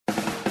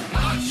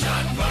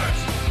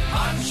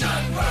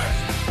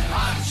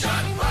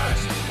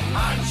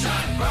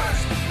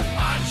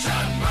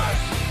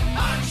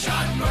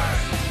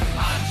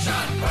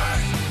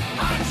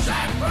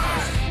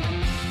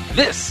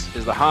This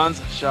is the Hans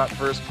Shot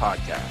First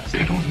podcast.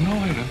 I don't know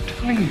it, I'm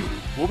telling you.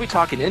 We'll be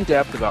talking in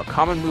depth about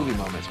common movie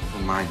moments For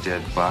my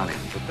dead body.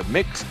 with the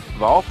mix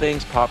of all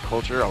things pop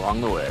culture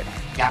along the way.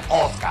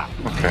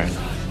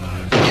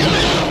 Okay.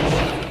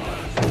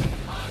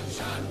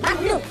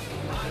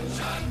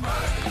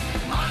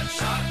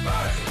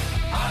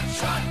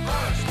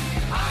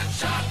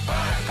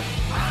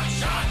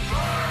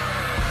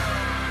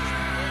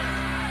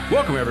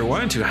 Welcome,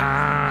 everyone, to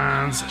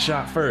Hans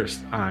Shot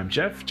First. I'm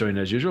Jeff, joined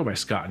as usual by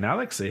Scott and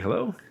Alex. Say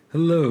hello.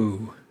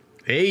 Hello.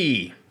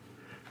 Hey,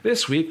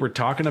 This week, we're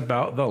talking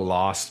about The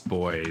Lost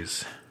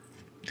Boys.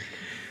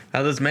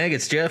 how those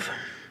maggots, Jeff?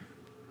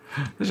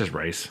 This is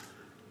Rice.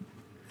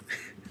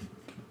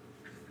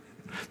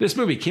 This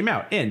movie came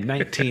out in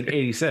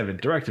 1987,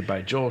 directed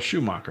by Joel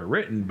Schumacher,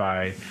 written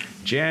by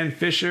Jan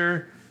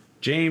Fisher,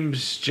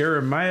 James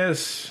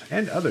Jeremias,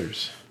 and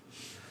others.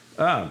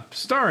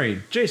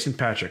 Starring Jason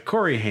Patric,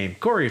 Corey Haim,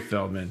 Corey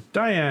Feldman,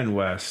 Diane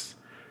West,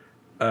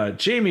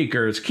 Jamie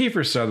Gertz,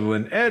 Kiefer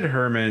Sutherland, Ed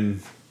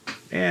Herman,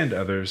 and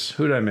others.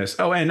 Who did I miss?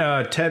 Oh, and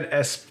Ted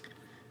S.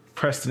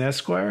 Preston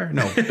Esquire?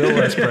 No, Bill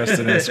S.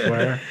 Preston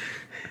Esquire.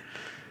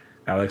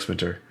 Alex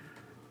Winter.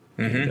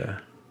 And,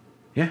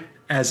 yeah.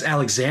 As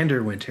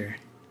Alexander Winter.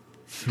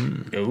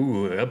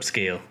 Ooh,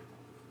 upscale.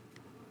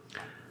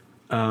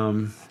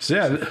 So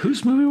yeah,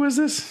 whose movie was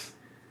this?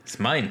 It's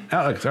mine.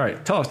 Alex, all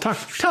right, tell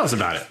us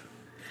about it.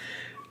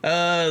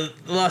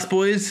 Lost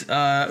Boys,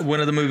 one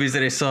of the movies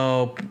that I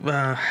saw.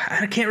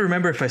 I can't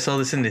remember if I saw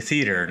this in the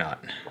theater or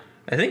not.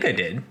 I think I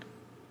did.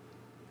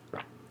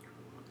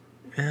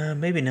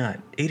 Maybe not.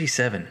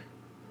 87.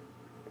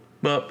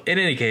 Well, in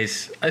any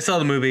case, I saw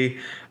the movie.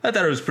 I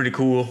thought it was pretty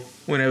cool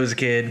when I was a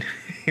kid.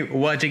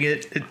 Watching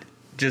it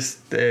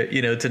just,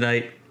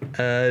 tonight,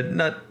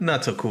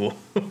 not so cool.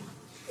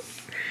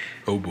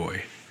 Oh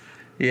boy.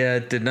 Yeah,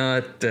 it did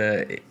not.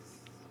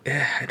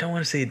 I don't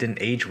want to say it didn't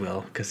age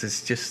well because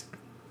it's just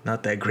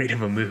not that great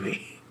of a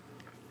movie.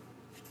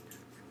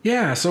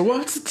 Yeah, so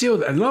what's the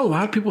deal? I know a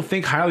lot of people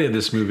think highly of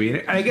this movie,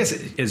 and I guess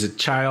as a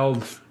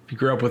child, you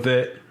grew up with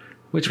it,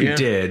 which we Yeah.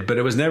 did, but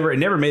it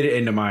never made it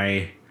into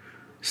my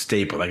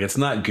staple. Like, it's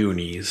not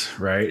Goonies,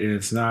 right? And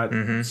it's not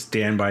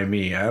Stand By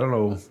Me. I don't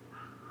know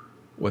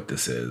what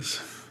this is.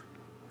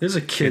 There's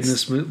a kid in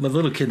this movie. The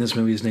little kid in this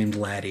movie is named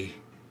Laddie.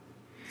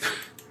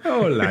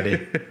 Oh,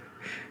 laddie.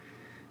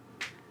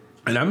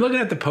 And I'm looking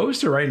at the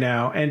poster right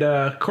now,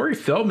 and Corey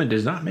Feldman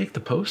does not make the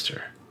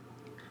poster.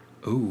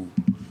 Ooh.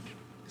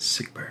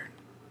 Sick burn.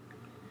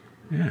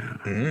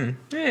 Yeah.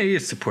 Yeah,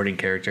 he's a supporting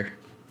character.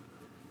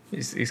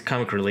 He's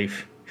comic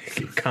relief.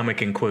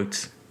 Comic in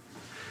quotes.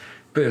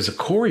 But there's a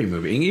Corey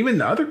movie, and even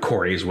the other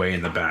Corey's way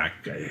in the back.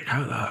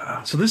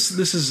 So this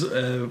is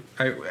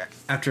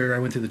after I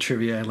went through the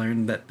trivia, I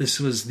learned that this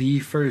was the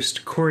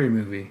first Corey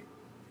movie.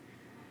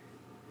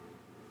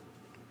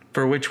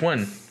 For which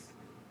one?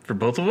 For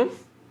both of them?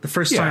 The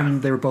first Yeah.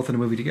 time they were both in a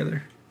movie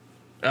together.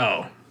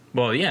 Oh,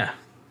 well, yeah.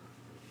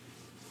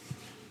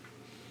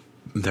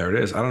 There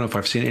it is. I don't know if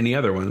I've seen any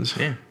other ones.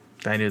 Yeah,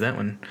 I knew that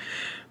one.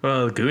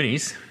 Well,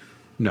 Goonies.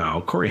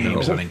 No, Corey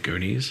Haim's not in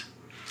Goonies.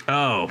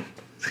 Oh.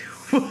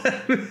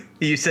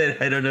 You said,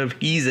 I don't know if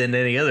he's in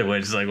any other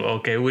ones. It's like, well,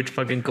 okay, which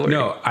fucking Corey?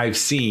 No, I've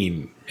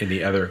seen in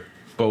the other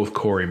both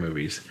Corey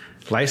movies.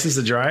 License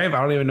to Drive.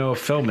 I don't even know if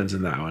Feldman's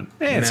in that one.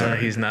 It's all No,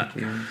 right. he's not.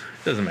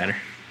 Doesn't matter.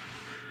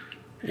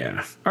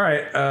 Yeah. All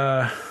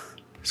right.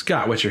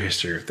 Scott, what's your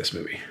history with this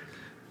movie?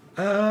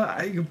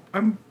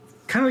 I'm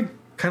kind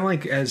of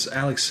like as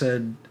Alex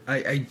said.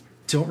 I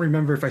don't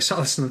remember if I saw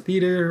this in the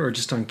theater or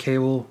just on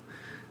cable.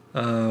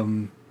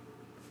 Oh,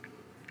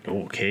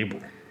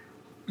 cable.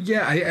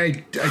 Yeah,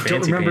 I don't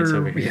Fancy pants over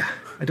remember. here. Yeah,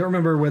 I don't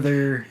remember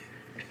whether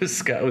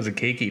Scott was a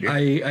cake eater. I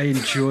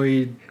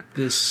enjoyed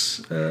this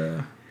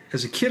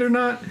as a kid or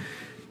not.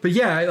 But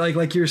yeah,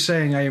 like you were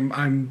saying,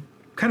 I'm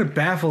kind of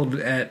baffled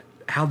at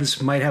how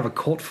this might have a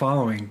cult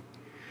following.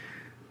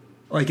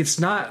 Like, it's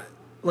not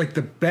like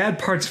the bad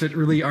parts of it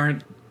really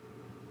aren't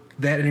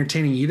that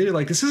entertaining either.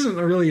 Like, this isn't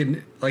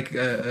really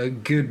a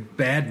good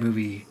bad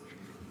movie,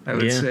 I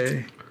would Yeah.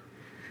 say.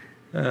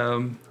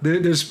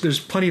 There's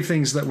plenty of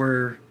things that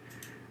were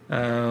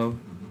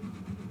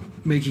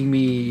making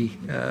me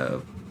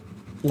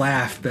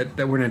laugh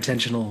that weren't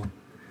intentional,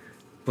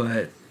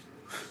 but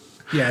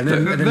yeah. And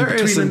then There between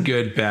is some them-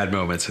 good bad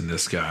moments in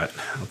this, Scott.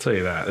 I'll tell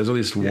you that. There's at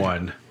least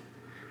one.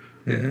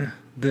 Yeah,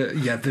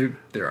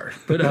 there are,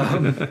 but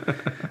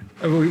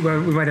we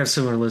might have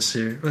similar lists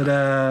here.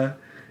 But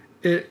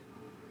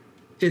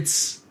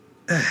it's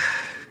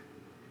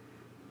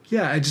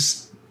yeah. I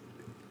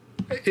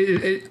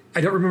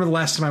don't remember the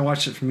last time I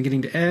watched it from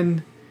beginning to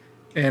end,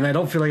 and I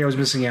don't feel like I was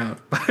missing out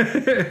by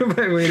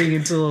waiting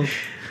until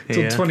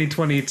Yeah.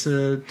 2020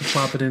 to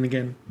plop it in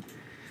again.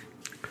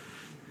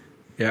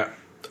 Yeah.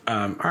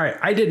 All right.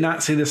 I did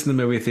not see this in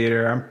the movie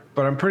theater,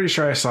 but I'm pretty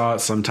sure I saw it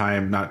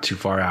sometime not too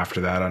far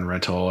after that on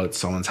rental at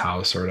someone's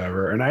house or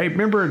whatever. And I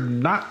remember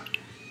not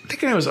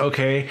thinking it was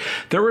okay.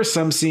 There were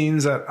some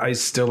scenes that I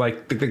still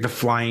like the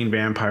flying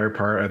vampire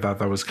part. I thought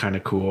that was kind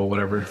of cool,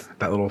 whatever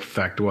that little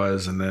effect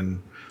was. And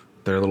then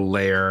their little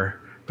lair.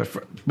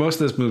 But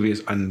most of this movie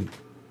is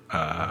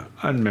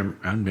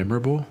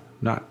unmemorable,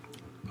 not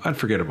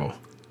unforgettable.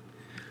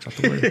 Is that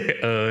the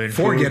word?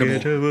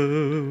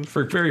 Forgettable.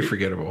 Very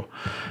forgettable.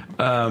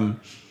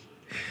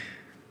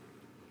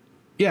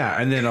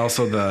 Yeah, and then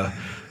also the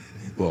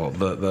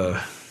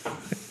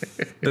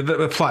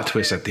plot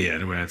twist at the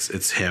end when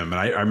it's him,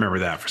 and I remember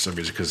that for some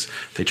reason because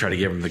they tried to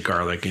give him the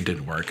garlic and it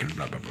didn't work, and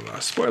blah blah blah.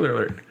 Spoiler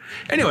alert.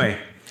 Anyway,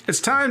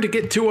 it's time to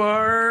get to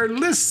our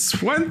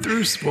lists 1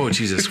 through. Oh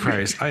Jesus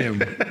Christ! I am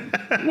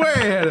way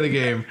ahead of the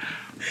game.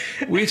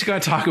 We each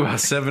got to talk about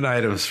 7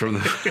 items from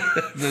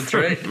the That's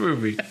right.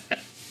 movie.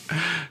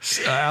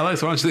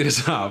 Alex, why don't you lead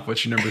us off?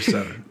 What's your number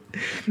 7?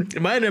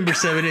 My number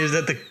 7 is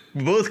that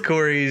both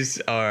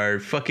Corys are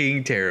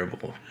fucking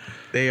terrible.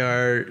 They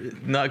are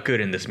not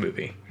good in this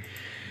movie.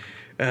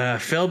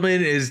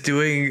 Feldman is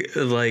doing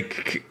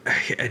like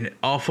an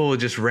awful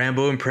just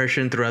Rambo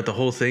impression throughout the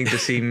whole thing to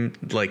seem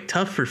like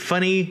tough or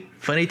funny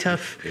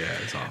tough. Yeah,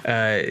 it's awful.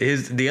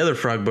 The other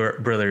Frog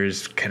brother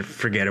is kind of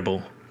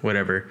forgettable.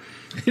 Whatever.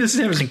 He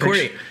doesn't have his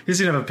Corey. picture. He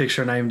doesn't have a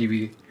picture on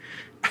IMDb.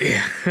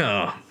 Yeah.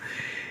 Oh.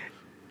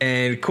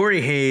 And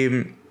Corey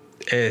Haim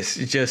is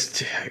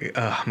just,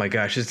 oh my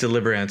gosh, his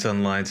deliverance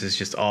on lines is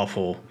just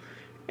awful.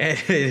 And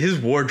his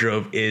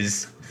wardrobe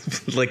is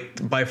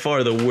like by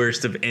far the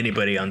worst of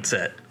anybody on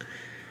set.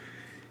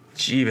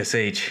 Jeebus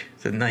H,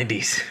 the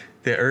 90s,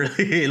 the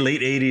late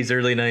 80s,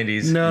 early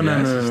 90s. No.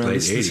 late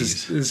This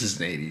 80s. is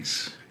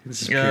 80s.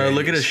 This is pure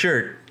Look at 80s. his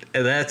shirt.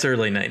 That's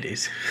early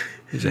 90s.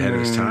 He's ahead of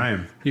his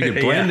time. You can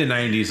blame the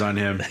 90s on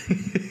him.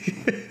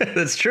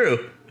 That's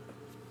true.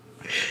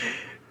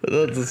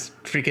 Those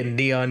freaking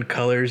neon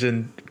colors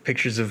and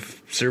pictures of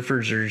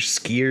surfers or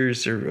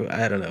skiers or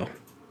I don't know.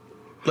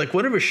 Like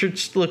one of his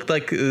shirts looked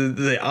like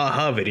the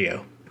Aha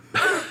video.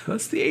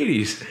 That's the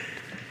 80s.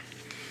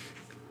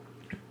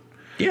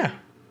 Yeah.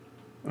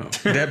 Oh.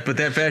 But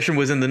that fashion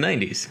was in the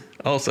 90s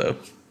also.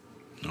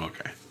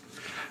 Okay.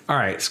 All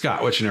right,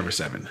 Scott, what's your number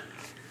 7?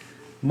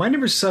 My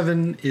number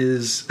 7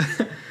 is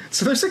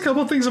so there's a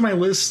couple things on my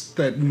list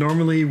that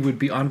normally would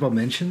be honorable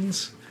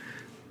mentions,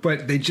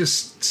 but they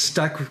just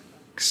stuck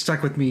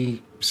with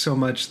me so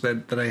much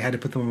that I had to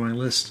put them on my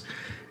list.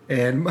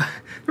 And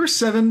number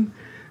 7,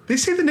 they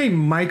say the name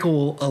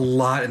Michael a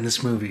lot in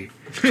this movie.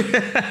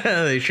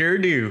 They sure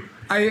do.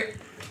 I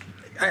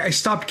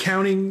stopped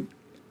counting.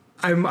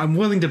 I'm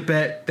willing to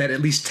bet that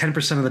at least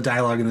 10% of the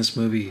dialogue in this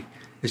movie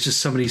is just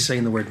somebody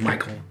saying the word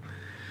Michael.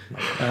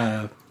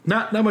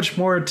 Not much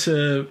more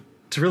to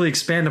really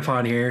expand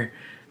upon here,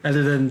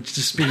 other than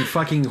just being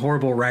fucking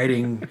horrible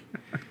writing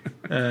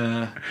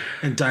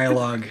and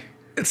dialogue.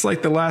 It's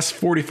like the last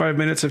 45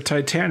 minutes of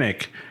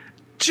Titanic.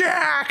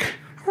 Jack!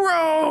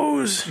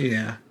 Rose!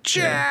 Yeah.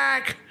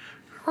 Jack!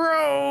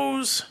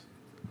 Rose!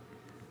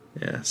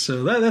 Yeah.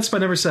 So that's my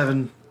number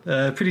 7.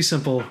 Pretty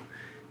simple.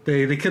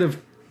 They could have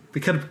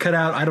cut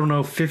out, I don't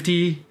know,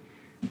 50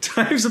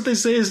 times that they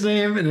say his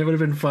name, and it would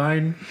have been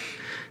fine.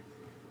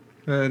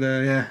 But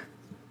yeah,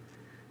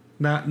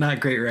 not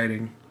great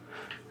writing.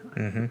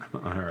 Mm-hmm.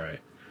 All right.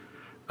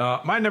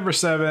 My number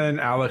 7,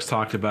 Alex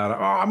talked about it.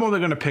 Oh, I'm only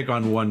going to pick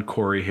on one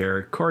Corey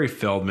here. Corey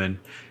Feldman.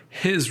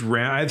 I had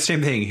the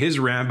same thing. His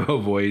Rambo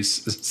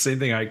voice, same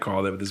thing I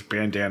called it with his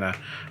bandana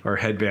or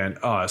headband.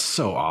 Oh, it's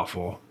so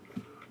awful.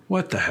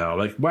 What the hell?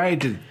 Like, why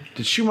did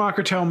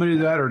Schumacher tell him to do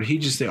that, or did he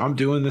just say, "I'm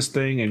doing this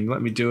thing and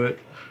let me do it"?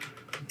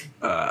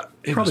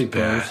 It Probably was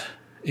bad. both.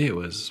 It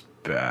was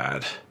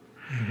bad.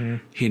 Mm-hmm.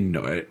 He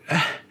knew it.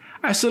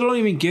 I still don't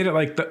even get it.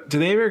 Like, do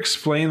they ever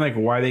explain like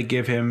why they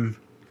give him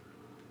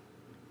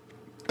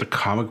the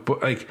comic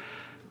book? Like,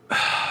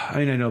 I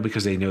mean, I know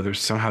because they know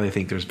they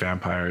think there's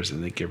vampires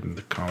and they give him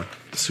the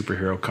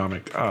superhero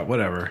comic.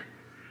 Whatever.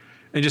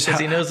 And just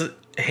Because he knows that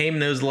Haim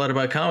knows a lot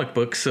about comic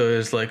books, so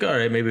it's like, all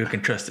right, maybe we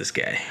can trust this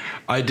guy.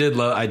 I did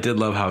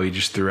love how he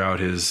just threw out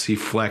he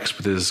flexed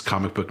with his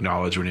comic book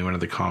knowledge when he went to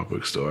the comic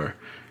book store,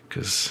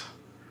 because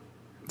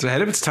it's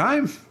ahead of its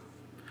time.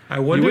 I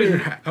wonder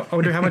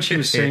how much he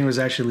was saying was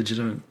actually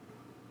legitimate.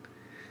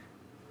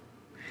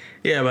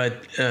 Yeah,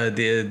 but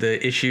the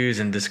issues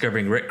and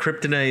discovering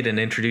kryptonite and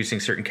introducing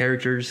certain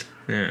characters.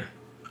 Yeah.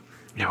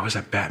 Yeah, was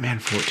that Batman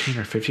 14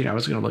 or 15? I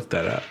was going to look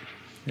that up.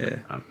 Yeah.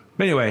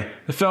 But anyway,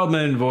 the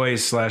Feldman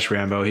voice /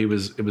 Rambo, it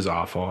was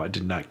awful. I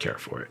did not care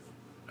for it.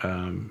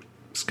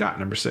 Scott,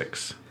 number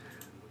 6.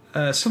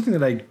 Something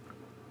that I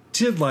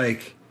did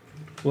like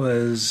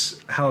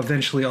was how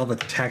eventually all the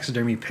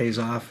taxidermy pays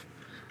off.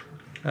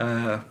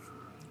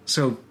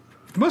 So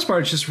for the most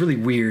part, it's just really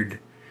weird.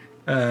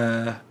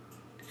 The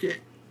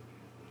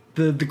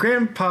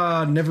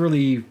grandpa never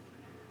really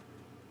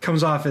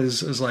comes off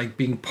as like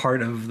being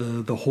part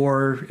of the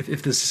horror.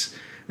 If this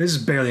is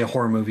barely a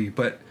horror movie,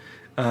 but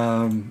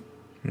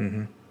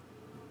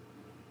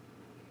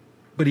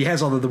but he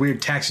has all the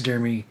weird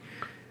taxidermy,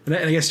 and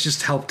I guess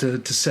just helped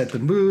to set the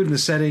mood and the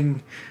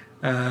setting.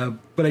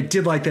 But I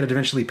did like that it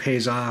eventually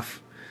pays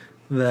off.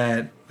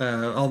 That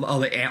all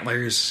the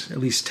antlers at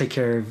least take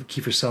care of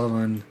Kiefer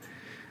Sutherland.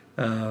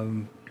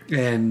 And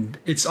And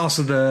it's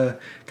also the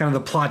kind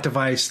of the plot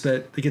device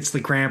that gets the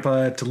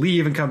grandpa to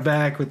leave and come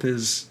back with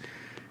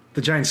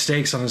the giant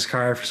stakes on his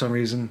car for some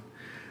reason.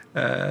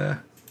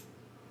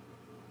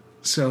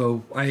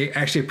 So I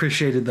actually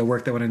appreciated the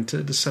work that went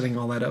into setting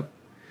all that up.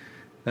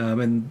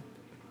 And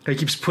he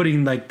keeps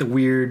putting like the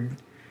weird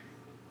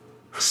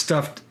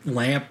stuffed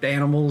lamp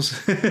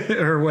animals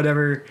or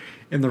whatever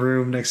in the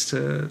room next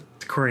to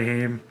Corey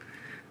Haim.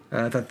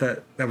 I thought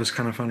that was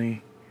kind of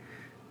funny.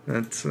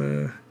 That's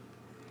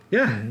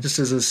just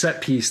as a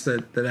set piece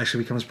that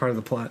actually becomes part of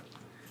the plot.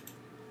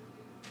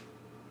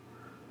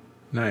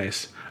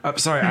 Nice.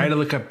 Sorry, I had to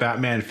look up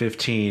Batman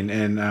 15,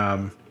 and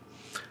I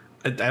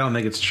don't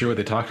think it's true what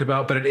they talked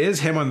about, but it is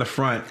him on the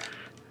front.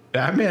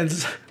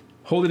 Batman's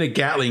holding a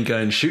Gatling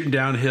gun, shooting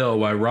downhill,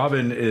 while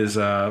Robin is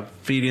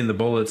feeding the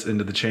bullets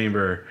into the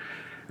chamber.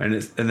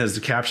 And there's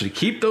the caption,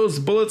 "Keep those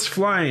bullets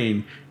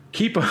flying.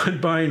 Keep on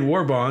buying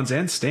war bonds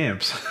and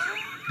stamps."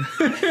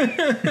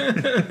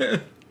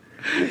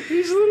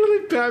 He's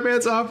literally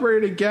Batman's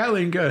operating a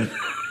Gatling gun.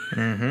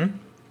 Mm-hmm.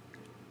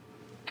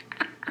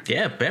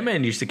 Yeah,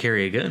 Batman used to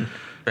carry a gun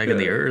back in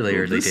the early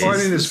days. Well, I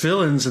mean, there's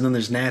villains and then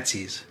there's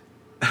Nazis.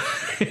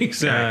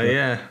 Exactly.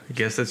 Yeah, I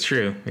guess that's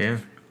true. Yeah.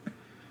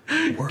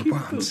 War Keep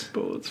bonds. those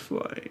bullets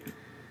flying.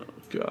 Oh,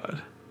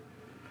 God.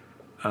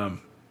 All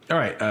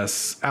right,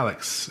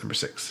 Alex, number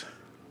 6.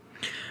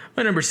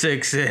 My number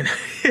 6, and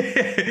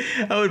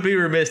I would be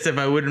remiss if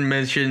I wouldn't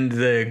mention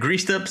the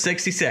greased up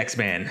sexy sax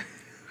man.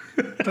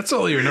 That's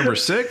all your number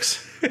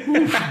 6?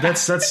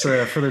 That's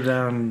further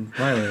down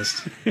my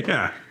list.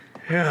 Yeah.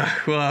 Yeah,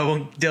 well, I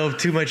won't delve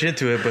too much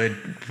into it, but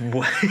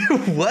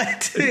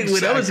what?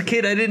 When I was a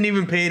kid, I didn't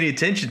even pay any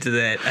attention to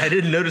that. I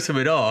didn't notice him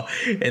at all.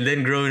 And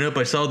then growing up,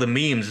 I saw the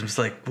memes. I was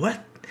like,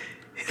 what?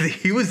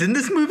 He was in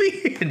this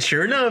movie? And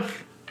sure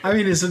enough. I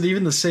mean, is it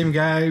even the same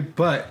guy?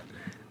 But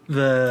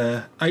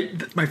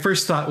my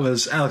first thought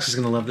was Alex is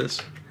going to love this.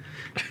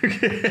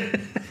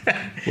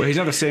 Well, he's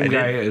not the same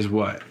guy as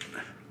what?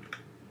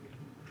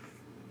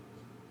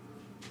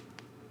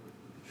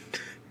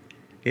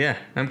 Yeah,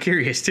 I'm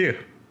curious too.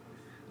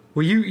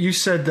 Well, you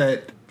said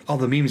that all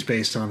the memes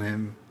based on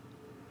him,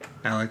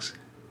 Alex.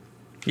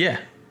 Yeah.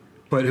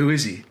 But who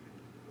is he?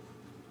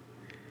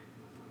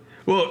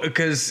 Well,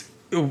 because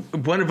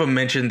one of them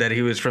mentioned that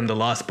he was from the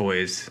Lost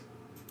Boys.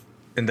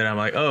 And then I'm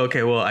like, oh,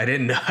 okay, well, I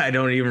didn't know. I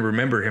don't even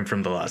remember him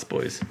from the Lost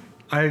Boys.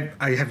 I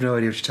have no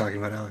idea what you're talking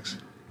about, Alex.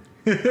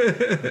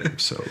 I'm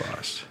so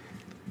lost.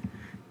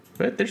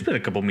 But there's been a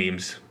couple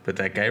memes with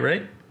that guy,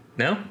 right?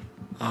 No?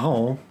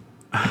 Oh.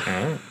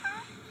 Oh.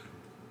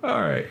 All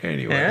right,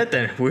 anyway. Yeah,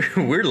 then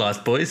we're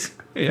Lost Boys.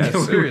 Yeah,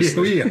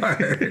 seriously. We are.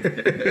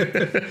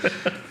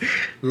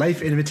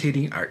 Life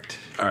imitating art.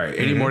 All right,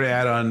 any more to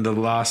add on the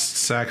lost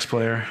sax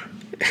player?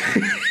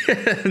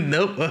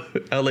 Nope.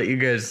 I'll let you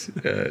guys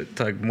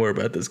talk more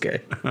about this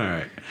guy. All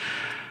right.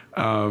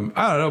 I don't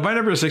know. My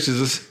number 6 is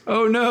this.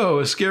 Oh, no,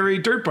 a scary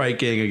dirt bike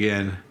gang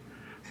again.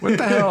 What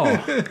the hell?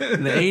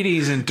 In the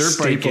 80s and dirt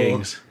bike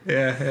gangs.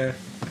 Yeah.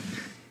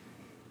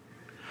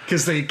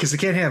 Because they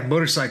can't have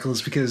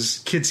motorcycles because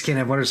kids can't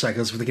have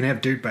motorcycles, but they can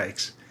have dirt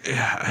bikes.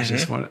 Yeah, I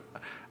just want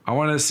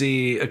to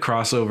see a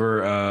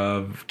crossover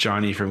of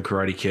Johnny from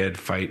Karate Kid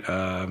fight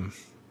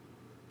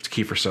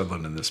Kiefer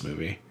Sutherland in this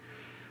movie.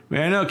 I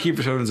mean, I know Kiefer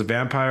Sutherland's a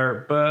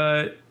vampire,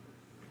 but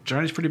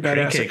Johnny's pretty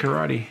badass at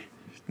karate.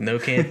 No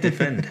can't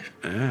defend.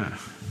 Yeah.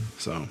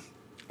 So,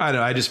 I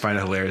don't know. I just find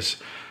it hilarious.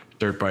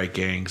 Dirt bike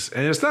gangs.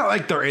 And it's not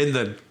like they're in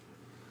the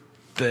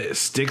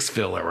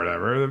Sticksville or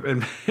whatever.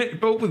 And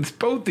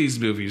both these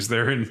movies,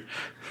 they're in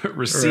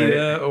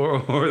Reseda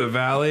or the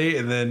Valley,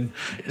 and then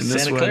in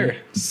this Santa one, Clara.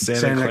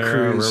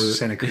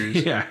 Santa Cruz.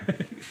 Yeah.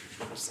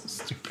 So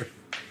stupid.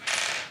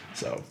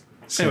 So,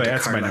 Santa anyway,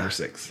 that's my Carla. number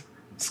 6.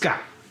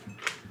 Scott.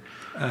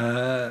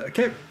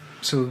 Okay,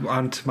 so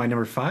on to my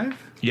number 5.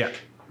 Yeah.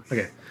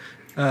 Okay,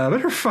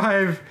 number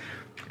 5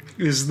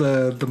 is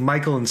the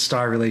Michael and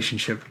Star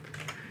relationship.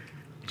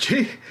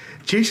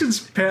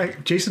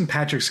 Jason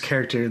Patrick's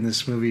character in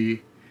this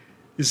movie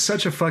is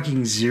such a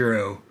fucking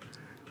zero.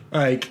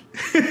 Like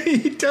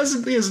he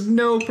has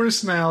no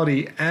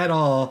personality at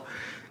all.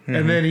 Mm-hmm.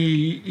 And then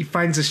he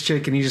finds this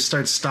chick and he just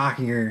starts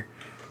stalking her,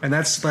 and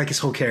that's like his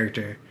whole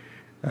character.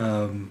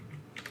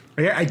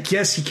 I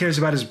guess he cares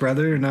about his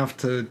brother enough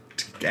to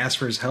ask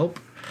for his help,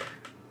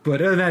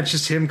 but other than that, it's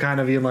just him kind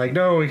of being like,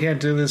 "No, we can't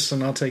do this,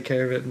 and I'll take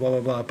care of it," and blah blah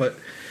blah. But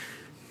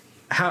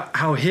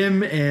how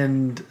him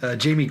and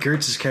Jamie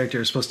Gertz's character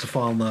are supposed to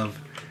fall in love,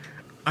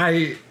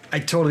 I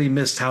totally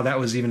missed how that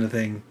was even a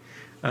thing.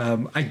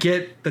 I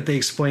get that they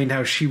explained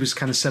how she was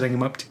kind of setting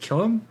him up to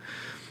kill him,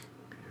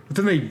 but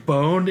then they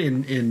boned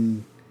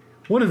in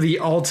one of the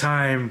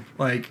all-time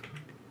like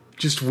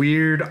just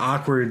weird,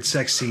 awkward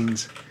sex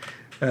scenes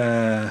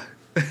that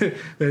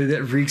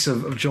reeks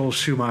of Joel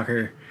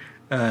Schumacher.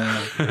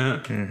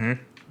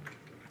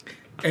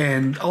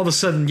 And all of a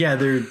sudden, yeah,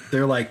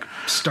 they're like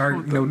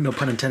no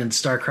pun intended,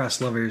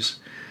 star-crossed lovers.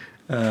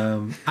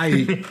 I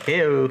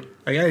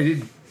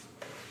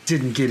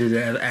didn't get it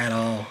at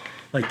all.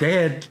 Like they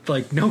had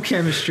like no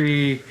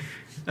chemistry.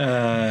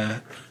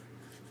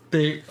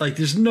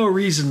 there's no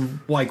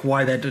reason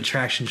why that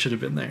attraction should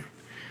have been there.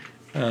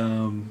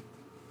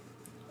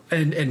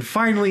 And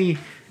finally,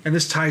 and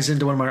this ties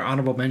into one of my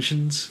honorable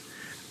mentions.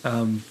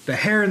 The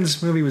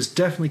Herons movie was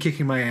definitely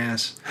kicking my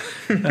ass,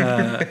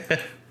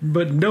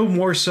 but no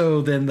more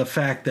so than the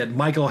fact that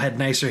Michael had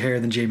nicer hair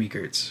than Jamie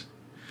Gertz.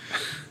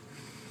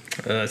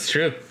 That's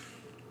true.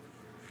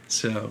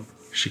 So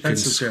She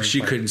that's the couldn't. fair She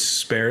fight. couldn't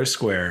spare a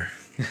square.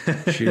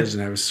 She doesn't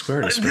have a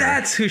square to spare.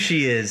 That's who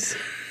she is.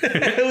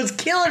 It was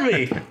killing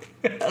me.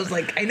 I was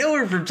like, I know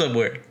her from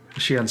somewhere.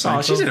 Was she on Seinfeld?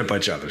 Oh, she's in a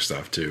bunch of other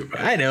stuff too. But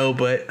I know,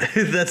 but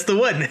that's the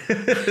one.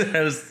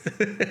 I was.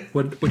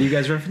 What are you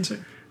guys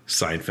referencing?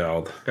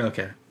 Seinfeld.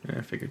 Okay, yeah,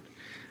 I figured.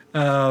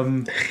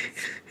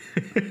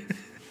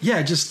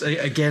 Yeah, just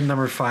again,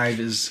 number 5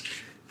 is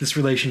this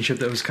relationship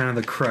that was kind of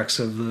the crux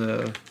of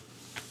the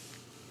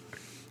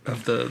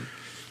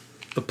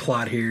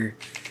plot here.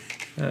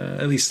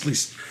 At least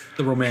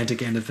the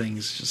romantic end of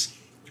things,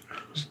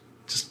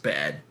 just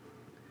bad.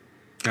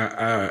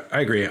 I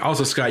agree.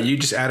 Also, Scott, you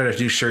just added a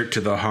new shirt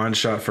to the Han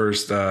Shot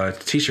First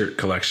T-shirt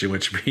collection,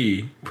 which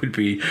would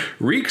be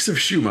Reeks of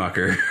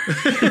Schumacher.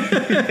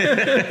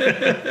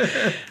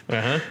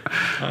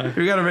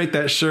 We got to make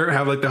that shirt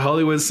have like the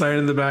Hollywood sign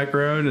in the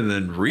background, and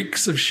then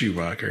Reeks of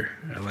Schumacher.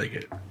 I like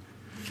it.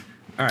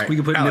 All right, We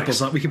can put Alex.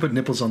 nipples on. We can put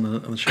nipples on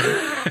the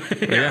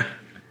shirt. Yeah.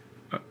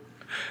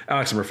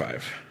 Alex, number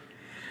 5.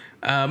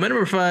 My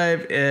number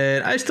 5,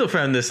 and I still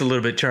found this a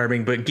little bit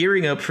charming, but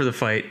gearing up for the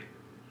fight.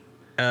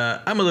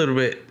 I'm a little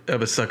bit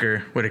of a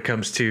sucker when it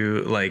comes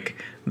to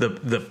like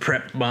the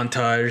prep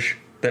montage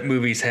that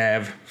movies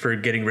have for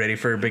getting ready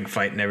for a big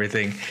fight and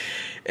everything.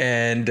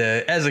 And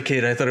as a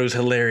kid, I thought it was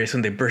hilarious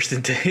when they burst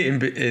into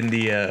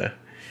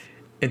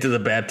the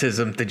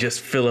baptism to just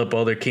fill up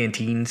all their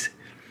canteens.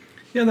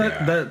 Yeah,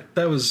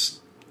 that was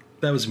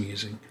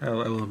amusing. I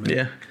will admit.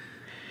 Yeah.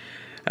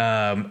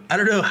 I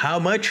don't know how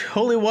much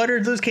holy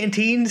water those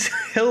canteens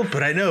held,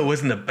 but I know it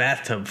wasn't a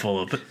bathtub full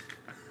of it.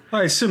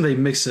 I assume they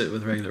mix it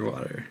with regular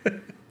water.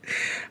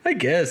 I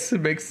guess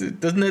it makes it.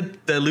 Doesn't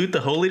it dilute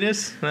the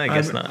holiness? I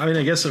guess not. I mean,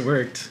 I guess it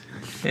worked.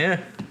 Yeah.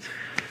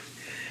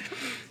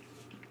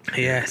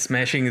 Yeah,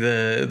 smashing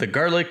the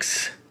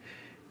garlics,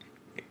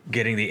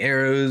 getting the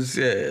arrows,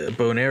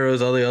 bow and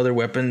arrows, all the other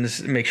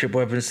weapons, makeshift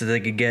weapons that they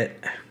could get.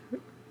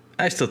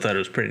 I still thought it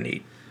was pretty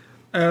neat.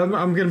 I'm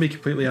going to be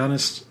completely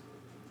honest.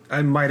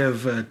 I might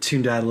have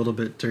tuned out a little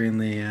bit during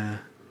the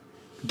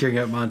gearing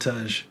up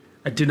montage.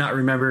 I do not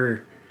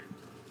remember.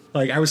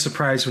 Like, I was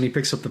surprised when he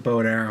picks up the bow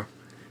and arrow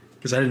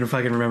because I didn't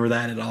fucking remember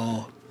that at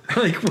all.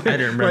 Like, I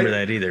didn't remember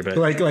that either, but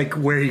like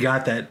where he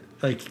got that.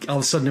 Like, all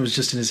of a sudden it was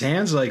just in his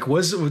hands. Like,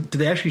 did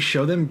they actually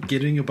show them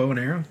getting a bow and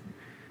arrow?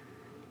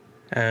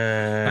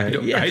 I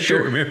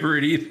don't remember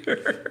it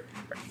either.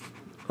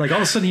 Like, all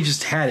of a sudden he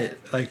just had it.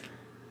 Like,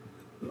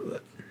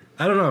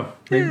 I don't know.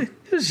 Maybe.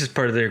 It was just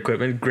part of their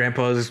equipment.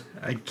 Grandpa's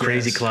I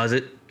crazy guess.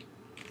 closet.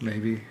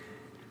 Maybe.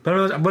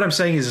 But what I'm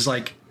saying is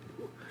like,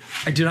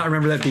 I do not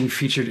remember that being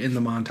featured in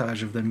the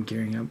montage of them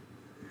gearing up.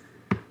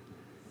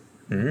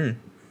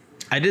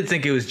 I did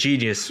think it was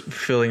genius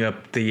filling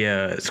up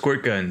the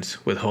squirt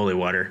guns with holy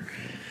water.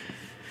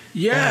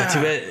 Yeah.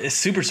 Too bad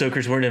super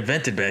soakers weren't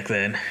invented back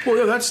then. Well,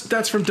 no,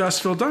 that's from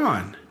Dusk Till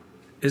Dawn,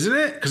 isn't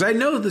it? Because I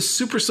know the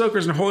super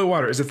soakers and holy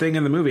water is a thing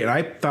in the movie, and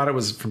I thought it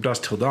was from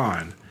Dusk Till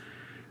Dawn.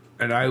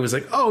 And I was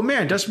like, oh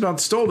man, Dusk Till Dawn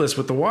stole this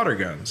with the water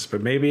guns.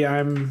 But maybe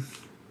I'm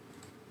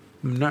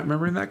not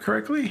remembering that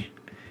correctly.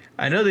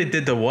 I know they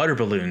did the water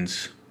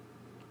balloons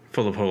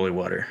full of holy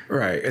water.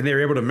 Right, and they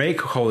were able to make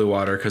holy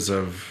water because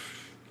of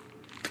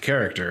the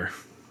character.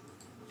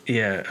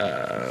 Yeah,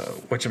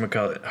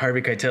 whatchamacallit?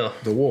 Harvey Keitel.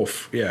 The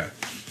wolf, yeah.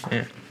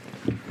 Yeah.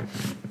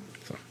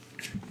 So,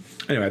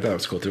 anyway, I thought that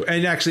was cool too.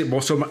 And actually, well,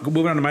 so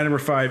moving on to my number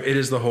 5, it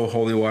is the whole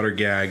holy water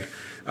gag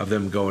of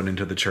them going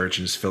into the church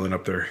and just filling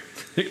up their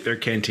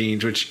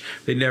canteens, which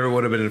they never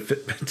would have been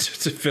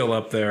to fill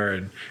up there,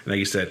 and like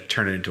you said,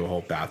 turn it into a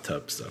whole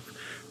bathtub stuff.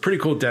 Pretty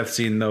cool death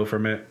scene though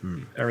from it.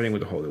 Everything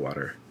with the holy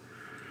water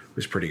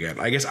was pretty good.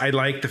 I guess I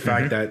like the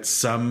fact that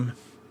some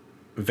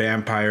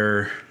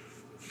vampire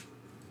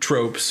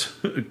tropes,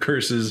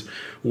 curses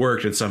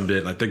worked and some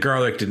didn't. Like the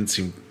garlic didn't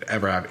seem to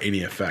ever have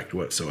any effect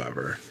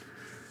whatsoever,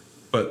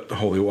 but the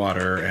holy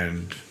water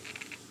and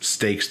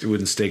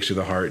wooden stakes through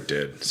the heart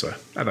did. So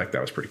I think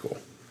that was pretty cool.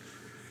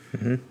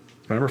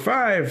 Number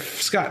 5,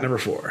 Scott. Number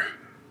 4.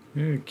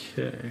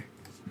 Okay.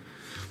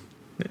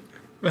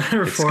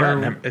 Number It's 4.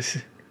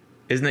 Scott,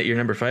 isn't that your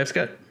number 5,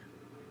 Scott?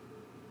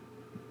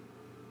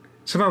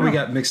 Somehow we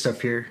got mixed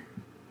up here.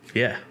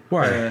 Yeah.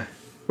 Why?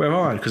 Wait,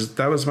 hold on, because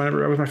that was my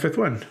 5th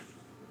one.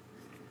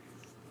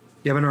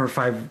 Yeah, my number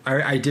 5.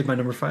 I did my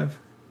number 5.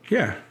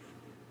 Yeah,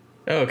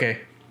 Oh, okay.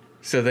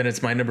 So then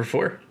it's my number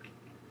 4.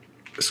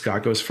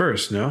 Scott goes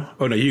first. No,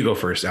 oh no, you go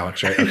first,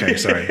 Alex. Right? Okay,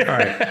 sorry. All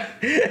right.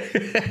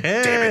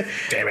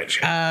 Damn it.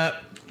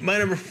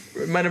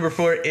 My number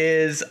 4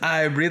 is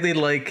I really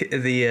like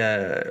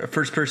the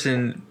first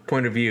person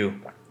point of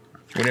view.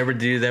 Whenever they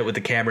do that with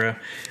the camera,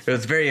 it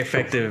was very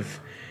effective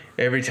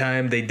every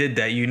time they did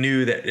that, you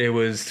knew that it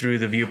was through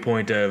the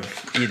viewpoint of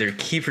either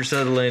Kiefer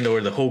Sutherland or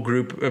the whole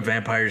group of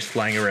vampires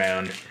flying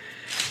around.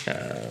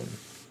 I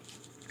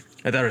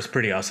thought it was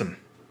pretty awesome.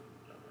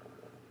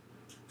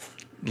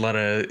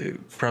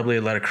 Probably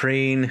a lot of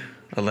crane,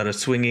 a lot of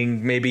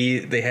swinging. Maybe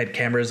they had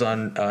cameras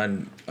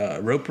on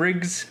rope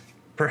rigs,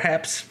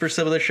 perhaps, for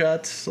some of the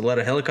shots. A lot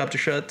of helicopter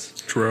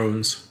shots.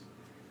 Drones.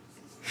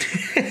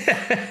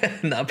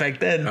 Not back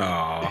then.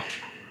 Oh.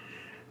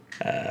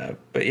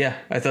 But yeah,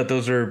 I thought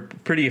those were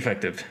pretty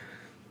effective.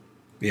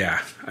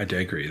 Yeah, I do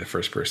agree. The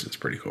first person is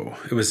pretty cool.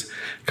 It was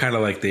kind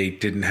of like they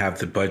didn't have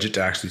the budget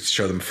to actually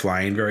show them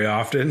flying very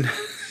often.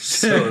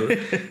 So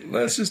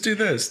let's just do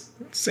this.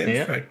 Same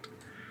effect.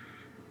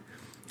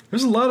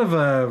 There's a lot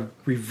of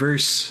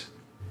reverse.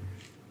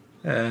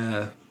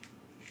 God,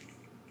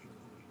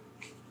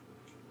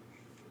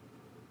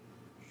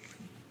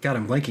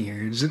 I'm blanking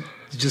here. Is it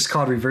just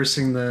called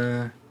running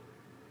the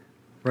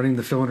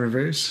film in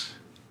reverse?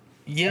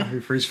 Yeah,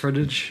 Reverse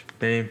footage.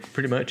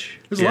 pretty much.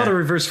 There's a lot of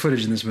reverse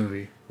footage in this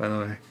movie, by the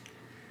way.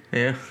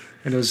 Yeah.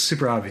 And it was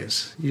super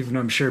obvious, even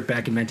I'm sure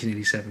back in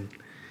 1987.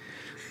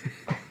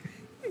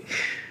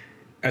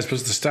 As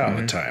opposed to the style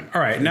at the time.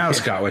 All right, now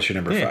Scott, what's your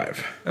number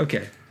 5?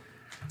 Okay.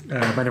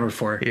 My number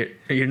 4.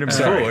 You're number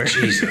Sorry, 4.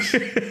 Jesus.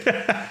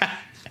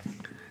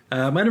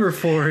 My number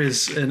 4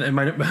 is, and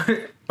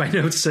my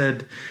notes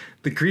said,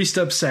 the greased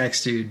up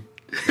sax dude.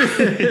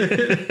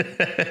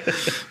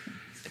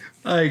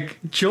 Like,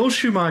 Joel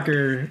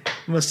Schumacher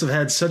must have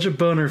had such a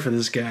boner for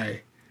this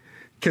guy,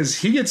 because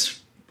he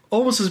gets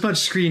almost as much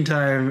screen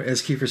time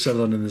as Kiefer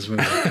Sutherland in this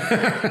movie.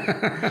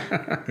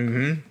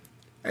 Mm-hmm.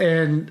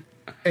 And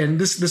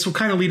this will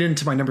kind of lead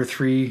into my number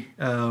 3,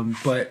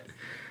 but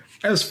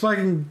I was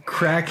fucking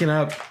cracking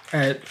up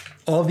at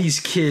all these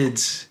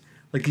kids,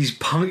 like these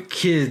punk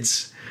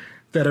kids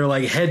that are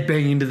like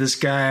headbanging to this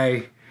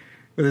guy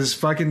with his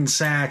fucking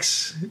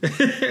sax,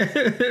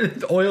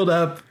 oiled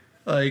up,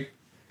 like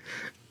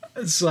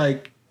it's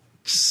like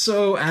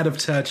so out of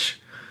touch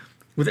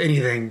with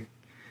anything.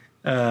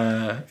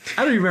 I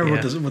don't even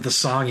remember what the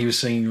song he was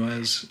singing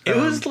was. It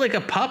was like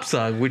a pop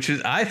song, which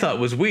I thought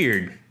was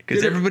weird.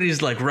 Because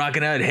everybody's like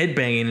rocking out,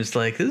 headbanging. It's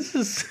like, this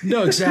is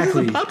no,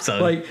 exactly. This is a pop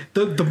song. Like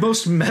the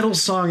most metal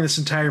song in this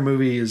entire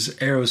movie is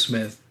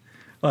Aerosmith.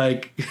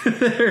 Like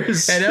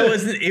there's and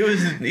it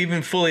wasn't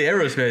even fully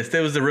Aerosmith.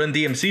 That was the Run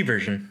DMC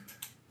version.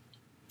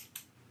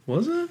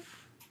 Was it?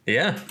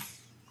 Yeah.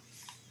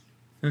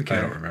 Okay.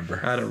 I don't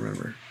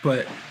remember.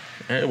 But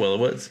Well, it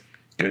was.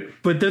 Good.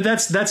 But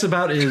that's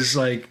about as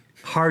like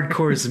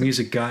hardcore as the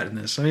music got in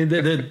this. I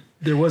mean,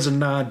 there was a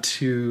nod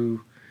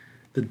to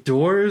the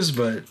Doors,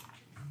 but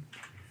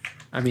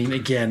I mean,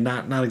 again,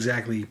 not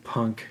exactly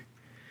punk.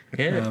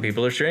 Yeah,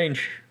 people are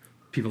strange.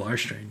 People are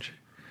strange.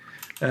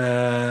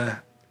 This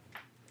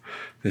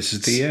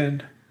is the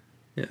end.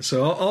 Yeah,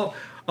 so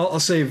I'll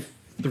save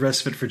the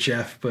rest of it for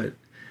Jeff, but it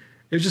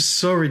was just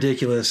so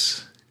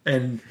ridiculous,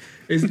 and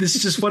this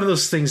is just one of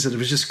those things that it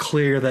was just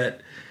clear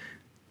that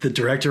the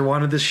director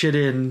wanted this shit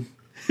in.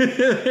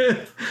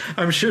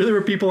 I'm sure there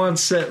were people on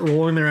set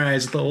rolling their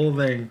eyes at the whole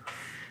thing,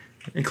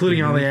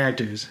 including all the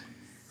actors.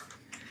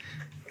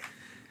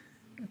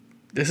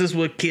 This is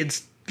what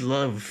kids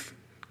love.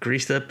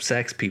 Greased up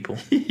sax people.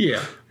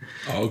 Yeah.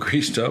 All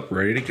greased up,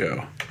 ready to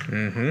go.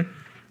 Mm-hmm.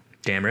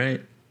 Damn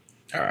right.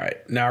 All right,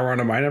 now we're on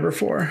to my number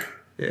 4.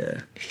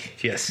 Yeah.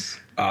 Yes.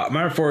 My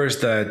number 4 is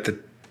the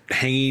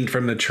hanging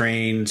from the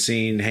train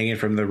scene, hanging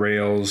from the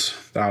rails.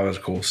 That was a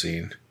cool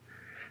scene.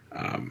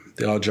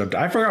 They all jumped.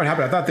 I forgot what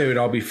happened. I thought they would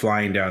all be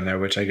flying down there,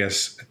 which I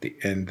guess at the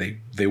end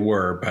they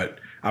were, but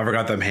I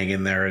forgot them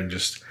hanging there and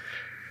just.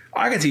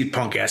 I can see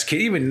punk ass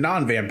kid, even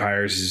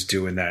non-vampires is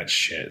doing that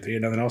shit. They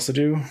had nothing else to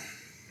do.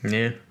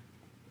 Yeah.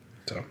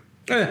 So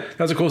that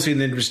was a cool scene.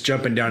 Then just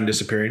jumping down and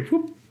disappearing.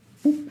 Whoop,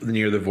 whoop. And then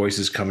you hear the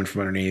voices coming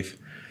from underneath.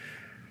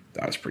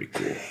 That was pretty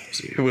cool.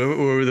 See. What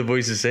were the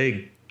voices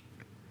saying?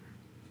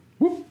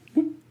 Whoop,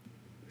 whoop.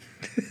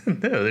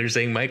 No, they're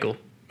saying Michael.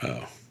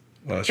 Oh,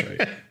 well, that's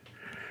right.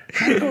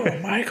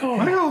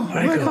 Michael. I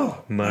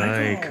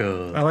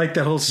like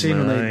that whole scene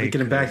when they get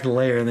him back to the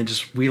lair and they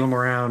just wheel him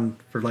around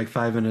for like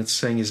 5 minutes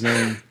saying his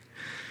name.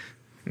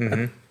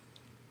 Mm-hmm.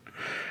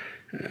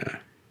 Yeah.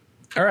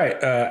 All right,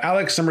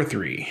 Alex, number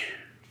 3.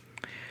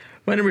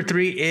 My number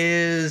 3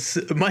 is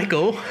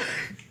Michael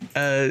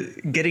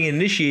getting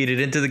initiated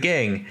into the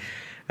gang.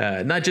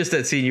 Not just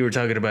that scene you were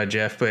talking about,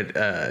 Jeff, but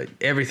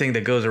everything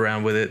that goes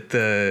around with it.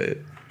 The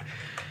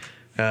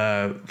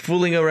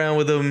fooling around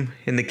with him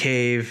in the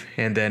cave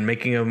and then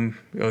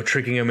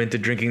tricking him into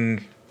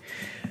drinking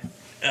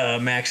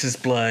Max's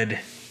blood,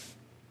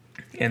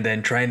 and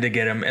then trying to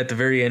get him at the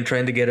very end,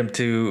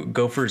 to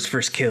go for his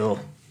first kill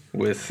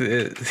with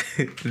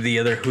the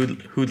other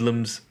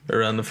hoodlums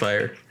around the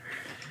fire.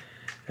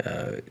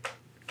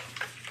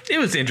 It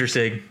was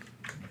interesting.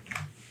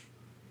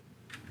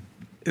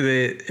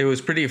 It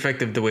was pretty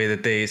effective the way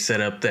that they set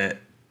up that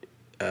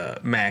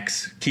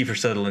Max, Kiefer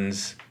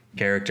Sutherland's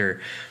character,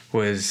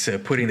 was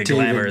putting the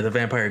glamour, the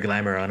vampire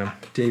glamour on him.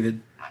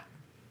 David.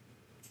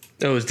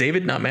 Oh, is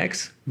David not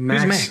Max?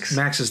 Max, Who's Max?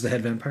 Max is the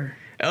head vampire.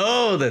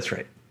 Oh, that's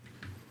right.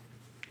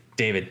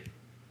 David.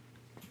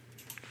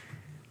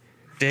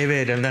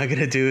 David, I'm not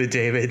gonna do it,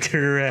 David.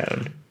 Turn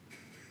around.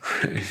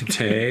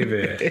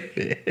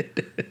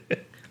 David.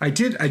 I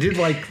did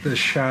like the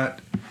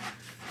shot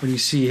when you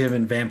see him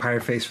in vampire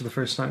face for the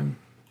first time.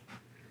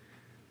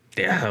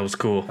 Yeah, that was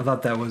cool. I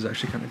thought that was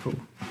actually kind of cool.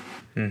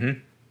 Mm-hmm.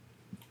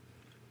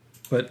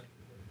 But it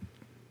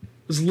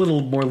was a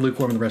little more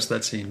lukewarm in the rest of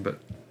that scene. But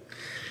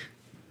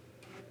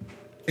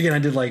again, I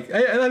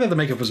thought the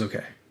makeup was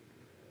okay.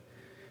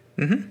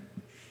 Mm-hmm.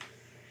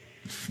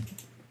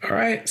 All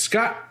right,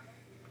 Scott.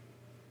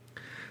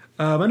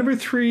 My number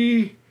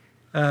 3.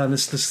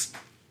 This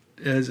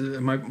is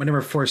my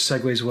number 4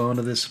 segues well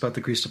into this about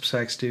the greased up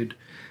sax dude.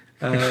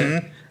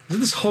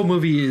 This whole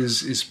movie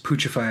is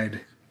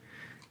poochified.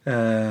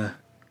 A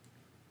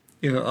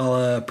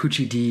la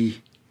Poochie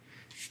D.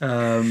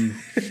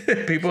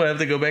 People have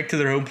to go back to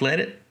their home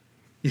planet.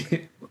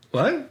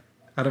 What?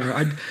 I don't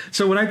know.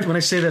 So when I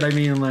say that, I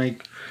mean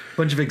like a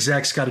bunch of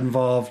execs got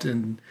involved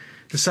and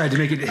decided to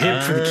make it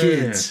hip for the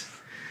kids.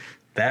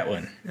 That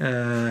one.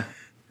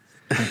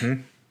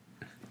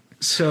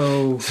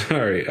 So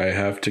Sorry, I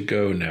have to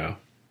go now.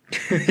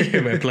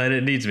 My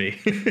planet needs me.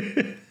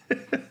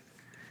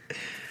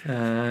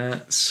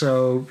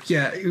 So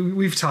yeah,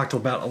 we've talked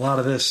about a lot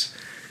of this,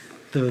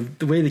 the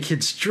way the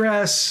kids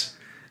dress,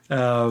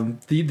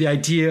 the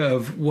idea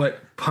of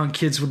what punk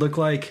kids would look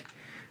like.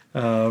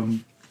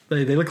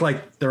 They look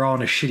like they're all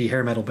in a shitty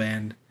hair metal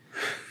band.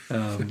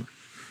 Kiefer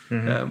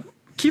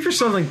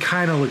Sutherland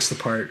kind of looks the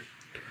part.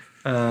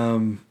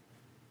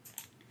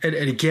 And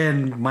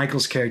again,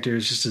 Michael's character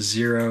is just a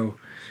zero.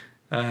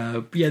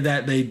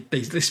 That they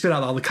spit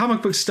out all the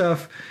comic book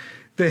stuff.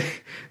 They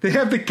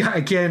have the guy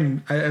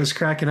again. I was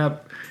cracking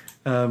up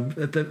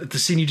at the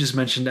scene you just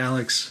mentioned,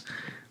 Alex,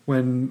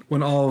 when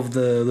all of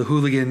the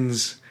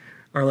hooligans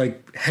are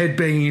like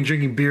headbanging and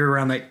drinking beer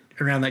around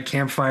that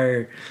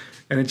campfire,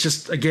 and it's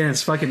just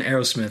it's fucking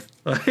Aerosmith.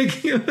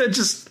 Like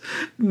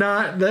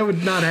that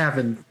would not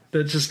happen.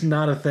 That's just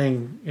not a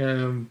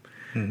thing.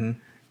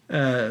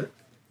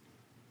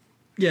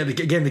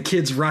 The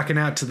kids rocking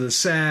out to the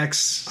sax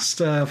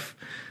stuff.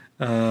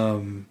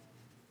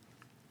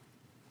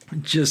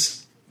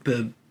 Just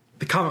the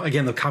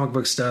comic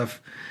book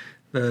stuff,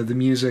 the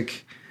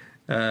music.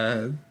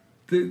 There's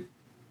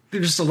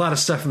just a lot of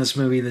stuff in this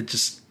movie that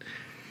just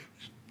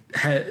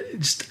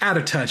out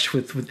of touch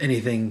with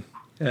anything.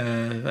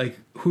 Like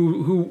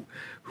who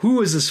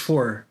is this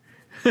for?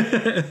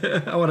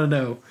 I want to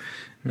know.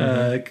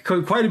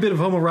 Quite a bit of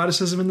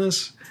homoeroticism in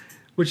this,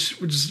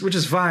 which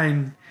is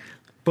fine.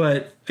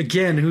 But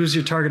again, who's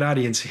your target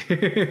audience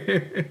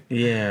here?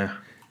 Yeah.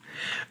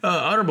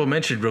 Honorable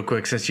mention, real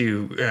quick, since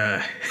you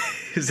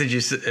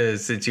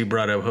since you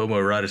brought up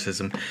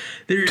homoeroticism,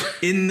 there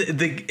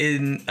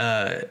in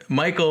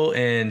Michael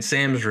and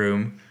Sam's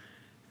room,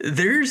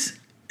 there's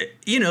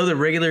the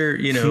regular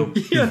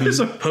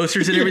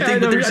posters and everything,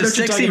 but there's a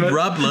sexy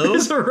Rob Lowe.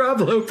 There's a Rob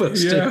Lowe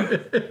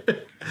poster. Yeah.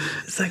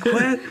 It's like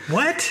what?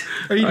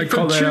 I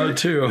called that out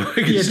too.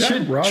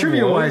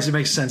 Trivia wise, it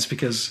makes sense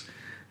because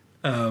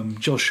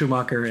Joel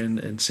Schumacher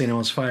and St.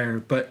 Elmo's Fire,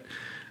 but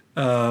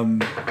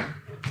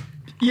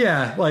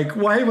like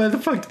why the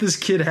fuck did this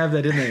kid have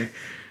that in there?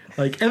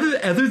 Like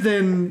other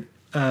than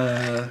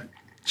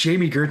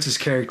Jamie Gertz's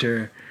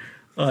character,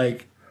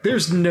 like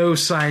there's no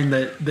sign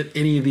that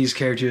any of these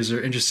characters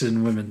are interested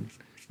in women.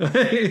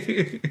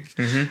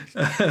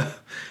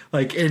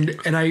 Like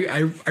and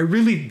I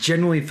really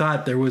genuinely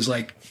thought there was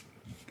like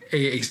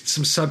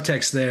some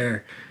subtext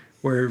there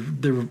where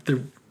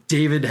the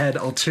David had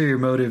ulterior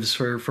motives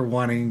for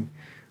wanting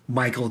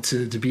Michael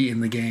to be in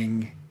the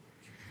gang.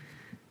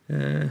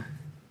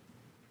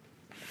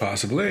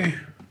 Possibly.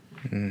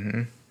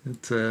 Anyway,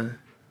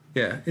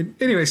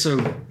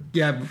 so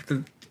yeah,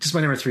 just my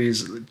number 3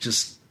 is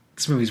just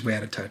this movie's way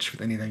out of touch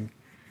with anything.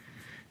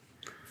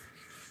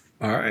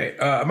 All right.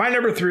 My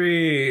number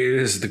 3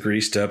 is the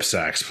greased up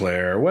sax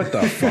player. What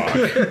the fuck?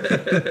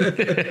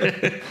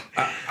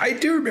 I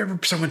do remember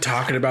someone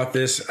talking about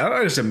this. I don't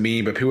know if it's a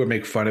meme, but people would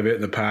make fun of it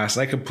in the past.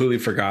 And I completely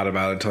forgot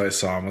about it until I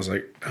saw him. I was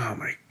like, oh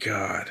my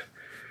God.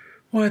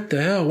 What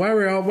the hell?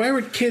 Why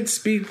would kids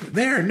be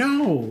there?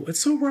 No, it's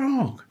so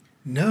wrong.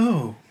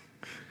 No.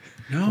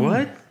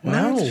 What?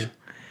 No.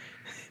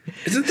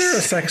 Isn't there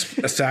a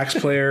sax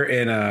player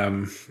in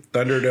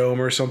Thunderdome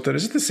or something?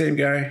 Is it the same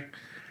guy?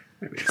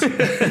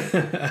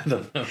 I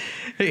don't know.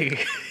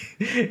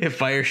 If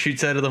fire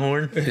shoots out of the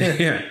horn.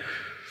 Yeah.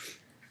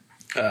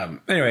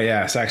 Anyway,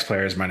 yeah, sax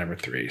player is my number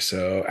 3.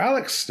 So,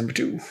 Alex, number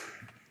 2.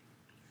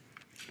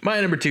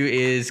 My number 2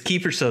 is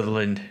Kiefer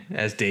Sutherland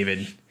as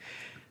David,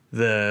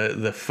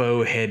 the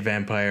faux head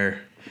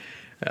vampire.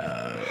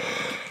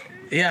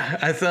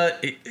 I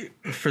thought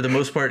for the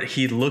most part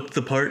he looked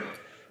the part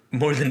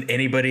more than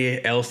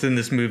anybody else in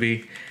this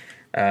movie.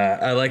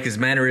 I like his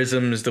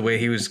mannerisms, the way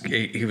he was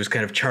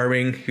kind of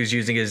charming. He was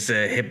using his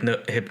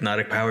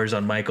hypnotic powers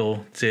on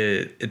Michael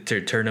to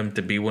turn him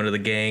to be one of the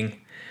gang.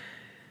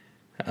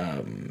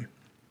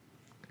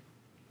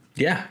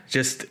 Yeah,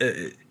 just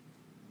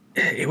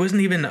it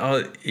wasn't even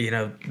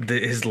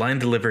his line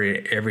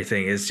delivery,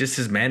 everything. It's just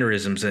his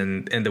mannerisms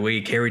and the way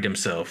he carried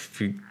himself.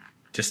 He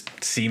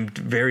just seemed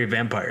very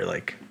vampire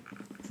like.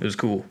 It was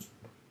cool.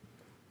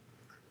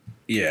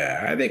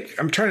 Yeah, I think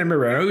I'm trying to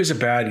remember. I know he was a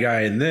bad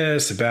guy in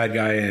this, a bad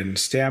guy in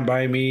Stand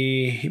By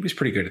Me. He was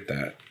pretty good at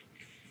that.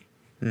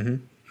 Mm-hmm.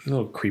 A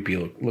little creepy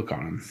look on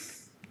him.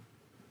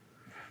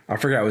 I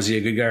forgot, was he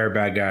a good guy or a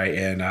bad guy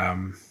in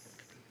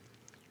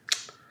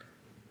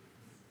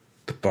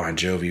the Bon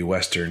Jovi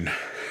Western?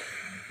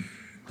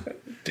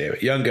 Damn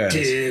it, Young Guns.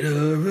 Dead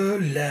or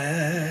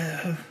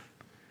alive.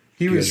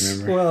 He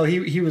was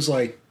he was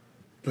like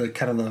the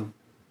kind of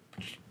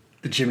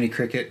the Jiminy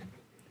Cricket.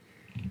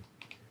 He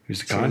was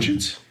the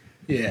conscience?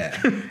 Yeah.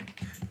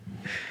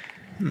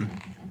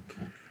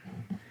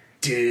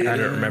 I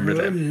don't remember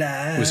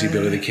that. Was he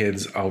Billy the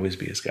Kid's Always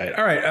Be His Guide?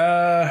 All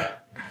right,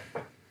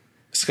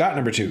 Scott,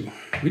 number 2.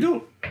 We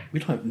don't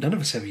have, none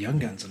of us have Young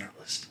Guns on our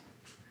list.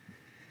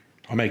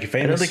 I'll make you I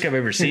famous. don't think I've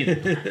ever seen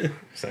it.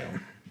 So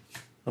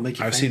I'll make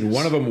you I've famous. seen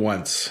one of them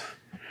once.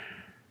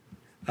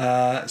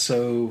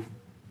 So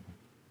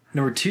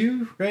number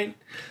 2, right?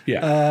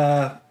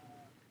 Yeah.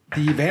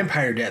 The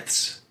vampire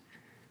deaths.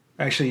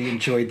 I actually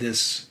enjoyed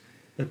this.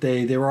 That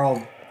they were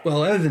all,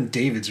 well, other than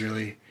David's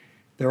really,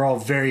 they're all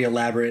very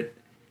elaborate,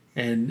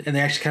 and they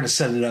actually kind of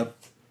set it up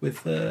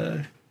with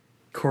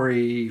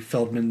Corey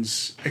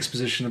Feldman's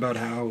exposition about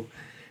how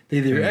they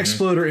either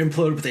explode or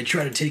implode, but they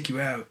try to take you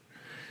out.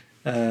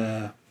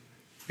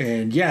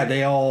 And yeah,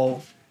 they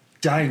all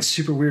die in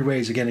super weird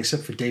ways again,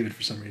 except for David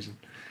for some reason.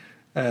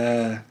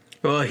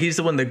 well, he's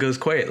the one that goes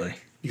quietly.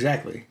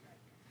 Exactly.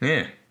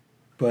 Yeah.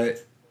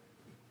 But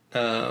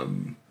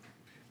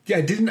yeah,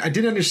 I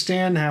didn't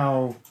understand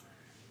how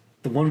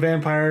the one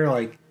vampire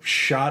like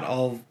shot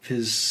all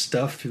his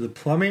stuff through the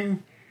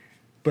plumbing,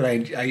 but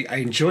I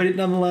enjoyed it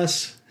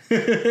nonetheless.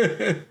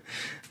 I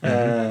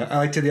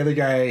liked how the other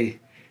guy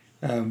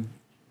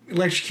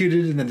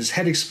electrocuted and then his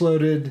head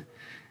exploded.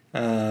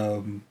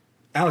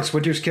 Alex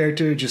Winter's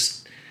character,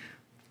 just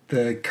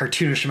the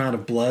cartoonish amount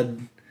of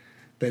blood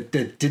that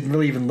didn't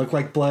really even look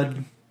like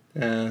blood.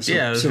 It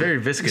was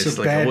very viscous,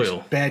 like bad,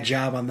 oil. Bad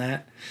job on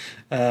that.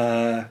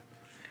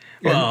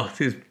 Well,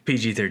 it was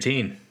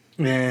PG-13.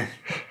 Yeah.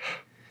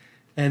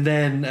 And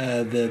then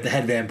the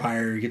head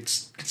vampire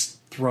gets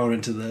thrown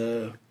into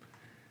the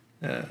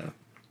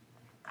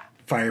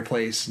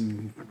fireplace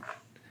and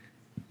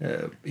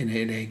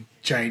in a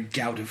giant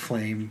gout of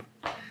flame.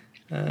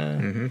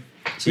 So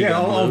yeah,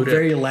 all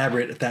very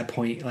elaborate at that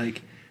point.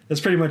 Like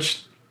that's pretty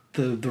much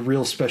the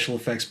real special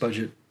effects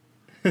budget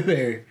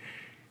there.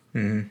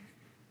 Mm-hmm.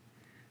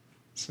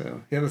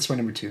 So yeah, that's my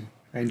number 2.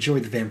 I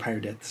enjoyed the vampire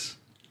deaths.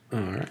 All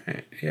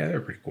right. Yeah,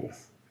 they're pretty cool.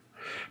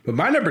 But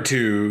my number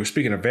 2,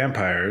 speaking of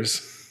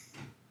vampires,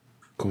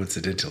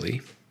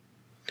 coincidentally,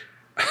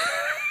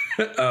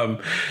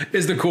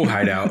 is the Cool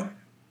Hideout.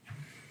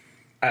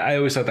 I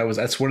always thought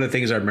that's one of the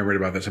things I remembered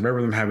about this. I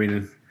remember them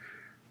having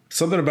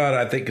something about it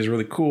I think is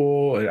really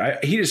cool.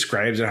 He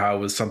describes it how it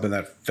was something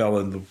that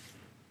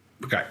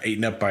got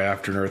eaten up by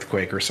after an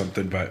earthquake or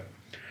something, but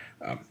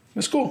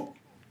it's cool.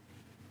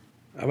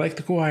 I like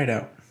the Cool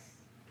Hideout.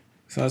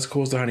 It's not as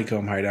cool as the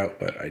Honeycomb Hideout,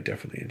 but I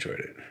definitely enjoyed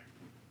it.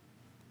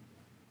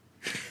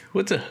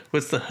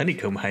 What's the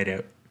Honeycomb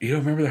Hideout? You don't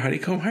remember the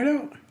Honeycomb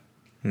Hideout?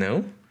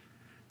 No?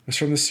 It's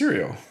from the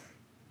cereal.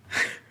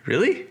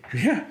 Really?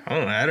 Yeah.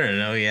 Oh, I don't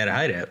know. You had a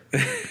hideout.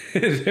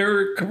 There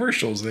were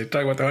commercials. They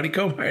talk about the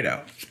Honeycomb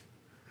Hideout.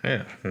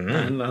 Yeah. I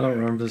don't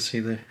remember this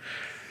either.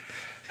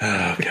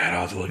 Oh, God,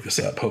 I'll have to look this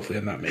up. Hopefully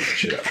I'm not making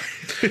shit up.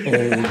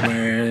 Old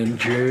man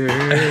Joe.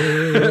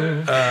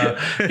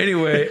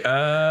 Anyway,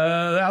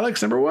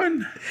 Alex, number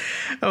 1.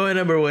 Oh, and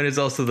number 1 is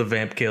also the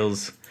vamp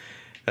kills.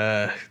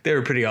 They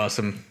were pretty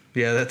awesome.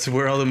 Yeah, that's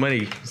where all the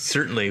money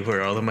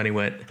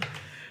went.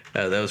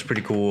 That was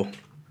pretty cool.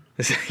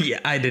 Yeah,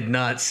 I did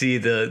not see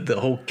the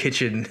whole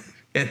kitchen,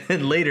 and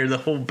then later the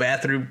whole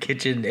bathroom,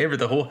 kitchen,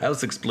 the whole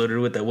house exploded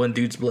with that one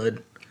dude's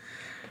blood.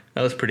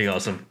 That was pretty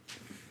awesome.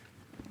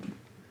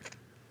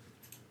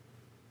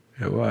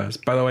 It was.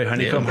 By the way,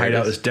 Honeycomb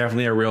Hideout is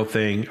definitely a real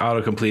thing,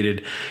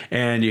 auto-completed,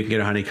 and you can get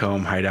a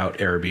Honeycomb Hideout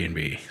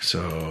Airbnb.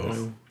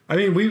 So, I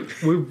mean, we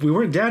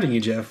weren't doubting you,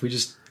 Jeff. We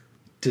just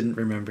didn't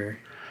remember.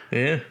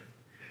 Yeah.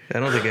 I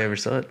don't think I ever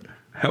saw it.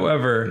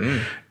 However,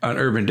 on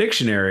Urban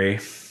Dictionary...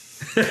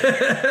 I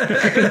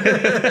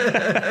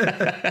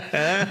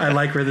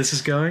like where this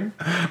is going.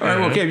 All right,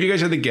 well, okay, if you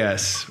guys had to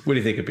guess, what do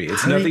you think it'd be?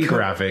 It's nothing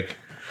graphic.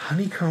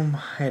 Honeycomb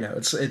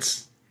Hideout.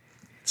 It's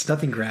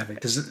nothing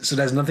graphic. So it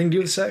has nothing to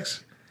do with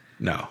sex?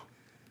 No.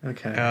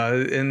 Okay.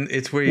 And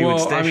it's where you would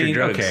stash your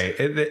drugs. Okay,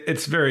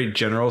 it's very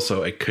general,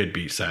 so it could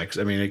be sex.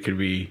 I mean, it could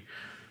be...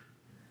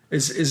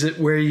 Is it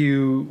where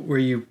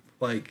you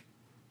like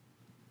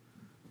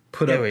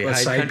put up a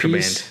side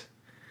piece?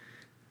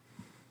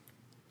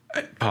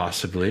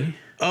 Possibly.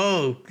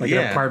 Oh, like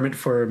an apartment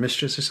for a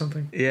mistress or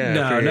something? Yeah,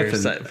 no,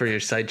 nothing. For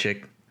your side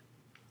chick.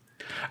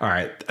 All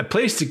right, a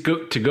place to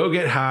go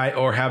get high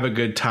or have a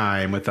good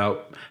time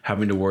without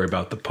having to worry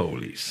about the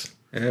police.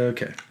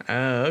 Okay.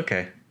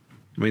 Okay.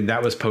 I mean,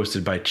 that was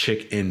posted by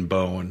Chick in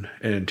Bone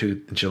in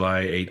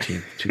July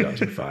 18th,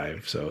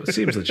 2005. So it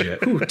seems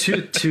legit. Ooh,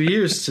 2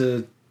 years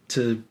to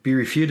be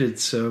refuted,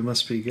 so it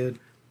must be good.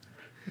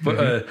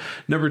 But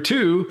number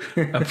 2,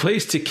 a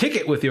place to kick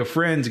it with your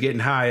friends getting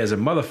high as a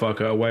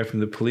motherfucker away from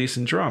the police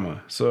and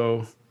drama.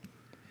 So,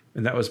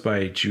 and that was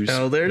by Juice.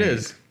 Oh, there it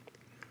is.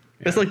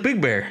 It's like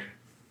Big Bear.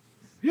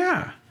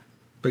 Yeah.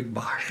 Big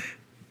bar.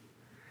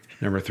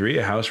 Number 3,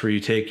 a house where you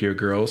take your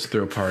girls to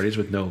throw parties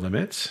with no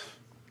limits.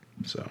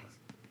 So,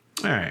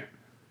 all right.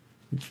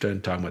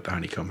 Done talking about the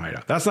Honeycomb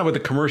Hideout. That's not what the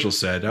commercial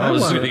said. I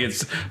was going to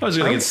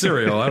get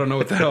cereal. I don't know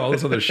what the hell all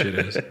this other shit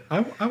is.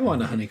 I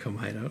want a Honeycomb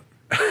Hideout.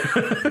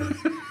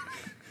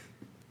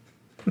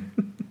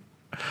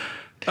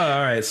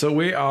 All right, so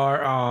we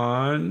are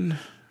on.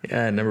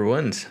 Yeah, number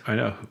 1s. I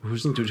know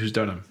who's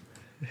done them.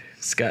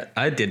 Scott,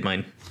 I did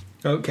mine.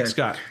 Okay.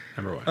 Scott,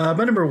 number 1.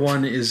 My number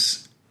 1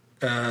 is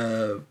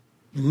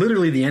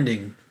literally the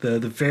ending, the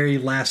very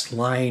last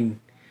line.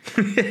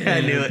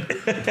 I knew it.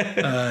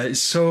 It's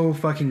so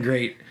fucking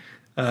great.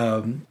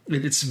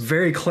 It's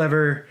very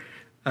clever.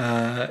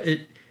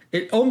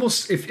 It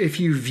almost, if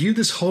you view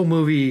this whole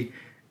movie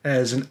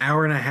as an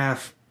hour and a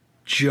half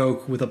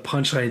joke with a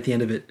punchline at the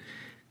end of it,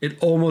 it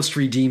almost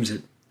redeems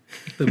it,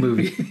 the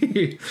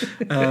movie.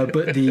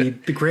 But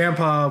the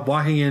grandpa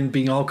walking in,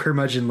 being all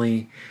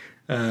curmudgeonly,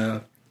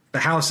 the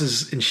house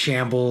is in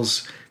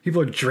shambles.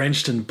 People are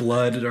drenched in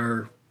blood,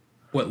 or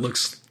what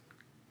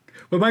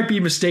might be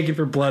mistaken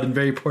for blood in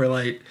very poor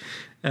light.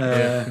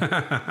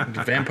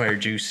 Vampire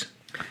juice.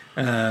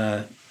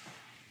 Like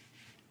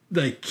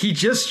he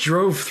just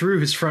drove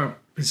through his front,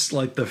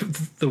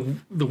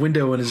 the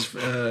window in his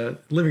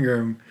living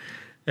room,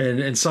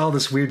 and saw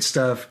this weird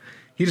stuff.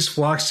 He just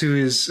walks to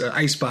his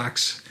ice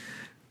box,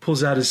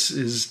 pulls out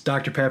his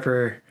Dr.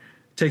 Pepper,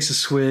 takes a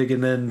swig,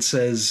 and then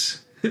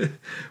says,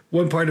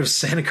 "One part of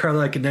Santa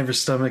Carla I could never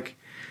stomach,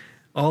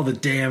 all the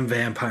damn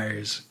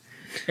vampires."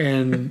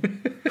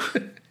 And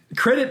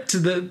credit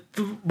to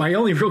my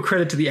only real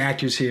credit to the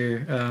actors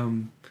here.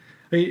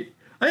 I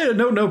had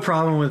no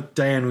problem with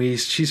Diane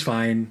Wiest. She's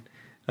fine.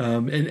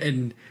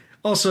 And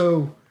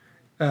also,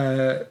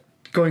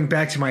 going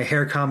back to my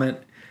hair comment,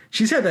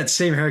 she's had that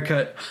same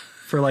haircut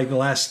for like the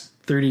last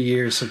 30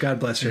 years, so God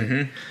bless her.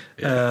 Mm-hmm.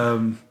 Yeah.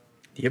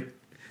 Yep.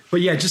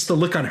 But yeah, just the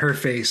look on her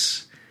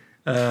face,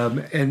 and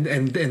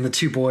the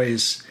 2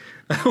 boys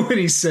when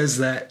he says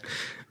that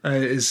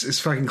is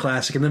fucking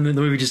classic. And then the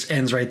movie just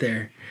ends right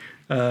there.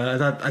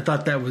 I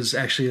thought that was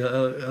actually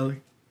a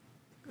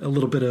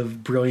little bit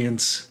of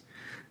brilliance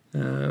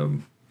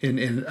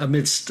in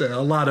amidst a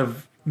lot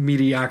of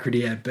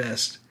mediocrity at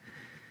best.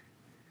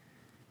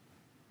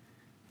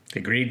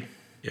 Agreed.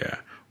 Yeah.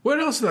 What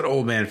else is that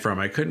old man from?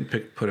 I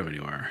couldn't put him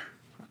anywhere.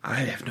 I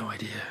have no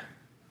idea.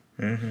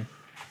 Mm-hmm.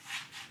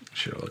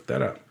 Should have looked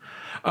that up.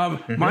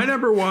 My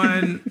number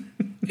 1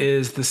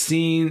 is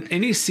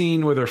any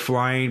scene where they're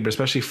flying, but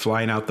especially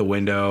flying out the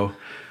window.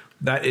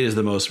 That is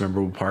the most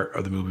memorable part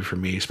of the movie for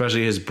me,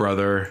 especially his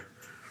brother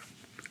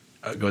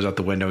goes out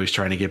the window. He's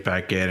trying to get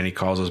back in and he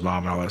calls his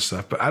mom and all that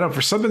stuff. But I don't,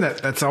 for something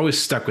that's always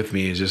stuck with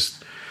me is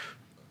just,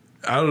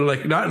 I don't know,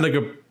 like, not in like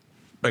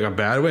a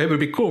bad way, but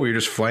it'd be cool where you're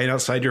just flying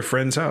outside your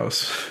friend's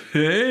house.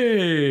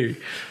 Hey.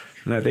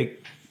 And I think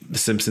The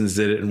Simpsons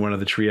did it in one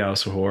of the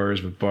Treehouse of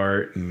Horrors with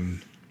Bart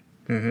and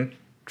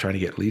trying to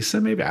get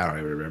Lisa, maybe. I don't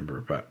even remember,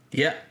 but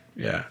yeah.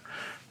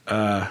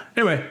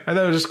 Anyway, I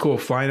thought it was just cool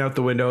flying out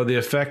the window. The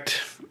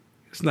effect,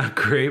 it's not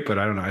great, but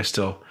I don't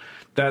know.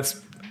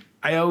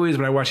 I always,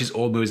 when I watch these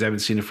old movies I haven't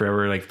seen in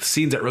forever, like the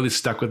scenes that really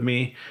stuck with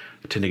me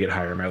tend to get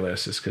higher on my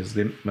list just because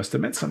they must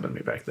have meant something to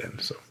me back then.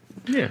 So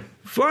Yeah.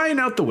 Flying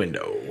out the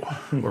window.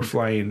 Or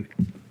flying,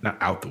 not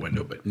out the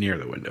window, but near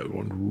the window.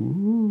 Going,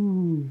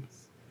 ooh.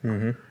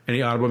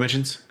 Any audible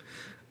mentions?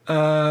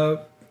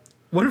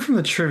 One from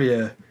the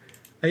trivia.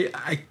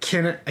 I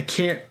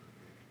can't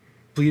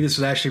believe this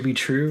would actually be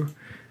true.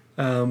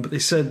 But they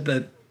said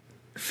that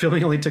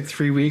filming only took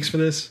 3 weeks for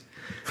this.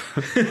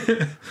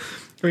 I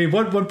mean,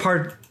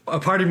 a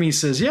part of me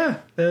says, yeah,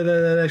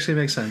 that actually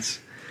makes sense.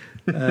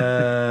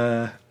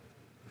 But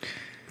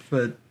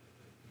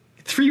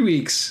 3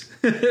 weeks.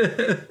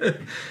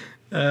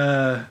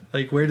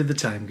 Like, where did the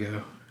time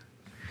go?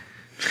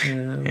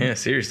 Yeah,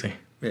 seriously.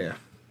 Yeah.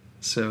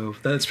 So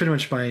that's pretty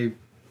much my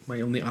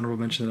only honorable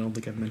mention that I don't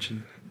think I've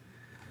mentioned.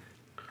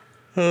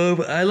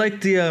 I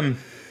liked the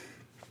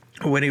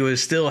when he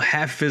was still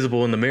half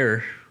visible in the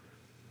mirror.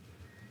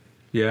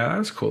 Yeah, that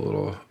was a cool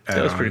little add-on.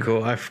 That was pretty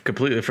cool. I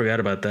completely forgot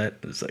about that.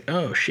 It's like,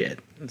 oh shit.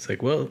 It's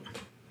like, well,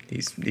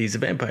 he's a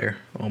vampire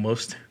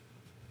almost.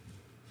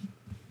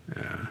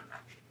 Yeah.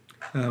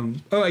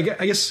 I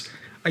guess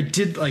I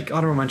did like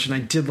honorable mention. I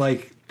did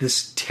like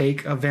this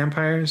take of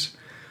vampires.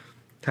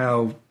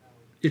 How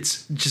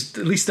it's just,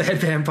 at least the head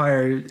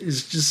vampire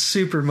is just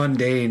super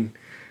mundane.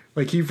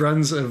 Like he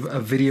runs a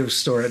video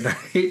store at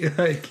night.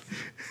 Like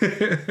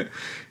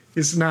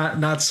it's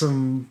not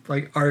some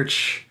like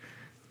arch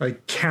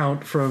like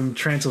count from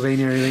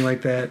Transylvania or anything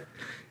like that.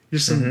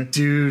 Just some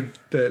dude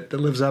that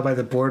lives out by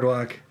the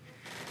boardwalk.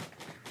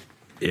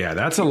 Yeah,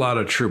 that's a lot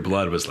of True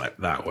Blood was like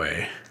that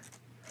way.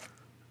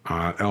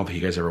 I don't think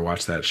you guys ever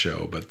watched that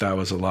show, but that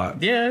was a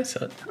lot. Yeah, I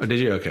saw it. Oh, did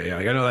you? Okay, yeah.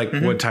 Like, I know, like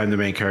one time the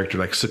main character,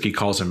 like Suki,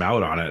 calls him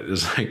out on it.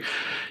 It's like,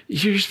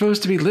 you're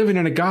supposed to be living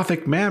in a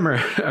gothic manor,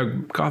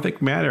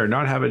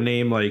 not have a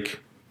name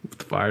like,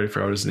 I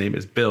forgot what his name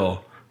is,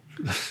 Bill.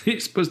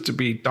 He's supposed to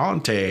be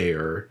Dante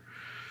or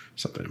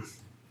something.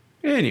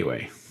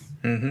 Anyway.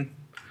 By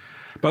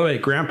the way,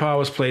 Grandpa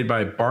was played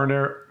by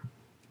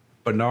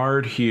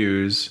Bernard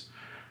Hughes.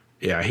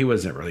 Yeah, he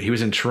wasn't really. He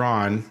was in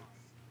Tron.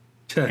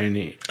 And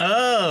he,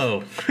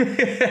 the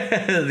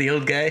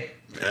old guy.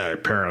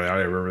 apparently, I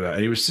don't remember that.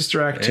 And he was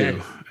Sister Act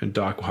 2 in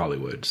Doc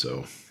Hollywood.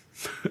 So,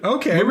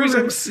 Okay, I Movies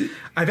remember,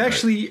 I've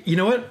actually, you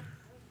know what?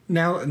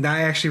 Now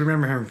I actually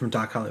remember him from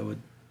Doc Hollywood.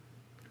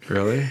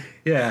 really?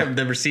 Yeah. I've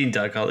never seen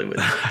Doc Hollywood.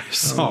 I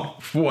saw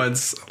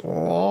once a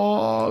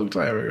long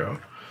time ago.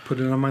 Put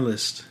it on my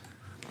list.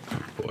 Oh,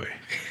 boy.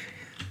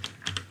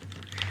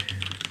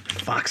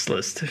 Fox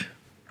list.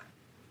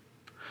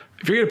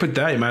 If you're going to put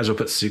that, you might as well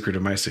put Secret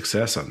of My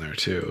Success on there,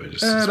 too. It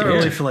just, I it's don't weird.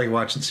 really feel like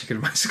watching Secret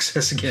of My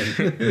Success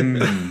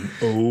again.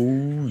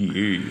 Oh,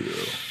 yeah.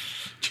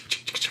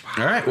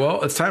 All right,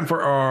 well, it's time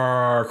for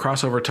our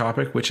crossover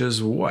topic, which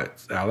is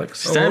what,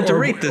 Alex? It's time to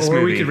rate this or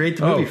movie. we could rate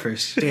the movie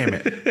first. Damn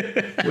it.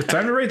 It's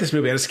time to rate this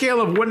movie on a scale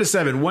of 1 to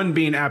 7, 1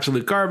 being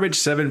absolute garbage,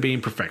 7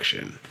 being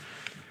perfection.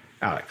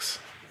 Alex.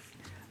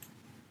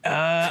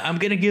 I'm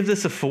gonna give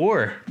this a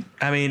 4.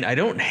 I mean, I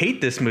don't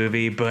hate this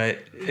movie, but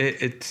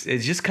it's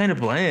just kind of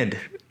bland.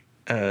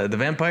 The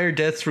vampire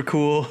deaths were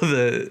cool.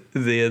 The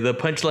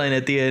punchline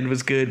at the end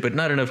was good, but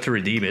not enough to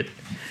redeem it.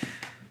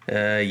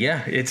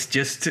 Yeah, it's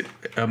just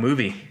a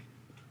movie.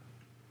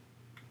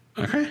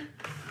 Okay.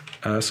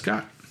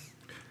 Scott.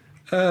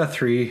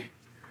 3.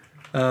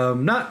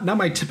 Not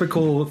my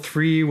typical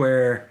 3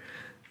 where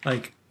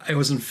like I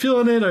wasn't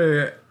feeling it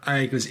or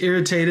I was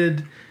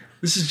irritated.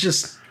 This is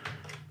just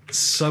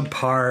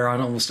subpar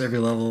on almost every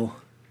level.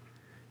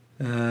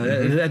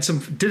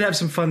 It did have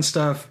some fun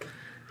stuff,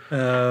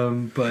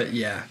 but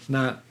yeah,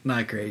 not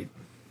great.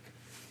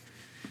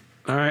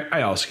 All right,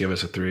 I also give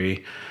us a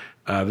 3.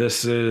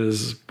 This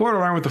is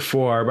borderline with the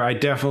 4, but I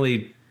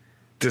definitely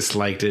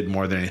disliked it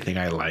more than anything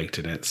I liked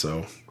in it.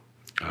 So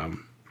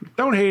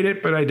don't hate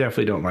it, but I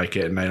definitely don't like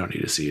it, and I don't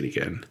need to see it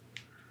again.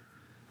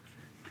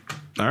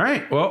 All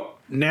right, well,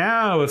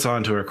 now it's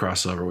on to our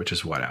crossover, which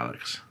is what,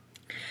 Alex?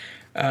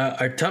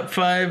 Our top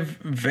 5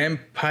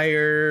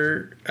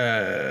 vampire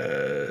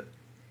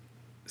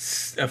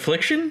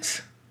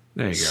afflictions.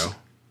 There you go.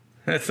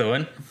 That's the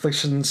one.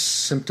 Afflictions,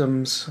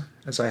 symptoms,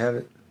 as I have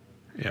it.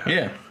 Yeah.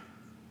 Yeah.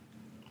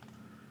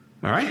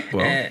 All right,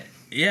 well,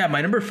 Yeah,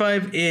 my number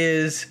 5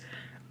 is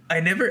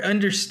I never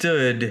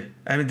understood.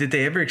 I mean, did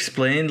they ever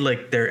explain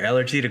like their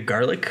allergy to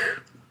garlic?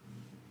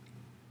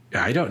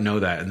 I don't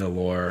know that in the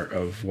lore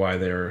of why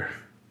they're...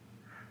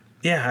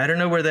 Yeah, I don't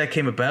know where that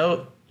came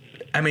about.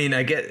 I mean,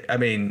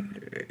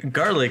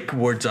 garlic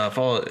wards off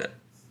a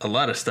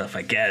lot of stuff,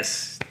 I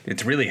guess.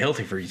 It's really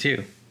healthy for you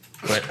too.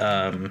 But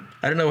I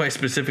don't know why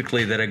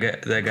specifically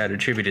that got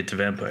attributed to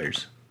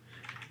vampires.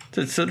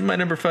 So it's my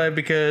number 5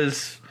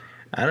 because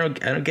I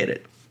don't get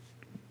it.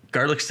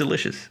 Garlic's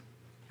delicious.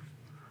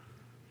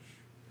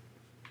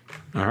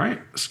 All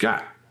right,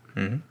 Scott.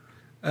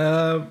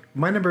 My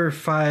number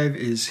 5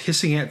 is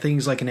hissing at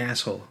things like an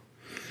asshole.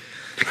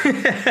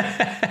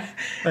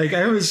 Like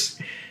I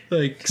was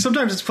like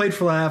sometimes it's played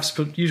for laughs,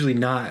 but usually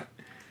not.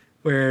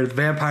 Where the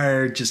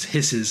vampire just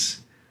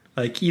hisses,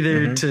 like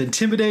either to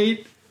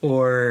intimidate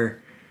or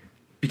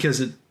because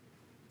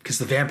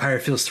the vampire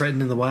feels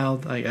threatened in the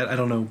wild. I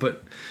don't know,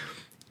 but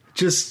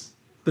just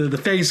the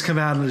fangs come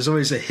out and there's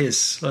always a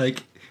hiss.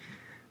 Like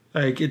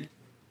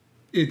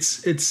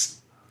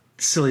it's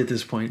silly at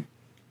this point.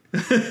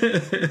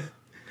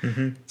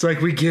 It's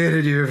like, we get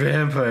it, you're a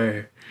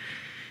vampire.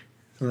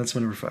 So that's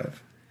my number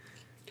 5.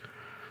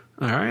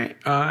 All right.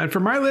 And for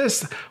my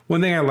list,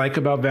 one thing I like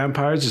about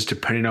vampires is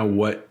depending on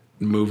what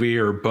movie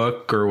or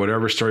book or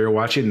whatever story you're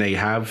watching, they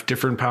have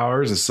different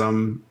powers, and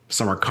some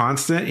are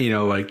constant. You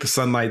know, like the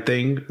sunlight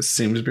thing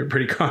seems to be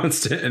pretty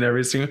constant in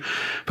every single,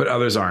 but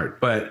others aren't.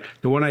 But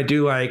the one I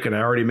do like, and I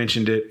already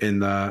mentioned it in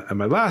my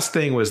last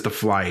thing, was the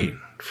flying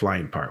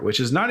part, which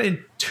is not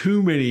in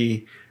too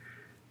many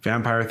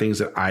vampire things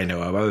that I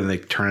know of, other than they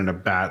turn into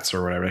bats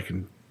or whatever.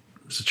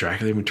 Was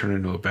Dracula even turn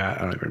into a bat?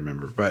 I don't even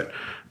remember. But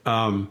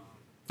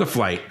the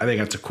flight, I think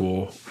that's a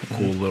cool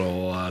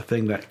little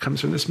thing that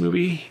comes from this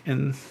movie,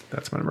 and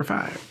that's my number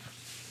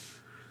 5.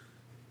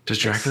 Does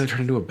Dracula turn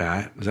into a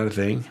bat? Is that a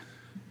thing?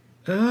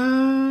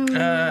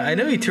 I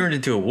know he turned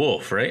into a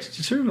wolf, right?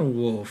 He turned into a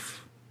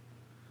wolf.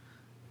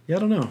 Yeah, I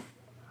don't know.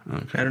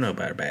 Okay. I don't know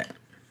about a bat.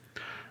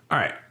 All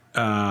right.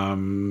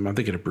 I'm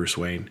thinking of Bruce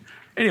Wayne.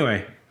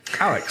 Anyway,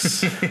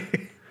 Alex,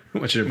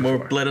 what's your More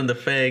number 4? blood on the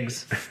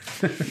fags.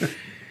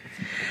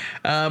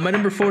 My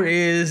number 4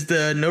 is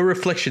the no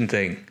reflection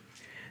thing.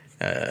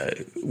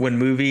 When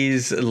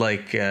movies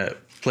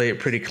play it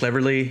pretty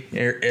cleverly,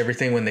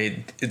 everything when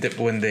they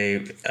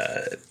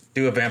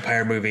do a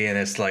vampire movie and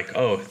it's like,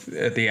 oh,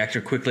 the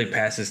actor quickly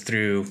passes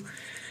through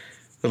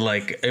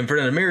like in front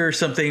of the mirror or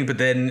something, but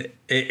then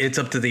it's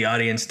up to the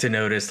audience to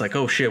notice, like,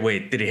 oh shit,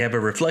 wait, did he have a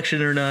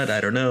reflection or not?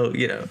 I don't know.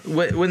 You know,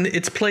 when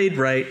it's played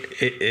right,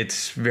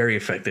 it's very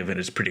effective and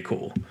it's pretty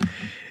cool.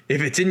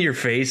 If it's in your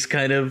face,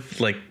 kind of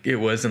like it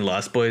was in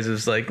Lost Boys,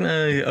 it's like,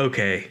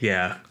 okay,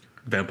 yeah,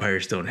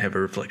 vampires don't have a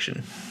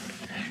reflection.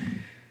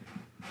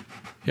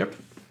 Yep.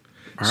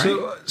 All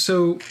right.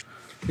 So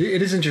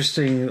it is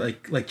interesting,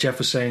 like Jeff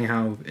was saying,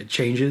 how it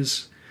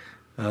changes.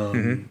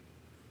 I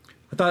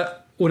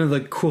thought one of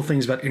the cool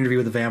things about Interview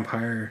with the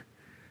Vampire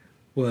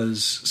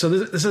was, so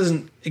this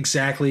isn't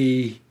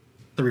exactly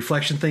the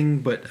reflection thing,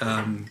 but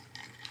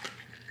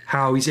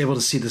how he's able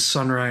to see the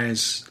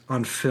sunrise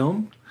on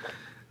film.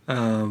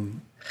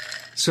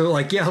 So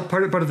like, yeah,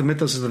 part of the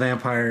mythos of the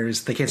vampire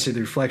is they can't see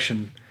the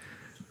reflection.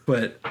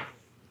 But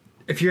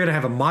if you're going to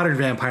have a modern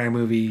vampire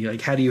movie,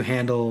 like how do you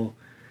handle,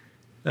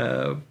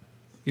 film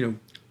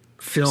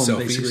Selfies.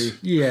 basically?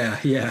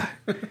 Yeah.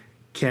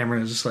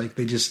 Cameras, like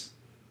they just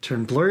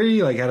turn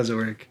blurry. Like how does it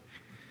work?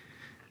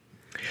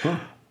 They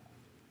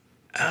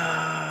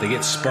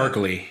get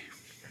sparkly.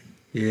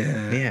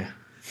 Yeah.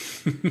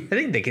 I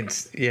think they can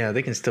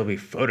still be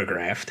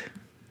photographed.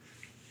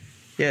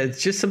 Yeah,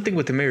 it's just something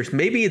with the mirrors.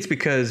 Maybe it's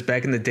because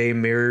back in the day,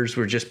 mirrors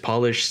were just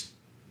polished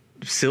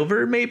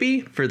silver,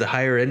 maybe, for the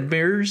higher end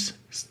mirrors.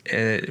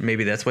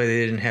 Maybe that's why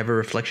they didn't have a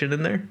reflection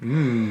in there.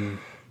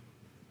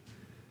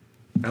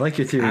 I like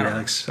your theory,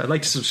 Alex. I'd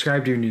like to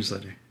subscribe to your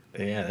newsletter.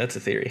 Yeah, that's a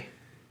theory.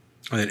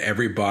 And then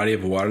every body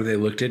of water they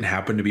looked in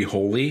happened to be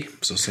holy.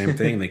 So same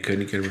thing. They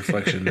couldn't get a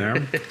reflection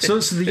there. So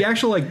the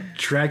actual like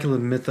Dracula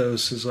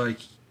mythos is like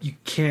you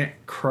can't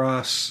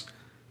cross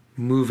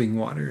moving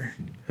water.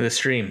 The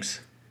streams.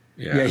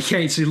 Yeah, you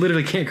can't. So you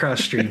literally can't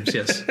cross streams.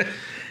 Yes.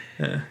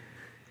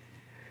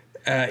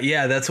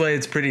 Yeah, that's why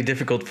it's pretty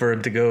difficult for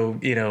him to go,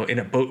 in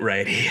a boat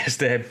ride. He has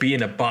to be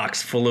in a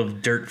box full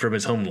of dirt from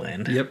his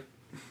homeland. Yep.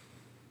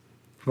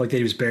 Like that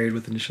he was buried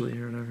with initially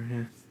or whatever.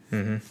 Yeah.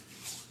 Mm-hmm.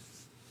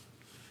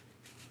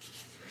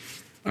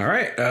 All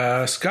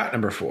right, Scott,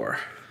 number 4.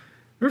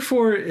 Number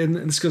 4, and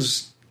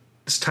this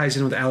ties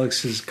in with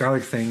Alex's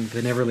garlic thing.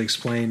 They never really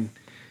explain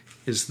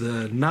is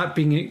the not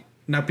being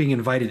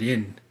invited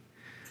in.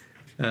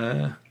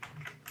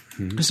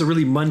 It's a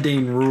really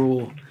mundane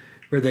rule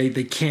where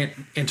they can't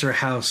enter a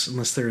house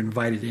unless they're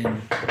invited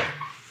in.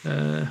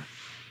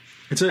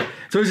 It's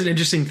always an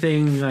interesting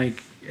thing,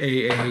 like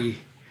a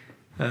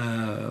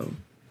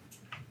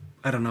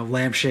I don't know,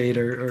 lampshade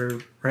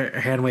or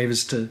hand wave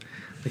as to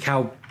like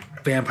how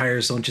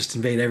vampires don't just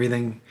invade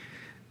everything.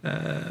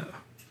 But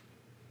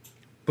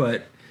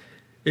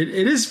it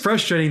is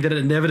frustrating that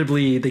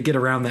inevitably they get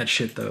around that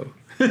shit though.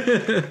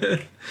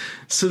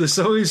 So there's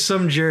always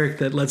some jerk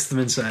that lets them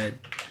inside.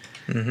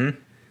 Mm-hmm.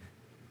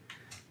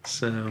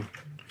 So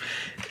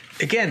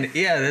again,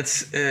 yeah,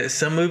 that's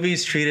some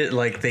movies treat it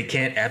like they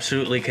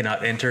absolutely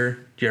cannot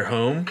enter your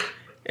home.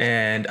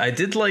 And I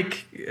did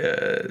like,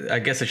 I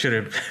guess I should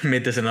have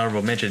made this an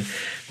honorable mention,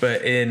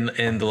 but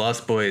in The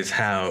Lost Boys,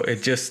 how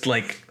it just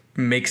like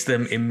makes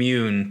them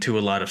immune to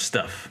a lot of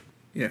stuff.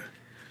 Yeah,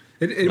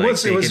 it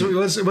was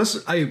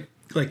I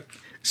like,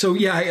 so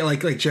yeah, I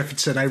like Jeff had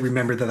said, I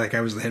remember that like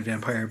I was the head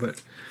vampire,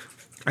 but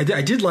I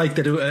did like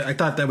that. I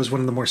thought that was one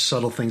of the more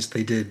subtle things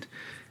they did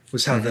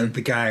was how the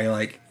guy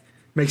like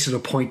makes it a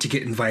point to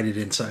get invited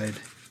inside.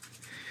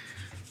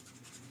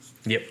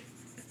 Yep.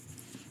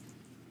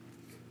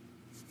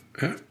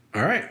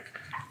 All right.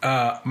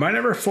 My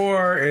number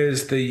 4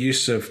 is the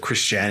use of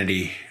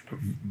Christianity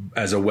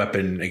as a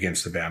weapon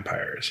against the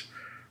vampires,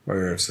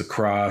 whether it's the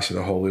cross or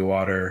the holy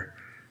water.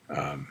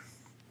 I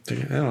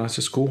don't know. It's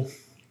just cool.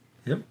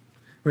 Yep.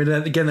 I mean,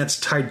 again, that's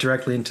tied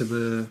directly into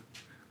the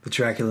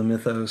Dracula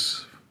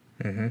mythos.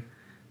 Mm-hmm.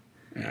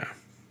 Yeah.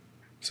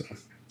 So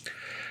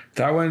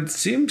that one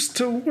seems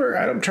to work.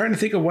 I'm trying to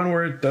think of one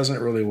where it doesn't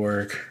really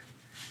work.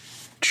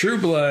 True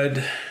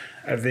Blood,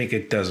 I think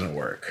it doesn't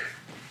work,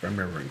 if I'm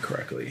remembering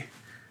correctly.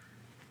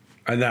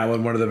 And that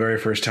one of the very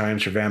first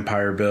times for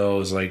Vampire Bill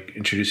is like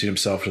introducing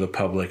himself to the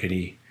public, and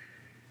he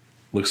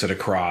looks at a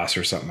cross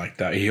or something like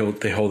that.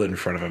 They hold it in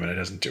front of him, and it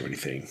doesn't do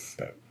anything.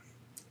 But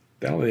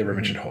they don't really ever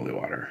mention holy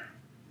water.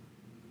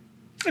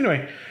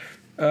 Anyway,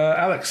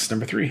 Alex,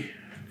 number 3.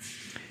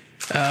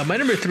 My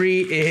number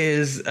 3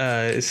 is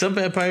some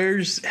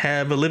vampires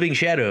have a living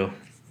shadow,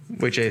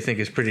 which I think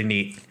is pretty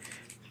neat.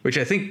 Which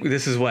I think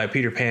this is why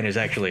Peter Pan is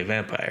actually a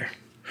vampire.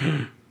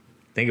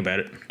 Think about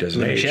it.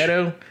 Doesn't living age.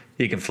 shadow.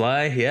 He can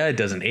fly. Yeah, it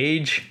doesn't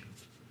age.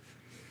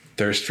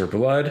 Thirst for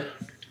blood.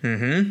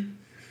 Mm-hmm.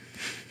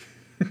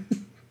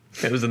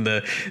 That was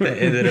that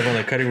ended up on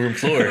the cutting room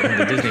floor in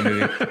the Disney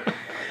movie.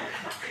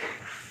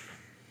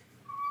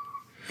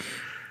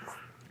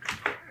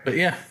 But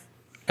yeah,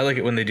 I like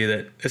it when they do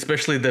that,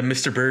 especially the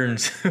Mr.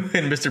 Burns.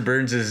 When Mr.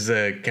 Burns is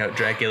Count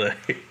Dracula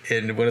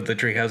in one of the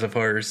Treehouse of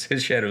Horrors,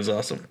 his shadow is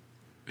awesome.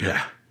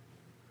 Yeah.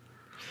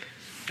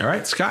 All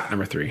right, Scott,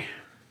 number 3.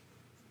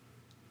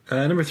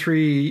 Number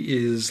 3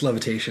 is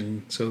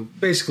levitation. So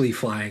basically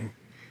flying.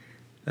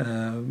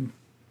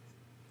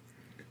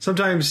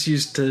 Sometimes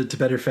used to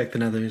better effect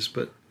than others,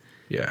 but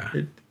Yeah.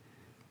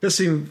 Does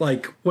seem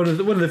like one of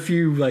the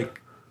few like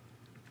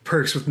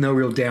perks with no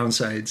real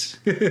downsides.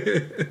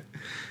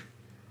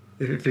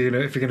 if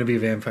you're gonna be a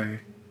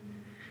vampire.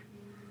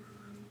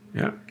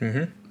 Yeah.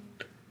 Mm-hmm.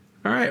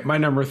 All right, my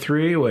number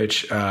 3,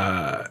 which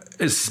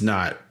is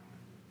not.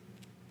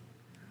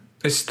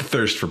 It's The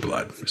Thirst for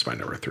Blood. It's my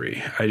number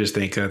 3. I just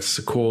think that's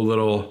a cool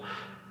little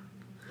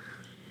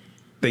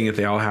thing that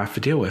they all have to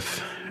deal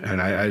with,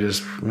 and I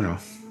just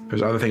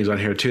there's other things on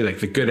here too,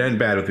 like the good and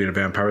bad of being a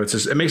vampire.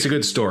 It makes a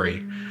good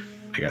story.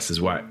 I guess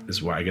is why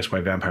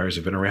vampires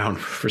have been around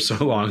for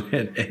so long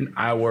in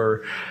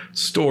our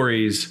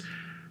stories.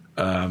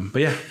 But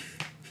yeah,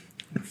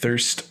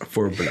 Thirst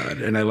for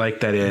Blood, and I like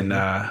that in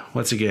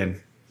once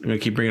again. I'm gonna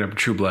keep bringing up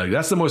True Blood.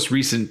 That's the most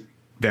recent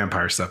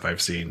vampire stuff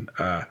I've seen.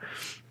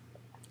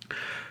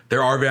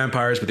 There are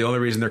vampires, but the only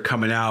reason they're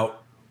coming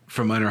out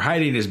from under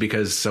hiding is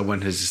because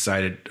someone has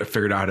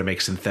figured out how to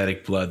make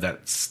synthetic blood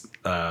that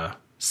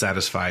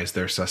satisfies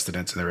their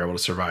sustenance, and they're able to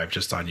survive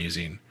just on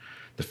using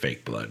the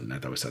fake blood. And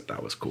that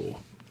was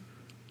cool.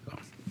 So,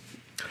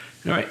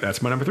 all right,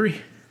 that's my number 3.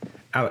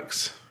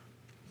 Alex.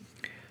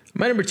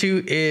 My number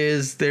 2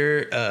 is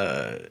their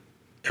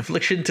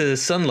affliction to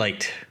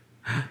sunlight.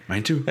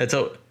 Mine too. That's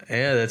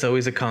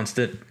always a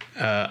constant.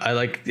 I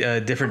like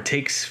different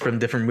takes from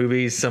different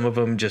movies. Some of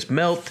them just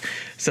melt.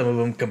 Some of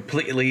them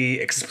completely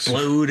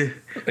explode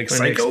Like when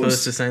they're Psychos?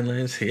 exposed to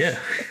sunlight. Yeah.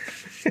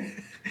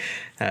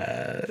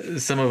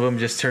 Some of them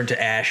just turn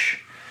to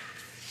ash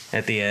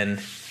at the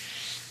end.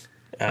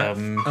 I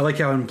like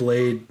how in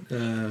Blade,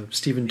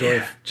 Stephen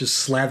Dorff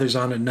just slathers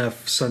on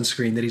enough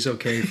sunscreen that he's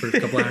okay for a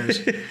couple hours.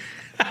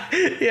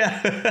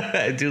 Yeah,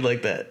 I do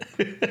like that.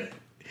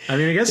 I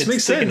mean, I guess it It's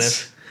makes thick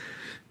sense. enough.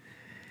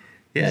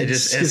 Yeah,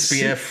 just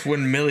SPF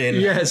 1 million.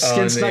 Yeah, his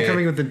skin's on not the-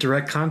 coming with the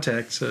direct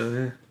contact,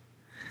 so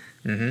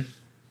yeah.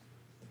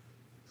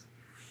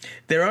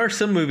 There are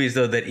some movies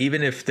though that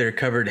even if they're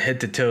covered head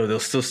to toe, they'll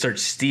still start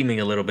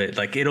steaming a little bit.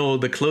 Like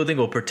the clothing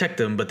will protect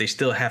them, but they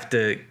still have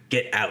to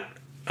get out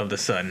of the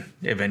sun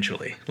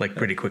eventually, like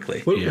pretty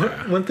quickly.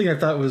 One thing I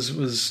thought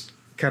was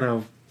kind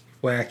of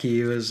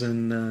wacky was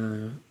in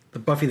the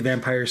Buffy the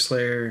Vampire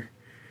Slayer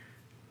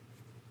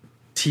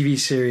TV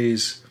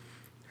series,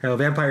 how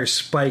Vampire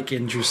Spike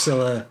and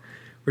Drusilla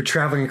were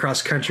traveling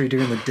across country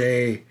during the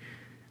day,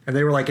 and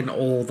they were like an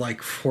old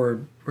like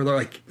Ford, or they're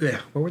like,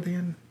 yeah, what were they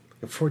in?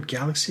 Like a Ford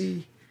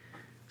Galaxy,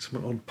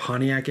 some old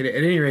Pontiac. At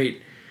any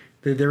rate,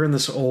 they're in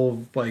this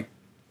old like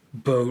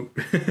boat,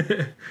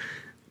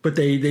 but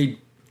they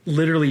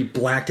literally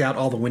blacked out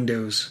all the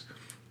windows.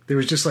 There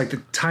was just like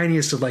the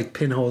tiniest of like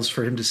pinholes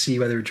for him to see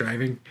while they were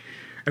driving,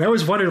 and I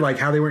always wondered like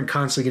how they weren't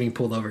constantly getting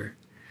pulled over.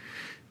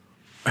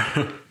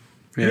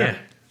 Yeah.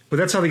 But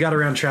that's how they got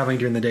around traveling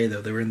during the day,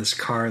 though. They were in this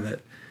car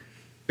that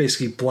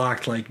basically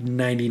blocked like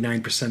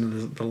 99%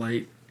 of the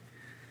light.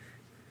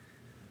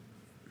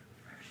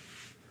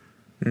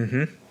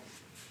 Mm-hmm.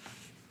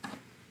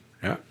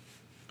 Yeah.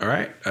 All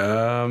right.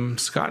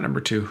 Scott, number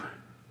 2.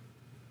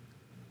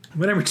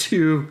 My number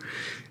 2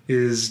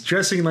 is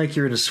dressing like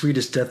you're in a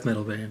Swedish death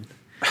metal band.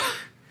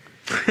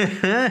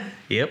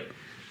 Yep.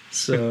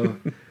 So,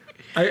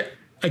 the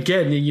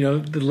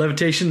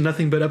levitation,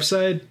 nothing but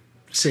upside.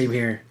 Same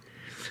here.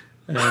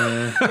 It's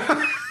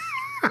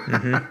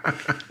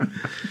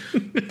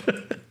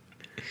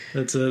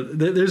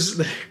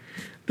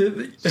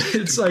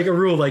like a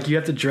rule, like you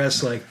have to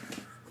dress like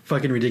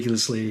fucking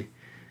ridiculously,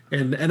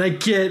 and I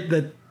get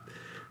that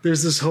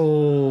there's this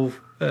whole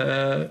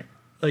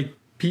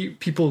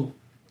people.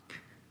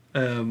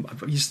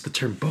 I've used the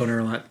term boner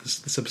a lot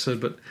this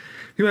episode, but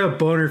people have a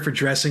boner for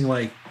dressing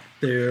like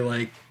they're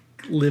like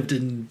lived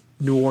in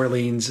New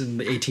Orleans in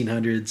the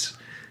 1800s,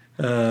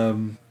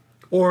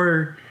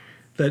 or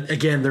that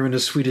again they're in a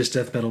Swedish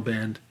death metal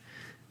band.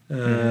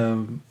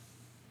 The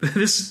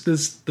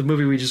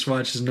movie we just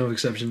watched is no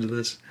exception to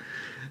this.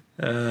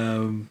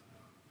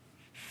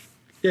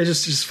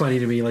 Just funny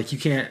to me. Like you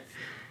can't,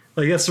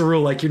 like that's the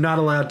rule. Like you're not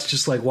allowed to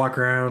just like walk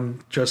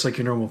around dressed like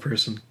your normal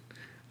person.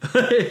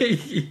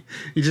 You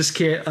just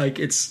can't. Like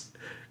it's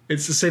the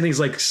same thing as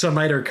like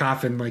Sunlight or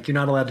Coffin. Like you're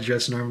not allowed to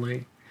dress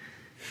normally.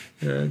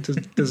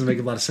 It doesn't make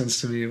a lot of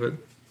sense to me, but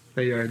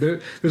there you are.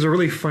 There's a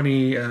really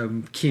funny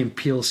Key and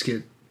Peele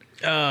skit.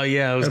 Oh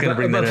yeah, I was going to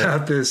bring that up.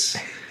 About this,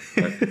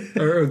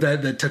 or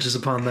that touches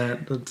upon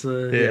that. But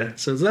yeah,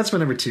 so that's my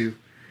number 2.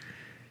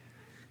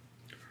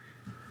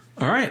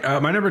 All right.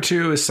 My number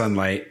 2 is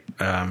Sunlight,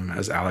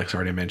 as Alex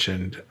already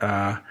mentioned.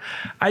 I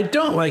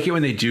don't like it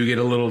when they do get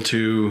a little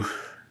too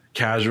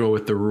casual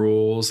with the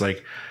rules.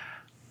 Like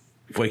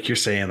you're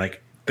saying,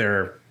 like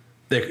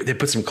they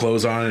put some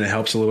clothes on and it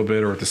helps a little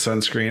bit, or with the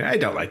sunscreen. I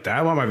don't like that.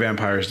 I want my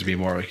vampires to be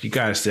more like, you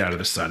got to stay out of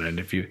the sun.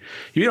 And if you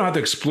don't have to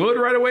explode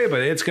right away,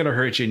 but it's going to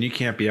hurt you, and you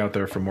can't be out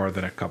there for more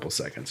than a couple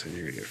seconds and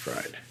you're going to get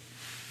fried.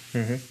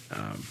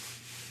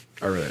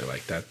 I really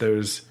like that.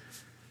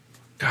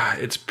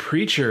 It's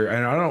Preacher,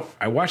 and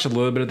I watched a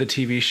little bit of the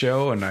TV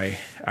show, and I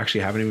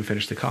actually haven't even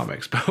finished the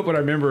comics, but I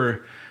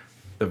remember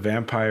the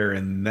vampire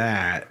in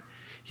that.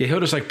 Yeah,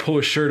 he'll just like pull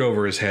his shirt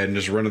over his head and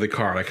just run to the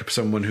car, like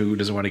someone who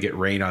doesn't want to get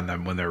rain on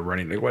them when they're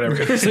running, like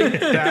whatever. It's like,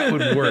 that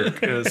would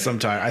work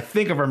sometime. I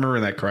think if I remember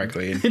that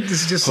correctly. And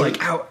It's just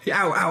like ow,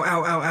 ow, ow,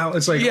 ow, ow, ow.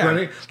 It's like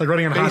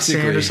running on hot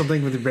sand or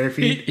something with your bare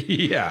feet.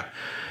 yeah.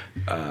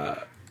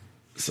 But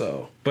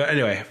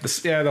anyway,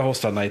 the whole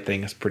Still Night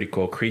thing is pretty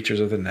cool. Creatures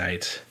of the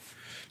Night.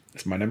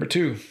 It's my number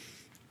 2.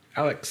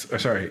 Alex,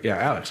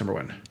 number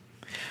 1.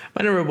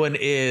 My number 1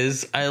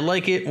 is I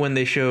like it when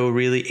they show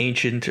really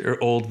ancient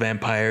or old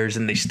vampires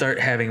and they start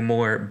having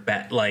more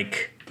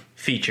bat-like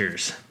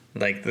features.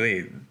 Like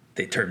they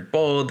turn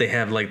bald. They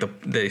have like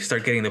they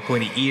start getting the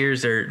pointy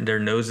ears. Their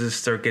noses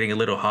start getting a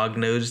little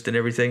hog-nosed and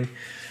everything.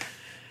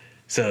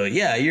 So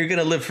yeah, you're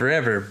gonna live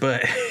forever,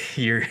 but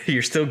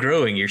you're still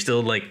growing. You're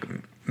still like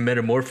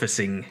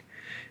metamorphosing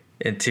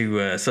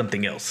into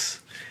something else.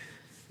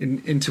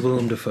 Into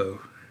Willem Dafoe.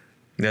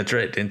 That's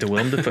right, into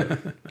Willem Dafoe.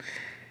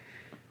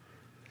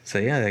 So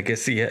yeah, I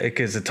guess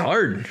because it's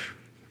hard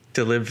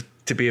to live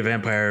to be a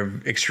vampire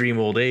of extreme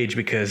old age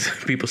because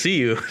people see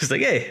you. It's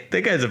like, hey,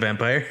 that guy's a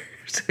vampire.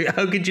 So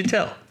how could you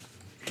tell?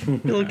 You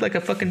look like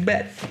a fucking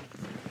bat.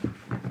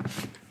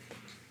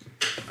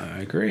 I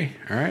agree.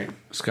 All right,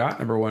 Scott,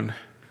 number 1.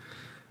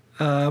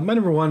 My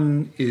number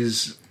 1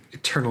 is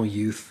Eternal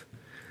Youth.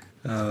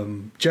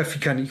 Jeff,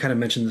 you kind of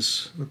mentioned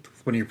this with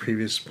one of your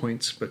previous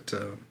points, but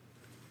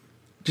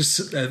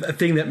just a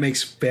thing that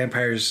makes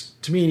vampires,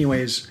 to me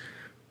anyways,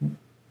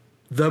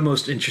 the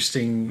most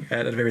interesting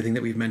out of everything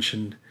that we've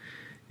mentioned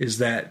is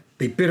that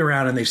they've been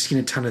around and they've seen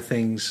a ton of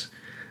things.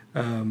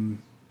 And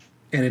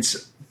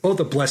it's both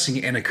a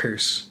blessing and a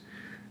curse.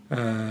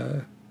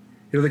 There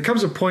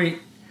comes a point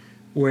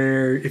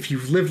where if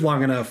you've lived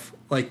long enough,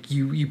 like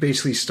you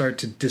basically start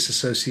to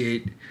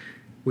disassociate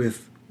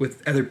with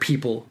other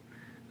people,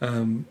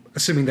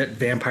 assuming that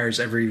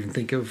vampires ever even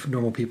think of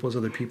normal people as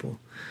other people.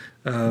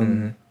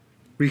 Where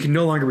you can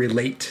no longer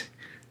relate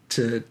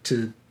to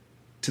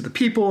the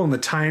people and the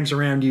times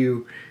around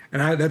you,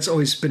 and that's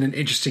always been an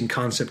interesting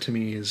concept to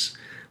me. Is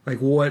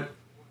what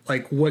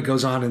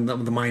goes on in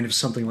the mind of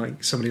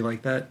somebody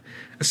like that,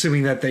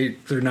 assuming that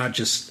they're not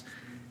just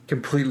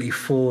completely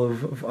full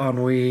of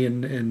ennui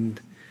and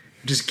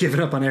just giving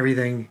up on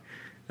everything.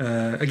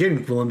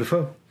 Again, Willem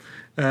Dafoe.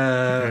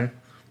 Yeah,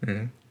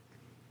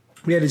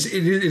 it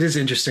is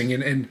interesting,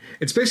 and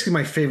it's basically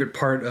my favorite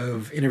part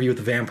of Interview with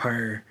the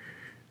Vampire,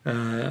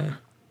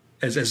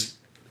 as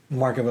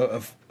mark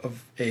of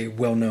a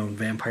well-known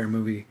vampire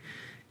movie,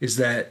 is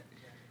that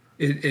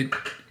Louis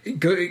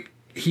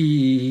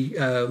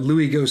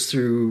goes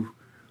through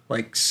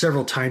like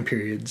several time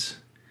periods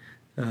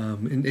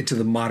into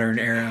the modern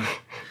era,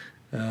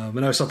 and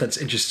I always thought that's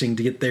interesting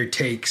to get their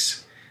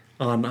takes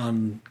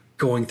on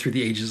going through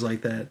the ages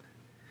like that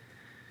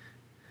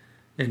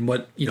and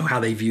what how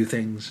they view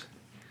things.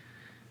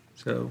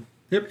 So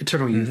yep,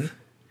 Eternal Youth.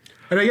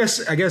 And I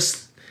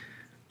guess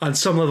on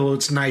some level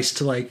it's nice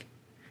to like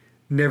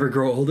never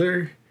grow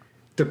older,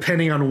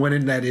 depending on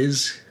when that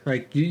is.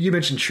 Like you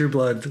mentioned True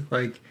Blood,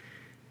 like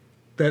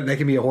that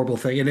can be a horrible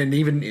thing. And then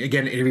even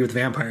again, Interview with the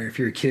Vampire, if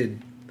you're a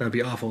kid, that'd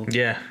be awful.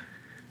 Yeah.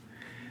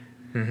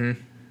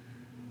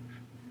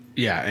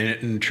 Yeah,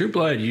 and in True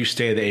Blood, you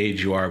stay the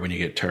age you are when you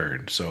get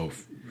turned. So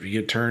if you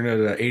get turned as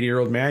an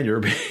 80-year-old man, you're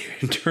an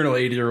eternal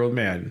 80-year-old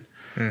man.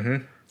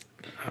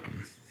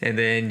 And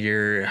then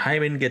your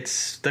hymen gets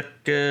stuck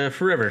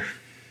forever.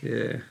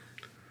 Yeah.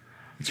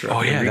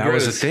 Oh yeah, that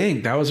was a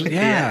thing. That was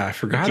I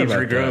forgot keeps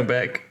about regrowing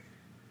that. back.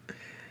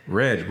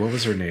 Red, what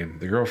was her name?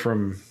 The girl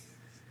from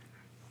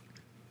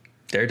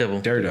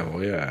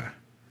Daredevil, yeah.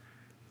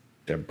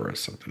 Deborah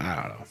something,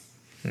 I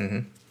don't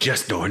know.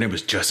 Her name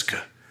was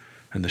Jessica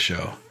in the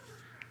show.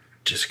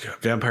 Jessica.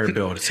 Vampire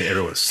Bill would say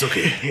everyone,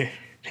 Suki.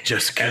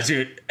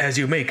 Jessica. As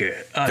you make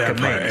it,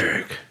 Vampire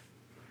Eric.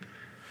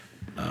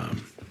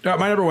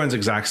 My number 1's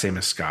exact same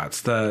as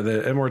Scott's.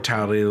 The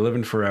immortality, the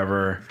living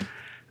forever,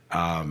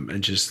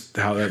 and just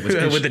how that was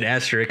with an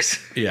asterisk.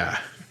 Yeah.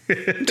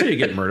 Until you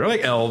get murdered,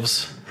 like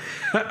elves,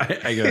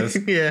 I guess.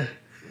 Yeah.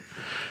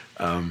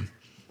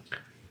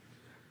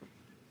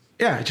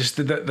 Yeah, just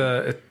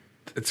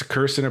it's a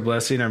curse and a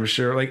blessing, I'm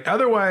sure. Like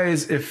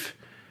otherwise, if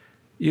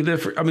you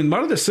live a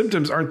lot of the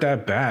symptoms aren't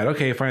that bad.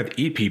 Okay, if I have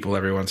to eat people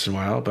every once in a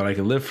while, but I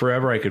could live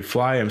forever. I could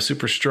fly. I'm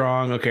super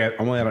strong. Okay,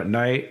 I'm only out at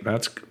night.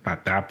 That's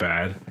not that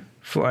bad.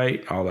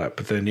 Flight, all that.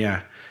 But then,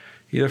 yeah,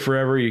 you live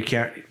forever. You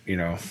can't,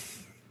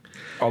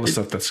 all the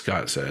stuff that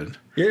Scott said.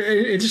 Yeah,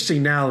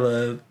 interesting now,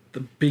 the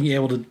being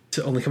able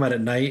to only come out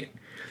at night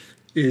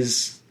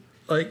is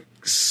like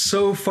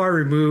so far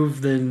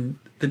removed than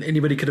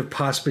anybody could have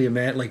possibly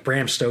imagined. Like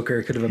Bram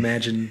Stoker could have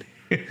imagined.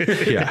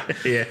 Yeah.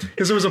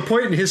 Because there was a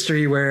point in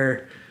history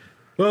where,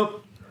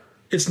 well,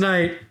 it's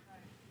night.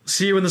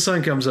 See you when the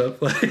sun comes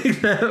up. Like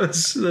that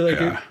was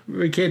like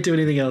we can't do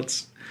anything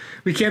else.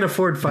 We can't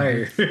afford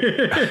fire.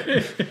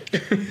 My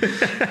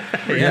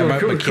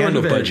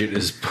candle budget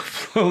is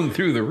blown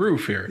through the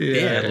roof here.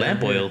 Yeah,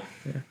 lamp oil.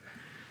 Yeah.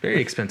 Very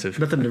expensive.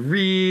 Nothing to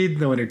read,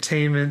 no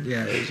entertainment.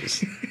 Yeah, it was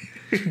just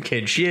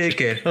can shit,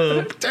 can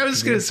hope. I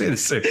was going to say the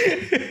same.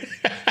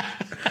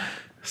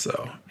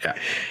 So yeah,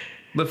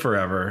 live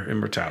forever,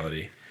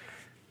 immortality.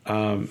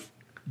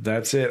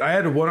 That's it. I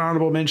had one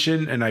honorable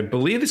mention, and I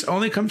believe this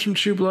only comes from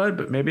True Blood,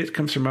 but maybe it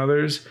comes from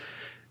others.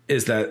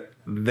 Is that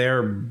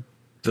the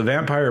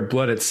vampire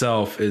blood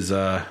itself is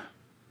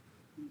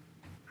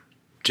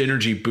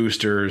energy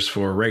boosters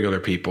for regular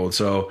people.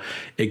 So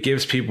it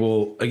gives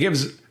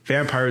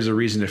vampires a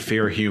reason to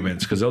fear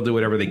humans because they'll do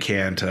whatever they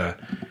can to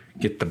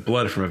get the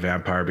blood from a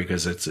vampire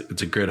because it's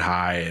a good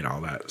high and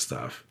all that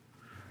stuff.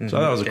 So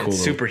that was a cool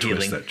super little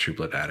twist healing that True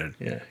Blood added.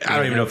 Yeah. I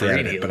don't even know if they Brain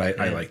added it, but healing.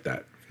 I like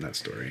that in that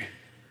story.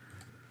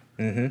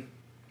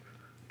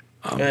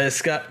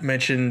 Scott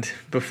mentioned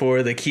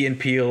before the Key and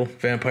Peele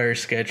vampire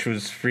sketch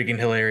was freaking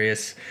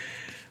hilarious.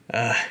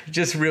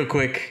 Just real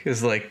quick,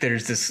 is like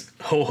there's this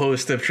whole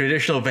host of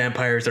traditional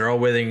vampires. They're all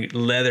wearing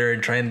leather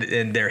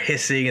and they're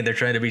hissing and they're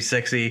trying to be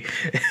sexy.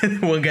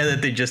 And one guy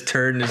that they just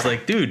turned is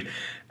like, dude,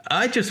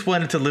 I just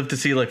wanted to live to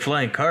see like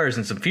flying cars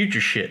and some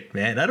future shit,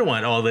 man. I don't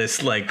want all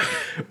this like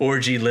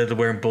orgy leather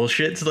wearing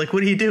bullshit. It's like,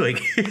 what are you doing?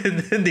 And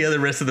then the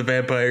rest of the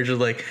vampires are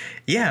like,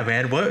 yeah,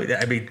 man. What?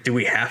 I mean, do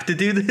we have to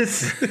do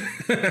this?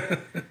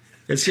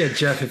 It's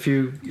Jeff.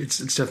 It's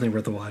definitely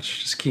worth a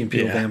watch. Just Key and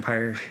Peele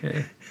vampire.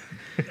 Yeah.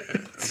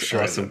 It's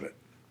awesome.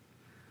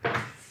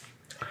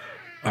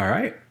 All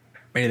right.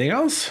 Anything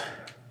else?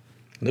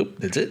 Nope,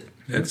 that's it.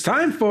 It's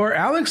time for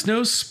Alex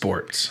Knows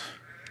Sports.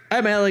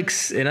 I'm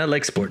Alex, and I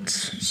like sports.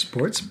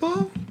 Sports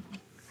ball?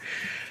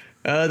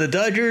 The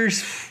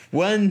Dodgers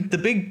won the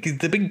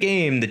big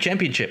game, the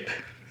championship.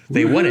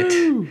 They won it.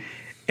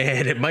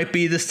 And it might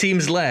be this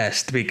team's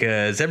last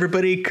because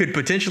everybody could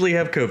potentially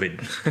have COVID.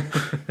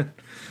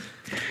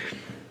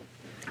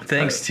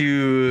 Thanks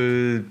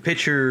to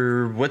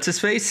pitcher, what's his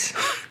face?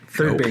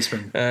 Third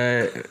baseman.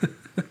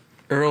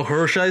 Earl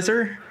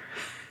Hershiser.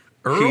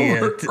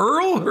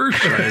 Earl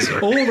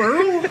Hershiser. Old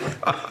Earl?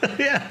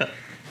 Yeah.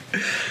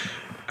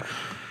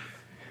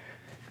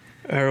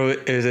 Or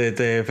is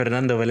it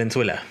Fernando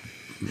Valenzuela?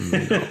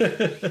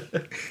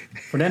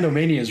 Fernando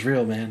Mania is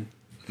real, man.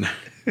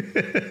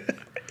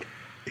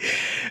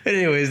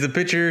 Anyways, the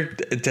pitcher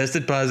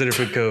tested positive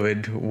for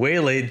COVID way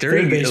late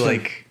during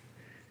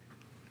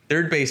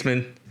third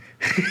baseman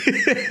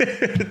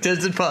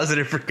tested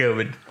positive for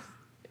COVID.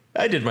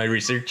 I did my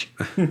research.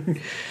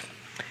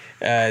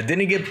 Then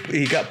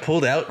he got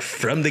pulled out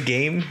from the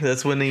game.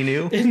 That's when they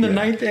knew. In the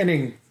ninth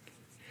inning.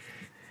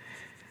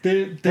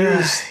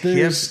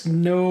 There's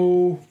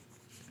no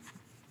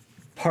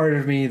part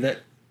of me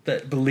that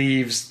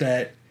believes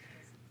that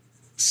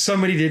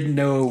somebody didn't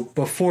know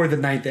before the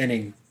ninth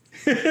inning.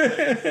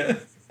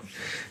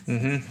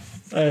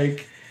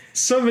 Like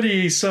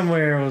somebody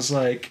somewhere was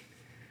like,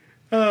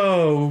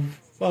 "Oh,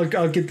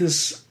 I'll get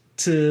this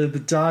to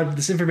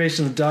this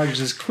information to the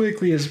Dodgers as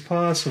quickly as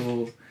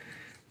possible,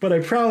 but I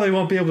probably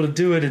won't be able to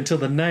do it until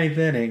the ninth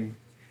inning."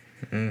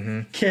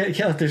 Can't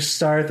let their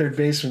star third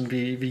baseman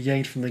be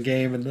yanked from the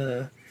game in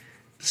the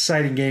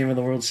deciding game of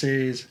the World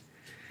Series.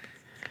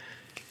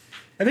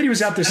 And then he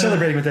was out there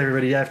celebrating with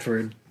everybody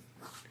afterward.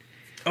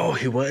 Oh,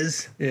 he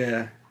was?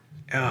 Yeah.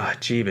 Oh,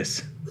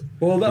 Jeebus.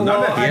 Well, Not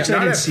I at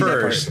didn't see that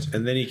first, part.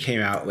 and then he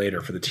came out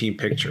later for the team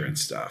picture and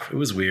stuff. It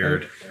was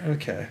weird.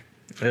 Okay.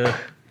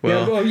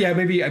 Well,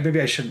 maybe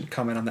I shouldn't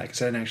comment on that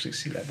because I didn't actually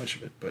see that much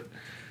of it. But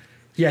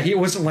yeah, it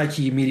wasn't like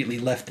he immediately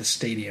left the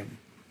stadium.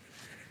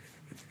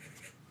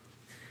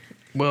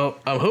 Well,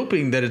 I'm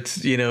hoping that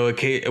it's,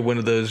 one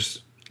of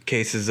those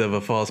cases of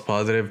a false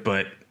positive.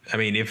 But, I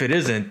mean, if it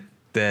isn't,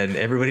 then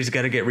everybody's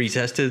got to get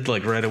retested,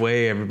 like, right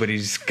away.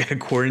 Everybody's got to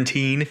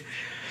quarantine.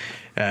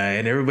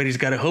 And everybody's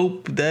got to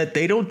hope that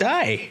they don't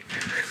die.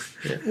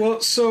 Yeah. Well,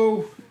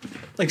 so,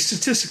 like,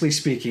 statistically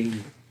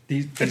speaking,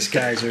 these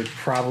guys are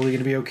probably going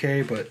to be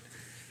okay. But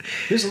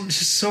there's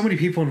just so many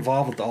people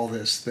involved with all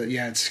this that,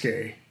 yeah, it's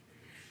scary.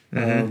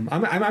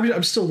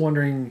 I'm still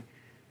wondering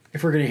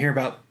if we're going to hear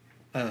about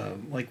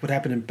like what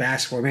happened in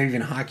basketball, or maybe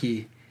even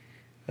hockey,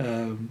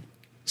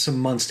 some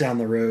months down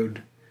the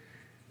road,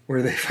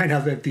 where they find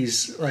out that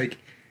these, like,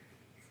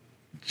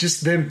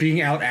 just them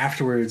being out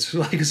afterwards,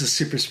 like, is a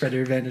super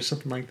spreader event or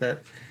something like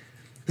that.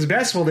 Because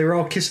basketball, they were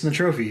all kissing the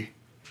trophy.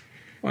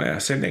 Well, yeah,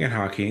 same thing in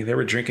hockey. They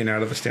were drinking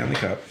out of the Stanley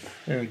Cup.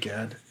 Oh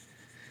God!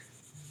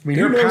 I mean,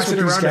 They who were knows passing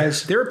what it these around.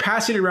 guys? They were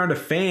passing it around to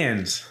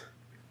fans.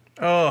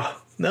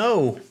 Oh,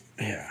 no.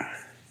 Yeah.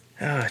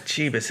 Oh,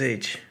 Jeebus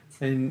H.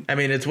 And I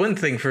mean, it's one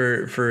thing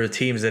for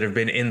teams that have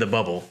been in the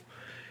bubble.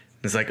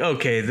 It's like,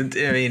 okay,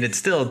 I mean, it's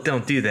still,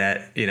 don't do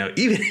that.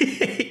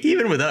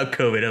 Even without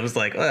COVID, I was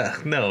like,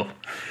 ugh, no.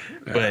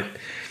 But,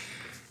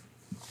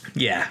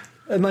 yeah.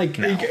 And like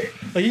you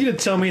gonna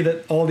tell me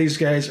that all these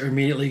guys are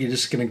immediately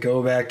just gonna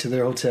go back to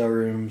their hotel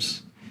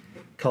rooms,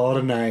 call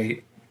it a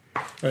night?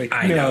 Like,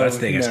 I know that's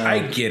the thing. Is no. I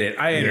get it.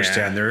 I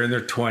understand. They're in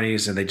their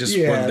 20s and they just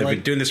they've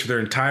been doing this for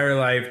their entire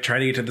life, trying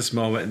to get to this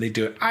moment, and they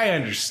do it. I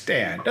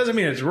understand. Doesn't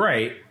mean it's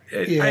right.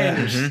 I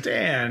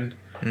understand.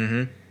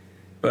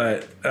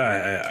 But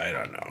I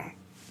don't know.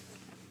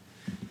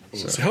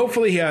 So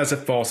hopefully he has a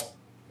false.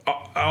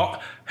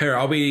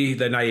 I'll be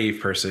the naive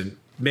person.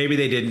 Maybe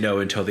they didn't know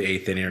until the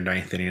 8th inning or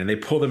 9th inning, and they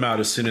pulled him out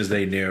as soon as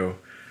they knew.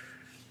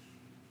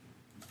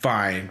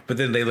 fine. But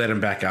then they let him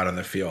back out on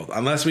the field.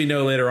 Unless we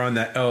know later on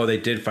that, they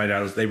did find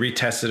out. They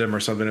retested him or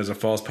something as a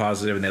false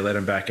positive, and they let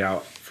him back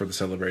out for the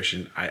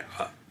celebration.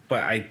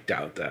 But I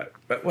doubt that.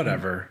 But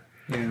whatever.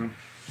 Yeah.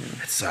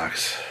 It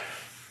sucks.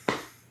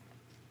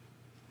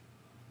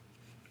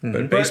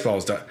 But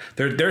baseball's done.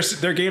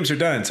 Their games are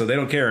done, so they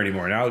don't care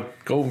anymore. Now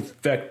go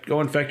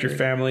infect your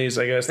families.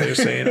 I guess they're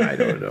saying. I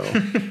don't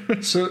know.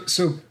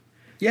 So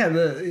yeah,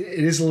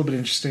 it is a little bit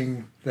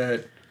interesting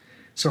that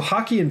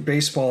hockey and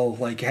baseball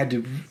like had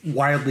to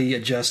wildly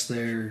adjust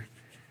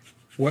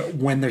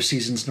when their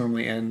seasons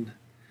normally end,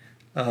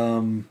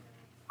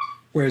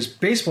 whereas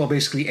baseball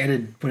basically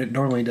ended when it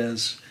normally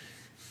does,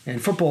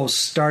 and football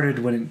started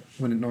when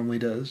it normally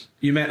does.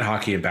 You meant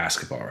hockey and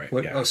basketball, right?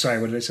 What? Yeah. Oh, sorry.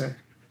 What did I say?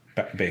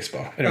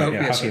 Baseball. Anyway,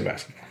 hockey sorry. and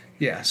basketball.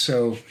 Yeah.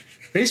 So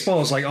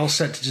baseball is like all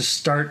set to just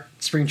start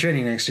spring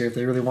training next year if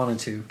they really wanted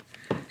to.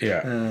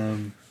 Yeah.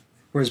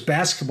 Whereas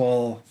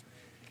basketball,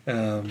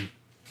 they're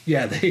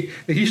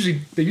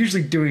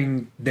usually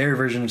doing their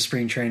version of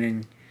spring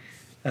training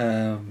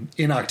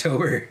in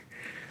October,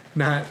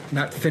 not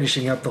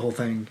finishing up the whole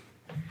thing.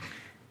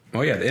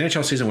 Oh yeah, the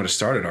NHL season would have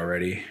started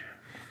already.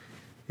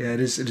 Yeah, it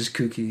is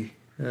kooky.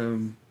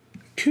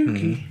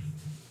 Kooky.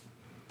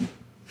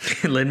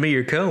 Lend me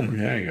your comb.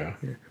 There you go.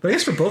 Yeah. But I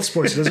guess for both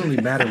sports, it doesn't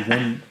really matter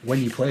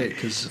when you play it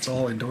because it's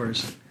all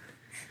indoors.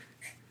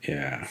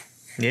 Yeah.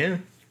 Yeah.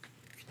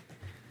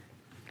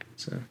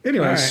 So,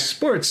 anyways, All right.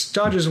 sports.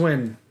 Dodgers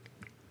win.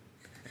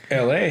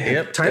 L.A.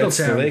 Yep. Title That's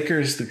the town.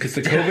 Lakers, because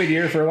the COVID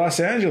year for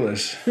Los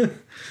Angeles.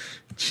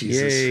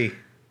 Jesus. Yay.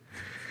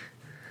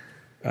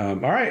 All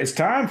right, it's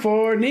time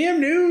for Neum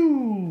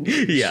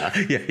News. Yeah.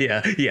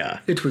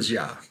 It was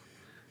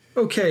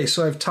Okay,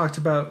 so I've talked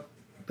about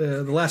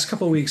the last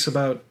couple of weeks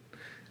about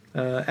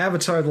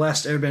Avatar: The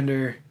Last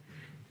Airbender,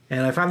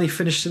 and I finally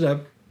finished it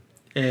up,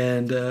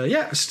 and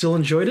still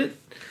enjoyed it.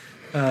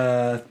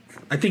 I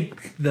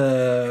think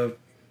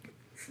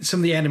some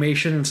of the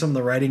animation and some of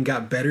the writing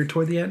got better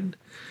toward the end,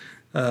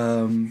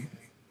 and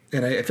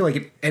I feel like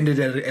it ended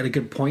at a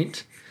good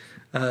point.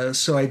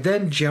 So I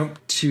then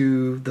jumped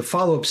to the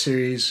follow-up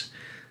series,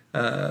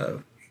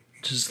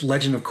 which is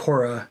Legend of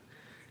Korra.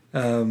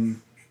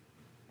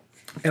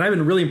 And I've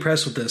been really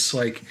impressed with this.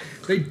 Like,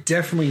 they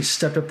definitely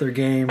stepped up their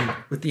game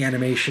with the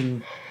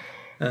animation.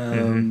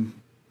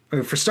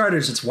 For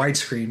starters, it's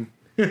widescreen.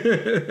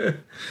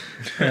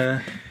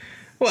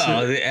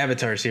 Well, the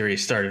Avatar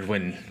series started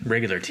when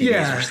regular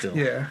TVs were still.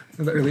 Yeah,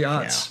 in the early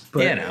aughts. Yeah.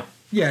 But, Yeah, no.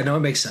 Yeah, no,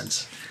 it makes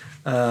sense.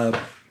 But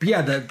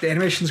yeah, the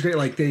animation's great.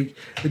 Like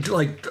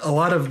like a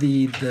lot of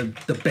the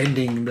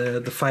bending,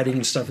 the fighting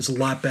and stuff is a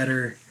lot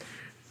better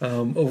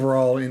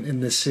overall in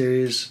this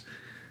series.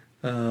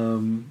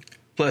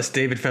 Plus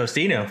David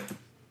Faustino.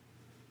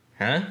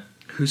 Huh?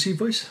 Who's he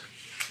voice?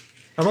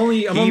 I'm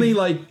only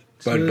like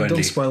Bud Bundy.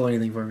 don't spoil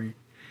anything for me.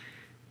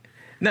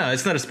 No,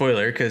 it's not a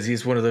spoiler because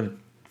he's one of the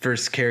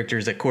first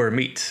characters that Korra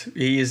meets.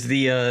 He is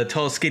the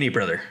tall, skinny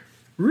brother.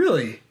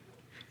 Really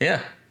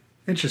Yeah.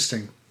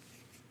 interesting.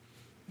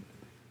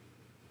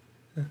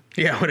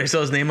 Yeah, when I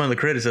saw his name on the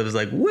credits, I was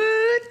like,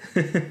 what?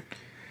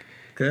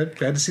 Good,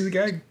 glad to see the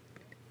guy.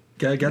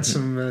 Guy got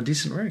some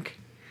decent work.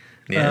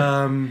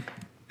 Yeah.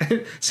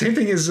 Same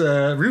thing as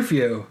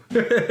Rufio.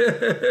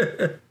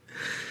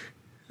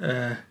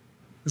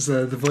 Is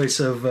the voice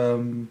of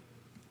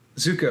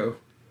Zuko.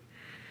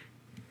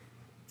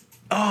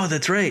 Oh,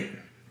 that's right.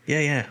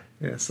 Yeah.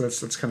 Yeah, so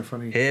that's kind of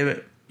funny.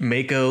 Him,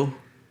 Mako.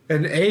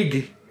 And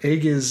Egg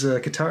is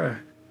Katara.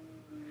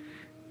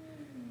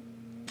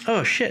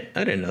 Oh, shit.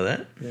 I didn't know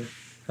that. Yeah.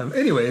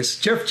 Anyways,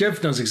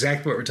 Jeff knows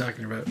exactly what we're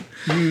talking about.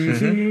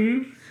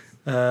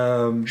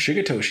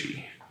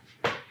 Shigetoshi.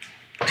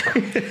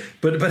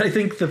 But I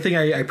think the thing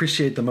I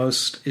appreciate the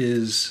most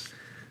is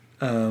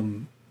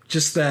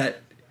just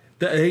that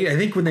I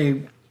think when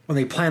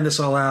they planned this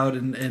all out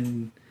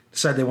and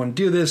decided they want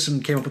to do this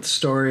and came up with the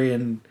story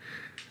and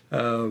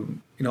all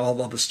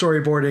the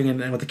storyboarding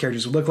and what the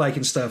characters would look like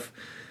and stuff,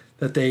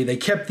 that they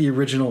kept the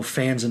original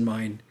fans in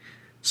mind.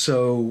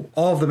 So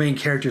all of the main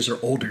characters are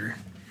older.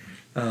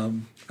 I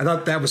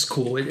thought that was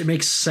cool. It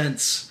makes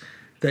sense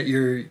that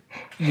you're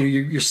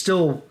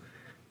still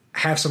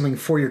have something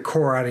for your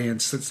core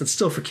audience that's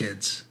still for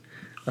kids.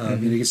 You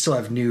can still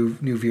have new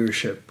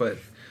viewership, but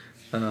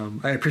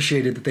I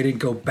appreciated that they didn't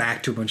go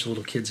back to a bunch of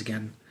little kids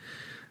again.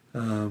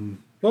 Well,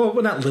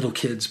 not little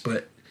kids,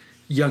 but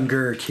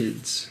younger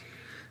kids.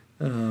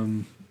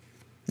 Yeah,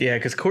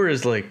 because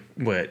Korra's like,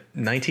 what,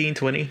 19,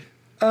 20?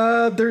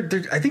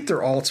 They're I think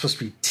they're all supposed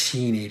to be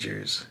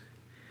teenagers.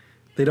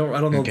 I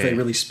don't know if they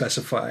really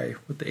specify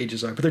what the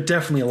ages are, but they're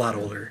definitely a lot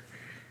older.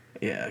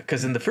 Yeah,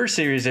 because in the first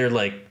series, they're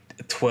like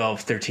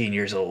 12, 13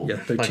 years old. Yeah,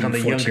 13, like on the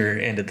 14. younger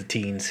end of the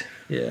teens.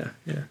 Yeah.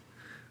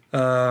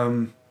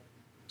 So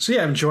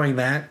yeah, I'm enjoying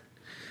that.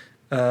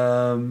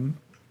 And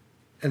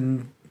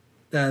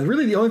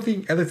really the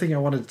other thing I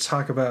wanted to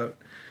talk about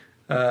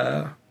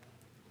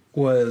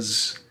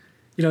was,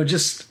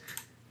 just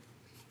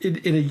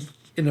in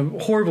a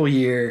horrible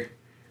year,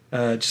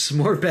 just some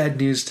more bad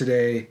news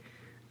today.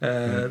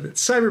 That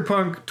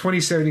Cyberpunk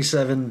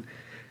 2077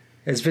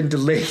 has been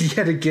delayed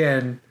yet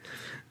again.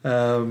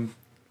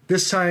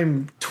 This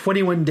time,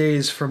 21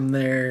 days from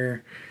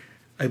their,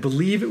 I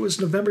believe it was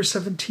November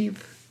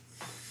 17th,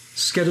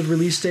 scheduled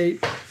release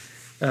date.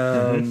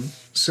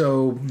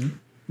 So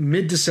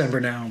mid-December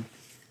now.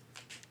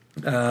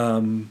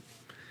 I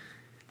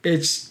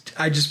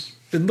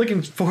just been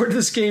looking forward to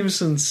this game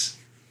since,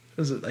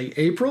 was it like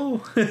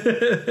April?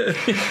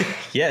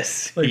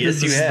 Yes. Like yes,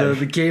 this you is have.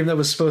 the game that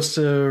was supposed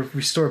to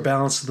restore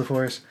balance to the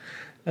Force.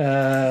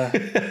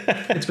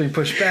 It's been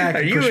pushed back.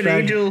 Are you an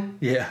angel?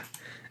 Yeah,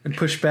 and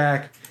pushed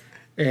back,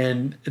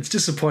 and it's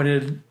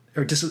disappointed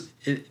or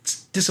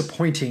it's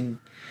disappointing.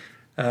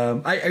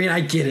 I mean, I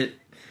get it.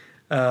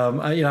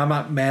 I'm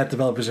not mad at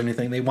developers or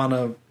anything. They want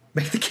to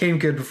make the game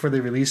good before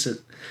they release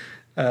it.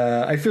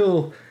 I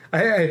feel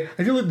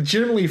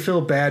legitimately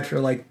feel bad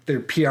for like their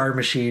PR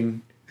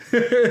machine,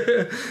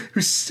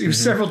 who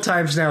several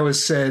times now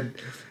has said,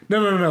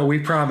 no, we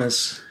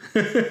promise.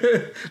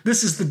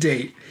 This is the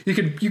date.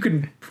 You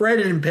can write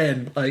it in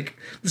pen. Like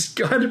this,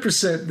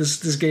 100%.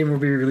 This game will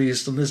be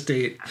released on this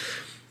date,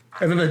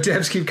 and then the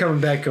devs keep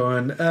coming back,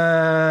 going,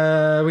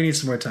 "We need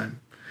some more time."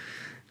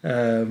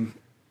 And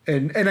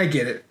I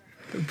get it,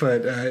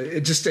 but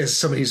it just, as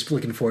somebody who's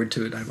looking forward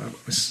to it, I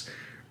was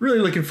really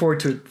looking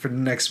forward to it for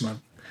next month.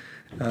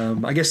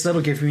 I guess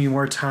that'll give me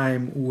more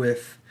time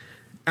with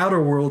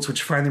Outer Worlds,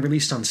 which finally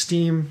released on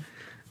Steam.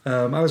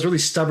 I was really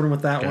stubborn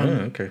with that one.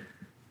 Okay.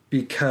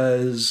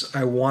 Because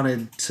I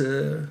wanted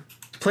to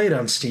play it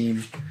on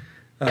Steam.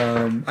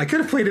 I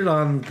could have played it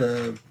on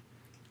the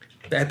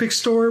Epic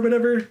Store or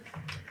whatever.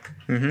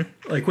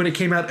 Like when it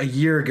came out a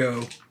year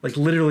ago, like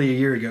literally a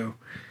year ago.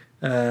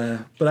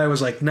 But I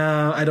was like,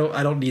 no, I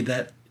don't need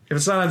that. If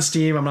it's not on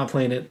Steam, I'm not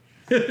playing it.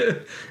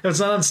 If it's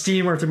not on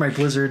Steam or through my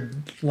Blizzard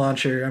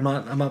launcher, I'm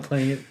not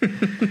playing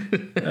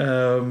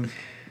it.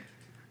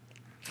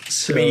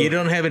 So I mean, you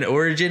don't have an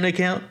Origin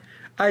account?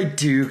 I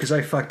do, because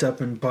I fucked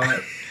up and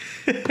bought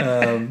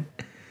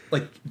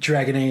like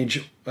Dragon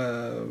Age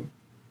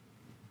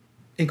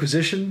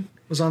Inquisition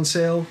was on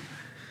sale,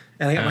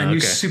 and I got my new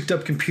souped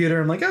up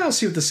computer. I'm like, I'll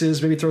see what this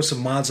is. Maybe throw some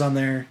mods on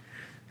there,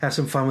 have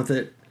some fun with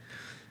it.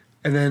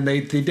 And then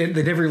they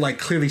never like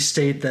clearly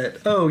state that,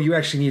 oh, you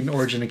actually need an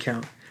Origin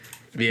account.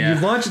 Yeah.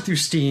 You launch it through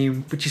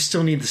Steam, but you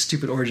still need the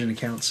stupid Origin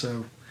account.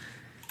 So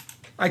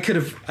I could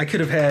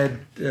have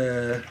had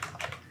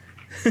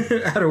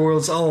Outer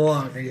Worlds all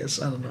along. I guess,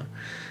 I don't know.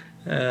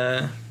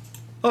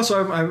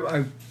 Also,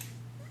 I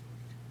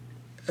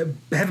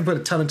haven't put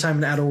a ton of time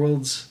into Outer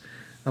Worlds.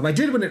 I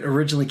did when it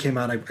originally came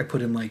out. I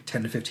put in like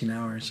 10 to 15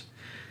 hours.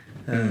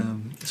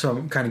 So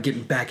I'm kind of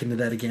getting back into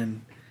that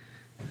again.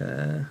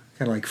 Kind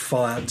of like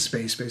Fallout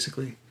space,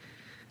 basically.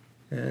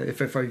 If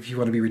you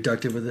want to be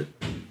reductive with it.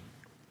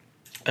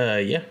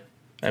 Yeah.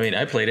 I mean,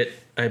 I played it.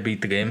 I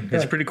beat the game.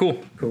 It's pretty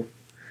cool. Cool.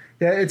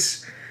 Yeah,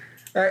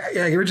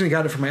 I originally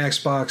got it for my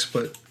Xbox,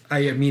 but I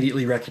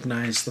immediately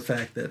recognized the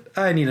fact that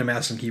I need a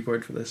mouse and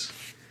keyboard for this.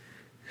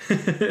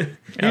 Even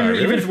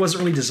if it wasn't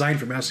really designed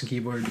for mouse and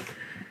keyboard,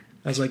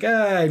 I was like,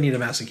 I need a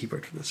mouse and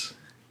keyboard for this.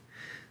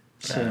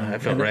 So I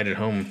felt right at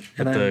home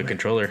with the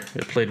controller.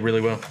 It played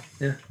really well.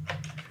 Yeah,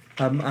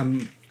 I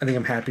think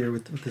I'm happier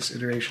with this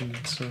iteration.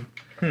 So,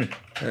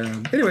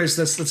 anyways,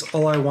 that's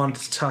all I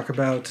wanted to talk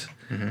about.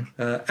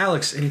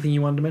 Alex, anything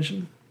you wanted to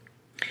mention?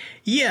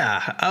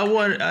 Yeah,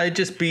 I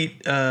just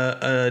beat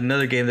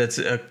another game that's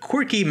a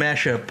quirky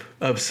mashup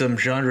of some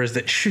genres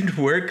that shouldn't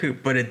work,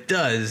 but it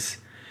does.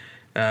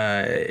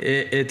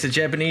 It's a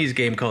Japanese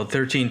game called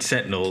 13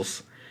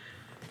 Sentinels.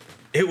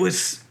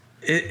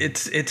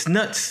 It's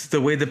nuts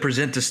the way they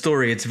present the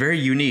story. It's very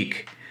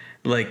unique.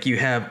 Like you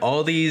have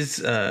all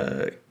these.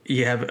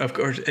 You have, of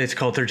course, it's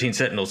called 13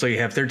 Sentinels, so you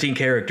have 13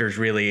 characters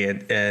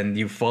really, and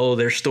you follow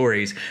their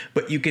stories.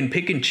 But you can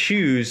pick and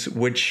choose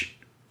which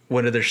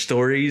one of their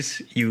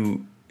stories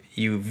you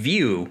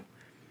view,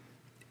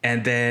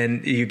 and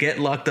then you get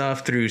locked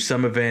off through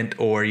some event,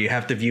 or you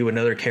have to view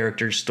another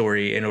character's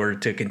story in order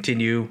to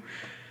continue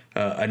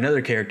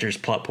another character's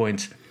plot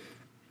points.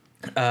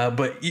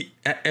 But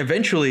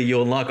eventually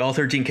you'll unlock all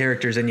 13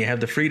 characters, and you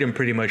have the freedom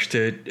pretty much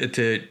to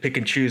pick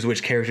and choose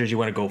which characters you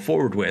want to go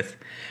forward with.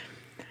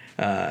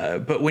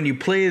 But when you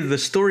play the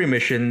story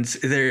missions,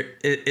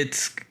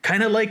 it's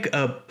kind of like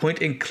a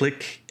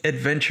point-and-click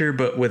adventure,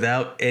 but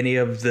without any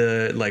of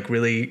the like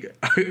really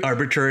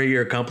arbitrary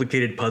or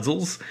complicated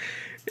puzzles.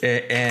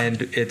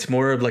 And it's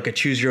more of like a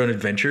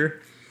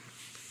choose-your-own-adventure.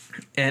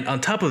 And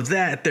on top of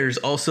that, there's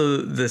also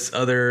this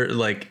other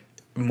like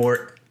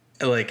more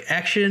like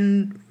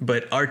action,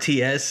 but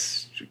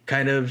RTS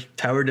kind of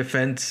tower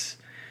defense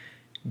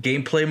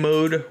gameplay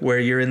mode where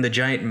you're in the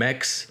giant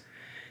mechs.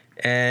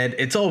 And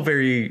it's all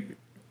very,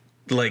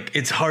 like,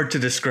 it's hard to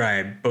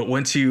describe, but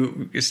once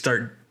you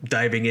start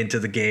diving into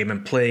the game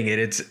and playing it,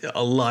 it's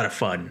a lot of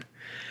fun.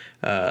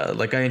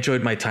 Like, I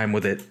enjoyed my time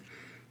with it.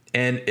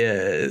 And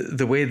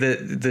the way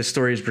that the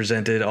story is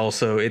presented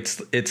also,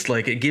 it's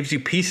like it gives you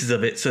pieces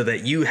of it so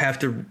that you have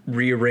to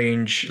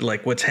rearrange,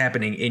 like, what's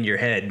happening in your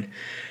head.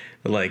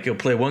 Like you'll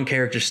play one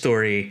character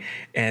story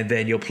and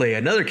then you'll play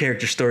another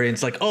character story, and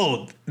it's like,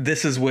 oh,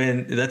 this is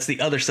when that's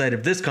the other side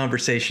of this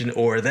conversation,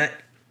 or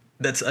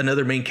that's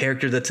another main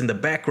character that's in the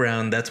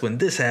background. That's when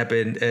this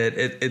happened. And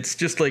it's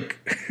just like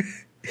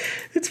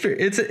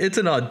it's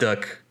an odd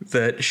duck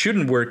that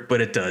shouldn't work, but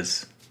it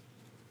does.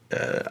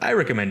 I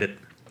recommend it.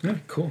 Yeah,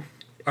 cool.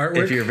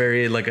 Artwork? If you're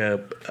very like a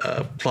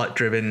plot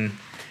driven,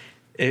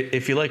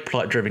 if you like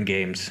plot driven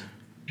games,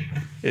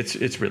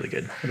 it's really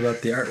good. What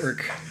about the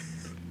artwork?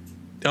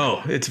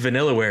 Oh, it's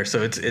Vanillaware,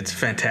 so it's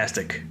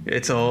fantastic.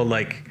 It's all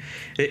like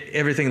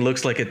everything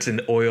looks like it's an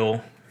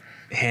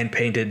hand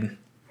painted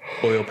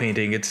oil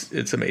painting.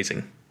 It's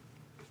amazing.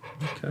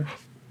 Okay.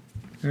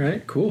 All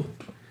right. Cool.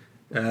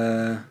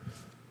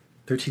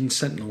 13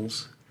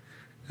 Sentinels.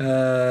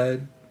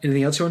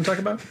 Anything else you want to talk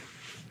about?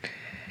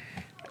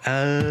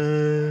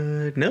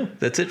 No,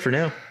 that's it for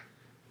now.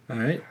 All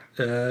right.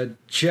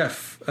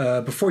 Jeff,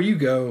 before you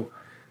go,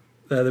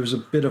 there was a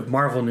bit of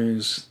Marvel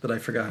news that I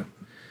forgot.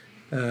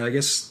 I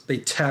guess they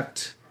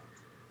tapped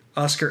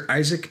Oscar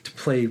Isaac to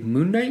play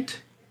Moon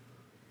Knight.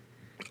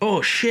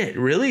 Oh shit!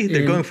 Really?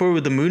 They're going forward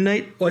with the Moon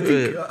Knight? Well,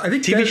 I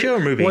think TV show or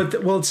movie?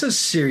 Well, it says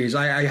series.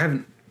 I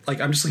haven't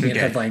I'm just looking at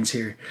headlines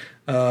here.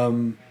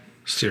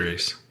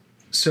 Series.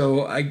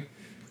 So I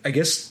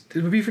guess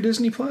it would be for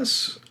Disney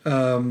Plus.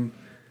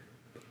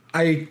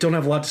 I don't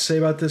have a lot to say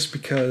about this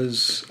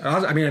because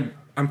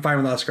I'm fine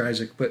with Oscar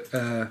Isaac, but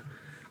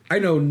I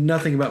know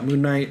nothing about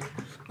Moon Knight.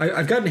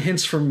 I've gotten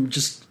hints from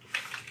just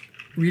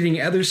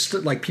reading other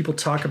like people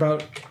talk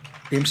about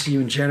the MCU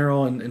in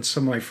general, and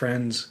some of my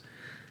friends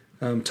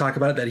talk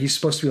about it, that he's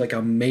supposed to be like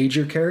a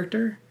major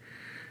character,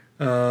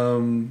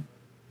 or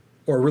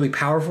really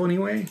powerful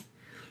anyway.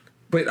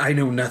 But I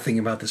know nothing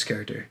about this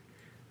character,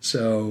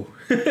 so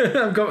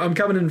I'm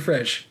coming in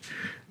fresh.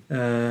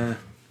 Yeah,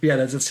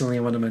 that's the only thing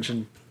I wanted to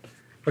mention,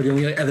 or the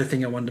only other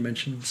thing I wanted to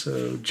mention.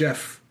 So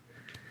Jeff.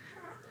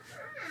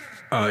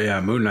 Oh yeah,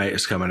 Moon Knight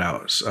is coming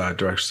out,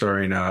 direct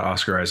starring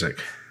Oscar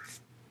Isaac.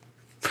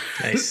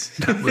 Nice.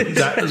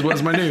 that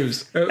was my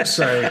news. Oh,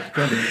 sorry.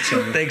 Go ahead.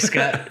 Sorry. Thanks,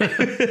 Scott.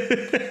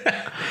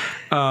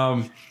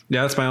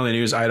 Yeah, that's my only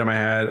news item I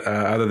had,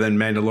 other than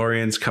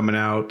Mandalorian's coming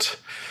out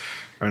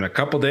in a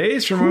couple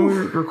days from when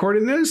we're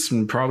recording this,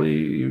 and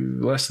probably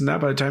less than that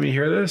by the time you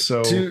hear this.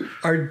 So,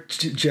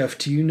 Jeff,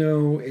 do you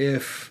know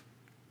if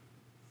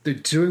they're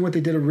doing what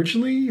they did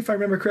originally, if I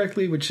remember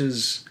correctly, which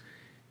is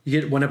you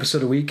get one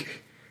episode a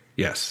week?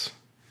 Yes.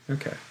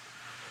 Okay.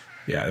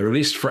 Yeah, they're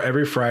released for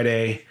every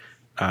Friday.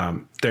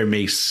 They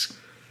may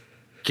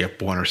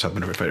skip one or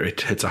something if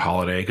it hits a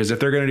holiday, because if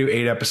they're going to do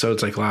 8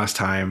 episodes like last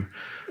time,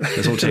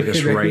 this will take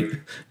us right.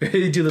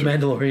 They do the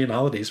Mandalorian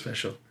holiday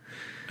special.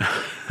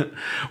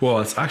 Well,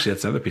 that's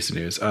another piece of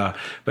news.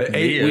 But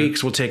 8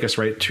 weeks will take us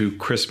right to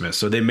Christmas,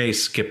 so they may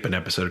skip an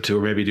episode or two,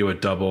 or maybe do a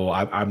double.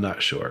 I'm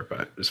not sure,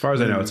 but as far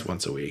as I know, it's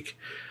once a week,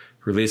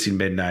 releasing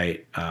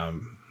midnight.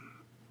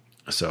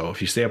 So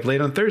if you stay up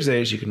late on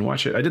Thursdays, you can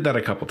watch it. I did that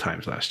a couple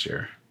times last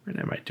year, and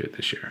I might do it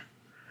this year.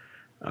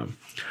 But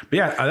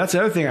yeah, that's the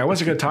other thing. I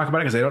wasn't going to talk about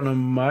it because I don't know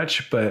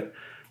much, but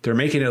they're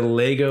making a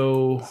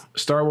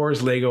Star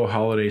Wars Lego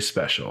holiday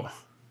special.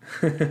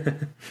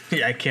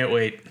 Yeah, I can't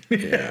wait.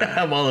 Yeah.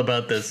 I'm all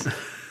about this.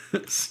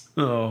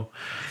 So,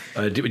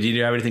 do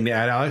you have anything to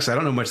add, Alex? I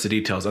don't know much of the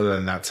details other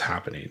than that's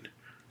happening.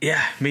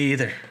 Yeah, me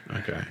either.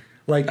 Okay.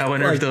 I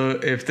wonder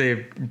if they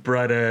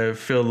brought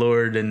Phil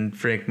Lord and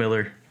Frank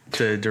Miller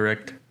to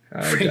direct.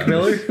 Frank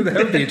Miller? That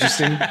would be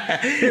interesting.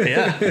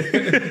 Yeah.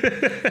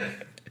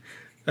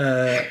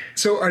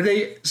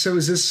 So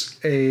is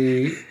this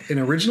an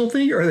original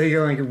thing, or are they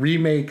going to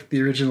remake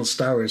the original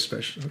Star Wars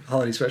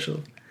holiday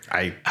special?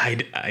 I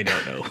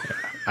don't know.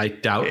 I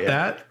doubt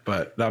that,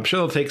 but I'm sure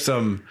they'll take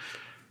the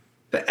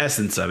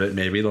essence of it.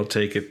 Maybe they'll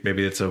take it.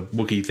 Maybe it's a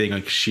Wookiee thing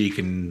like Sheik,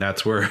 and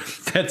that's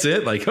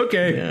it. Like,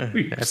 okay,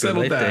 we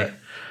settled that.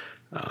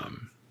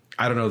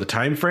 I don't know the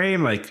time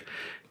frame. Like,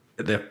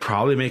 they'll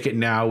probably make it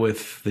now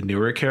with the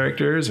newer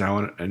characters.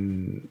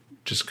 And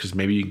just because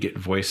maybe you can get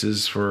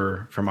voices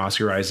from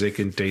Oscar Isaac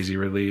and Daisy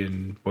Ridley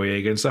and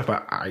Boyega and stuff.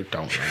 I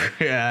don't know.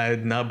 Yeah,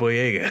 not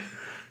Boyega.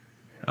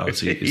 Oh,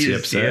 is he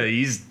upset? Yeah,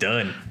 he's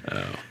done.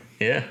 Oh.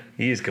 Yeah,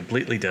 he is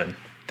completely done.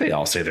 They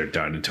all say they're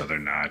done until they're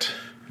not.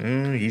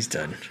 He's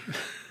done.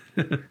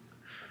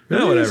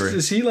 No, whatever.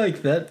 Is he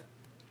like that?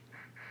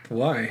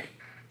 Why?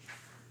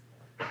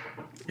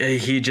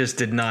 He just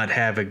did not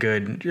have a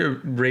good,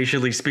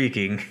 racially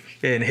speaking,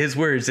 in his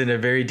words in a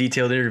very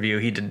detailed interview,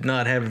 he did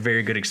not have a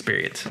very good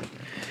experience.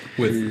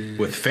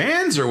 With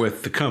fans or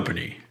with the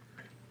company?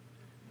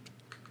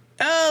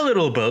 A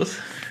little of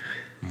both.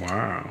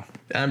 Wow.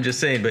 I'm just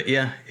saying, but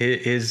yeah,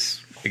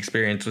 his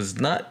experience was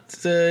not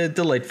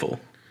delightful.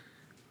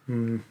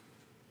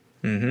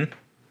 Mm-hmm.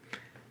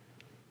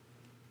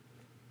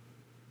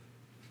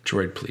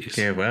 Droid, please.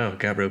 Yeah, wow,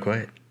 got real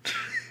quiet.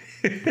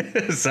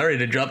 Sorry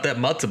to drop that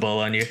matzo ball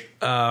on you.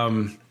 I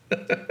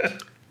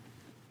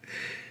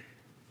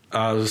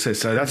was gonna say,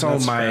 so that's all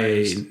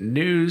my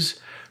news.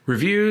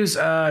 Reviews,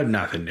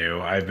 nothing new.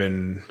 I've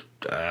been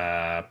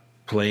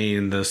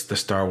playing the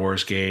Star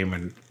Wars game,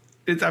 and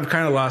I've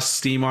kind of lost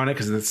steam on it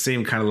because it's the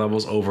same kind of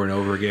levels over and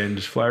over again.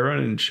 Just fly around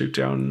and shoot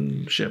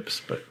down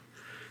ships, but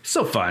it's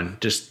still fun.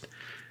 Just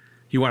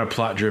you want a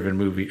plot-driven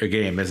movie, a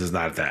game. This is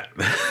not that.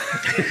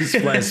 Just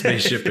fly a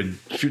spaceship and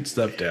shoot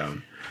stuff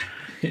down.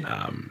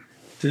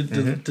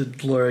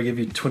 Did Laura give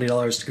you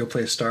 $20 to go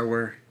play Star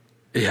Wars?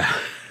 Yeah.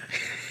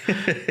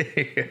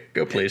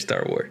 Go play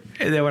Star Wars.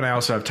 And then when I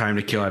also have time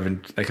to kill, I've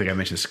been like I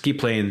mentioned, keep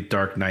playing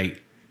Arkham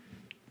Knight,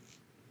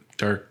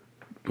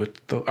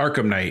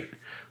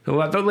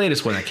 the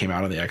latest one that came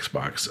out on the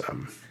Xbox.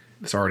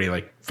 It's already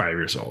like 5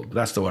 years old.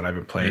 That's the one I've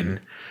been playing.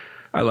 Mm-hmm.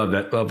 I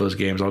love those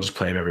games. I'll just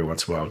play them every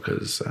once in a while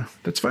because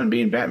that's fun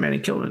being Batman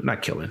and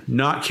not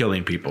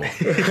killing people,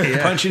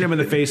 punching them in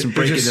the face and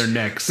breaking their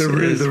necks. They're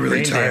really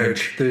brain tired.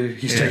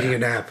 damage. He's taking a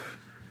nap.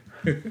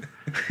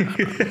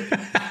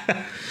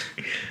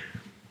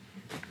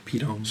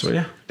 Pete Holmes. So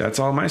yeah, that's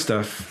all my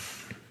stuff.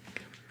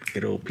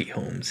 Good old Pete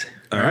Holmes.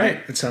 All right.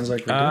 It sounds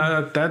like we're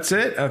done. That's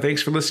it.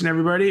 Thanks for listening,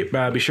 everybody.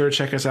 Be sure to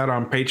check us out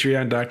on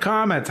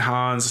patreon.com at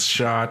Hans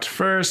Shot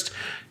First.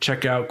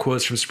 Check out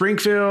Quotes from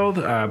Springfield.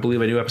 I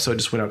believe a new episode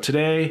just went out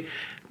today.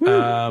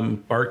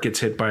 Bart gets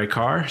hit by a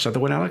car. Is that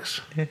the one,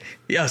 Alex?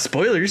 Yeah,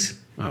 spoilers.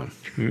 Oh.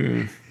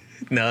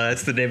 No,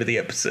 that's the name of the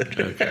episode.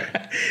 Okay.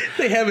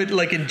 They have it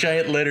like in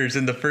giant letters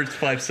in the first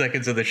 5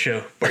 seconds of the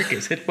show. Bart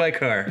gets hit by a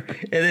car,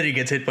 and then he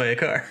gets hit by a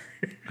car.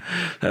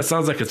 That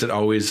sounds like it's an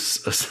always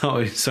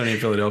sunny in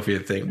Philadelphia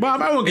thing.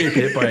 Mom, I won't get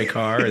hit by a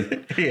car.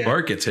 And Yeah.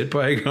 Bart gets hit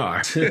by a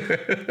car.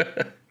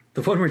 The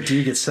one where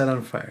D gets set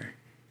on fire.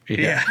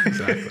 Yeah.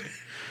 Exactly.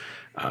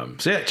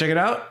 So yeah, check it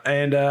out.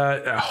 And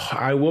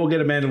I will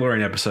get a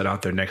Mandalorian episode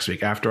out there next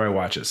week after I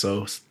watch it.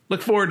 So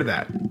look forward to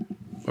that.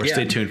 Or Yeah.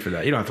 stay tuned for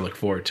that. You don't have to look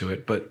forward to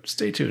it, but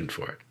stay tuned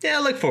for it. Yeah,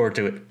 I look forward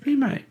to it. You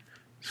might.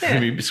 It's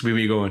going to be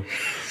me going,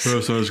 oh,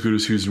 it's not as good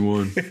as season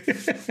 1.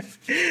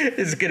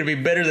 It's going to be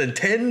better than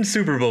 10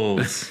 Super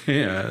Bowls.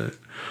 Yeah.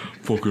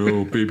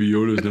 Fucking Baby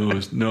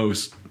Yoda's now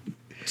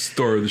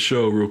star of the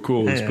show. Real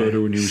cool. It's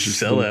better when he was just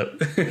Sell out.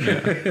 Baby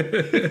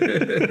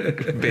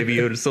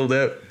Yoda sold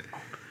out.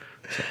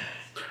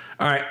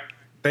 All right.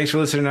 Thanks for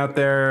listening out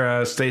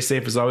there. Stay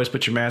safe as always.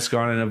 Put your mask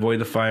on and avoid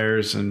the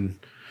fires and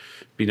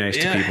be nice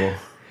to people.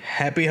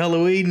 Happy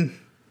Halloween.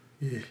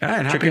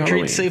 And happy Trick or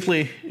Halloween. treat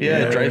safely.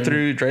 Yeah, drive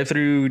through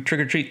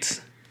trick or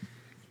treats.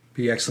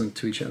 Be excellent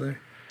to each other.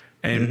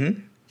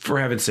 And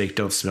for heaven's sake,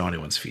 don't smell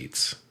anyone's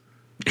feet.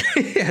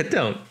 Yeah,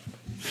 don't.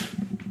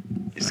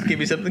 Just give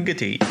me something good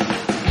to eat.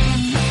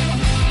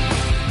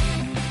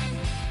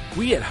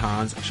 We at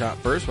Hans Shot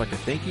First would like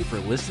to thank you for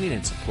listening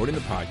and supporting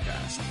the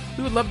podcast.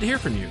 We would love to hear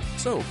from you,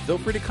 so feel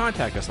free to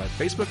contact us on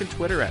Facebook and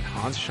Twitter at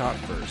Hans Shot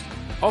First.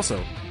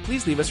 Also,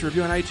 please leave us a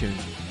review on iTunes.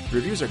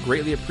 Reviews are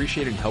greatly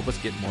appreciated and help us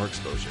get more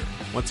exposure.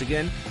 Once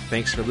again,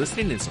 thanks for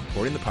listening and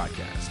supporting the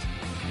podcast.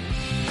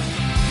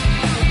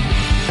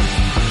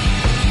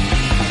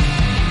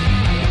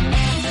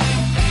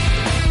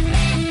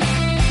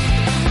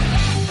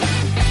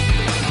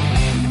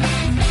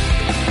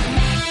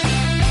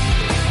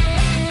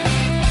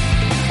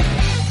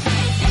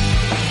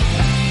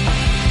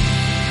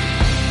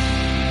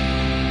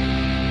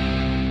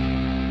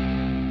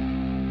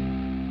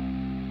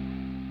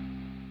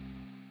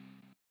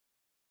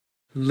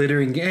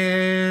 Littering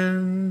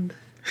and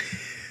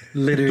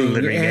littering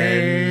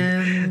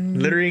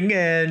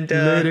and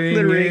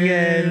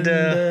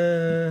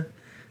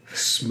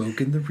smoke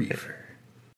in the reefer.